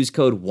when you use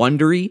code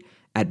WONDERY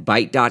at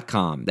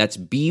Byte.com. That's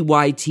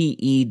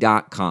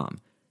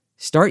BYTE.com.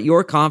 Start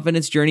your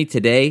confidence journey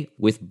today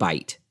with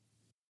Byte.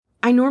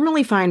 I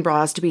normally find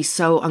bras to be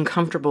so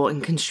uncomfortable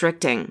and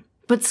constricting,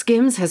 but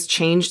Skims has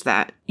changed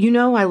that. You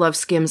know I love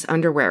Skims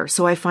underwear,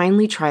 so I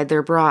finally tried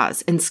their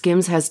bras, and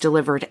Skims has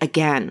delivered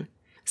again.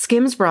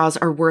 Skims bras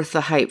are worth the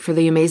hype for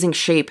the amazing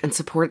shape and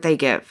support they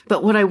give,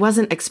 but what I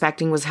wasn't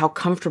expecting was how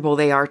comfortable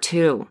they are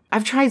too.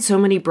 I've tried so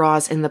many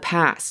bras in the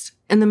past,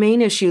 and the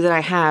main issue that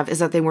I have is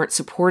that they weren't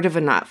supportive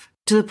enough,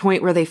 to the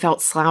point where they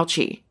felt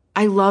slouchy.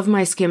 I love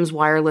my Skims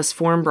wireless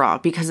form bra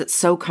because it's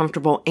so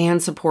comfortable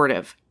and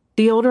supportive.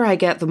 The older I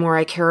get, the more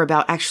I care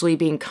about actually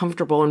being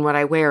comfortable in what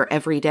I wear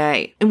every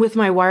day. And with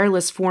my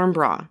wireless form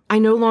bra, I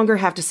no longer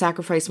have to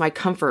sacrifice my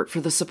comfort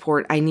for the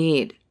support I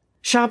need.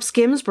 Shop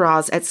Skims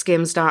bras at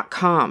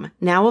skims.com,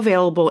 now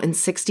available in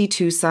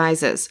 62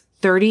 sizes,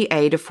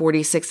 30A to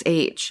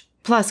 46H.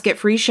 Plus, get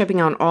free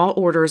shipping on all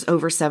orders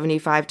over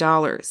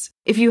 $75.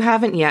 If you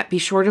haven't yet, be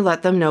sure to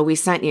let them know we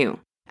sent you.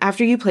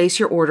 After you place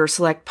your order,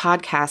 select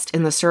podcast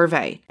in the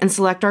survey and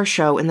select our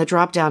show in the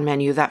drop-down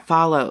menu that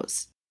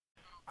follows.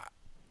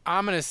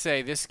 I'm going to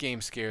say this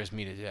game scares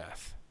me to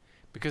death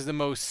because the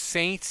most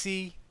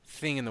saintsy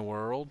thing in the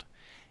world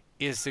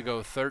is to go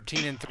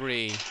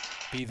 13-3,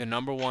 be the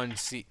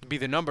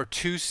number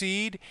 2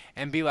 seed,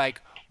 and be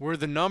like, we're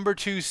the number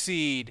 2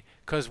 seed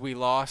because we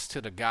lost to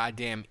the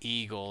goddamn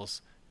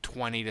Eagles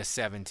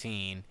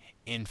 20-17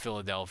 in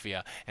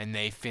Philadelphia, and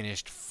they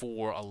finished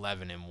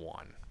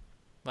 4-11-1.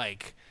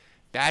 Like,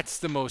 that's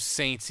the most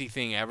saintsy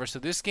thing ever. So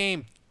this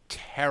game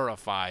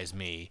terrifies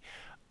me.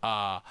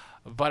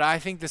 But I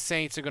think the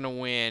Saints are going to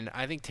win.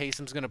 I think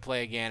Taysom's going to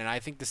play again, and I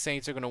think the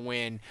Saints are going to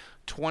win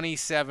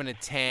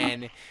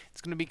 27-10.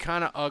 It's going to be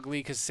kind of ugly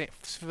because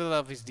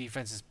Philadelphia's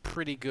defense is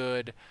pretty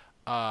good.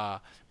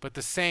 But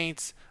the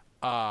Saints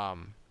are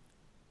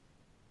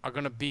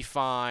going to be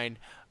fine.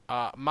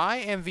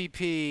 My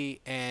MVP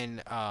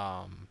and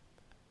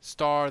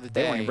star of the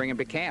day. They want to bring him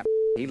to camp.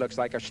 He looks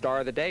like a star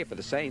of the day for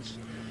the Saints.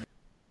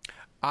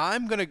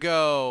 I'm going to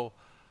go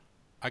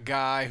a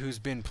guy who's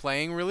been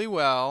playing really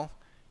well.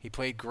 He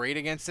played great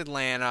against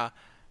Atlanta.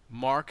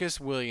 Marcus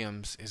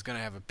Williams is going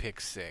to have a pick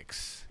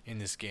 6 in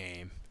this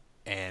game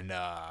and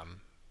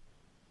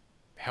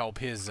help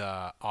his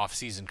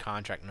off-season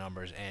contract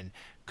numbers and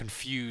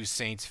confuse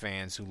Saints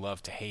fans who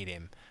love to hate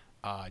him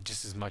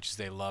just as much as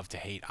they love to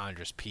hate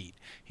Andres Pete.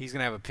 He's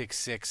going to have a pick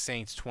 6,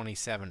 Saints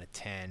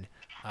 27-10.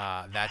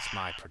 That's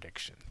my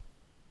prediction.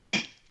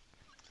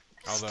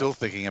 Still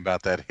thinking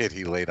about that hit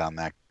he laid on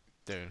that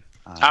dude.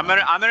 I'm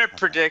gonna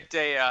predict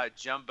a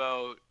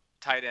jumbo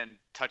tight end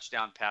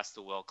touchdown pass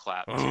to Will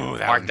Clapp.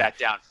 Mark that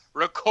down.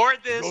 Record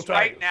this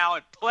right now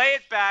and play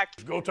it back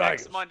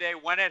next Monday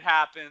when it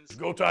happens.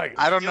 Go Tigers.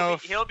 I don't know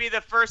if he'll be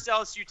the first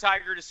LSU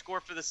Tiger to score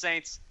for the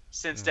Saints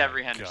since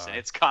Devery Henderson.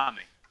 It's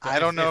coming. I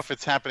don't know if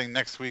it's happening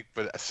next week,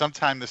 but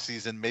sometime this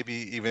season, maybe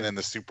even in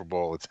the Super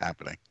Bowl, it's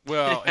happening.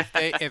 Well,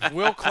 if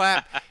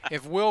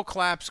Will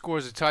Clapp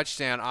scores a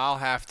touchdown, I'll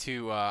have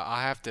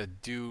to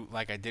do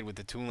like I did with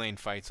the Tulane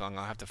fight song.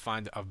 I'll have to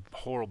find a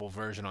horrible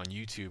version on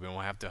YouTube, and we'll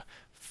have to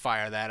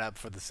fire that up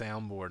for the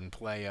soundboard and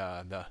play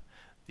the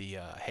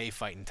Hey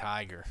Fighting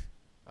Tiger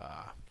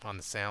on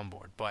the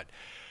soundboard. But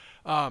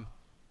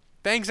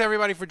thanks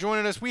everybody for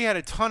joining us. We had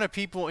a ton of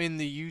people in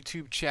the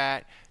YouTube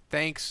chat.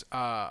 Thanks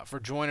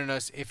for joining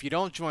us. If you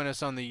don't join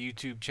us on the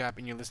YouTube chat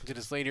and you listen to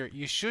this later,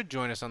 you should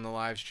join us on the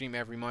live stream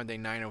every Monday,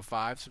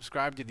 9:05.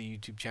 Subscribe to the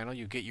YouTube channel.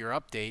 You'll get your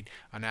update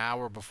an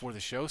hour before the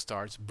show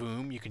starts.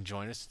 Boom, you can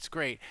join us. It's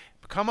great.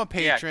 Become a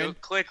patron. Yeah, go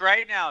click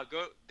right now.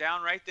 Go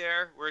down right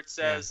there where it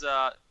says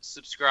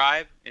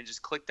subscribe and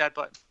just click that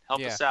button.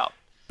 Help us out.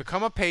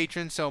 Become a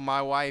patron so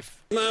my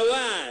wife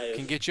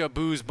can get you a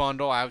booze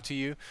bundle out to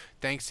you.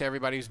 Thanks to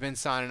everybody who's been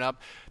signing up.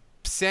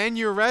 Send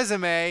your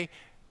resume.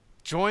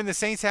 Join the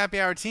Saints Happy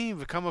Hour team.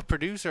 Become a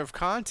producer of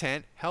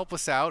content. Help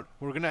us out.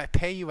 We're going to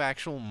pay you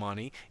actual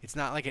money. It's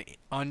not like an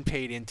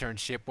unpaid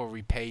internship where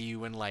we pay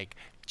you in like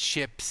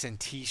chips and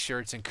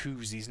T-shirts and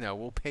koozies. No,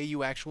 we'll pay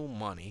you actual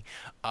money.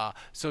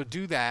 So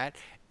do that.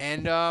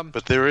 And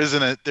but there is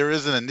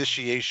an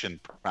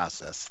initiation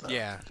process, though.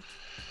 Yeah,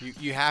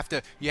 you have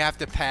to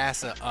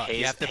pass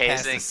pass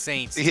the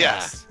Saints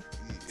test.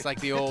 It's like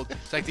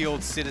the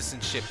old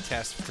citizenship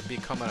test to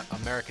become an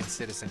American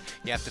citizen.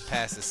 You have to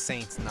pass a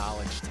Saints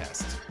knowledge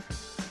test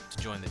to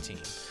join the team.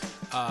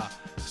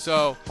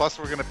 So plus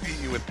we're gonna beat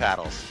you with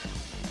paddles.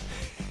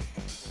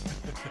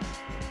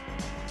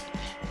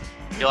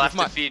 You'll have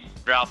to feed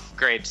Ralph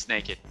grapes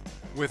naked.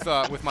 With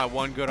my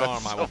one good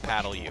arm, I will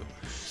paddle you.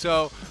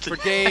 So for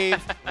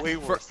Dave, way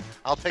worse.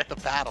 I'll take the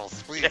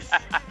paddles, please.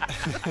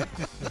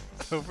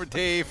 So for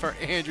Dave, for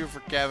Andrew,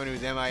 for Kevin,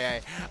 who's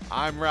MIA,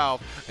 I'm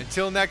Ralph.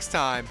 Until next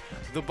time,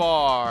 the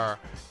bar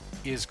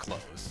is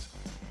closed.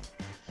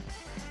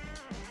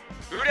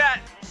 Who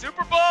dat?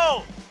 Super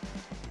Bowl!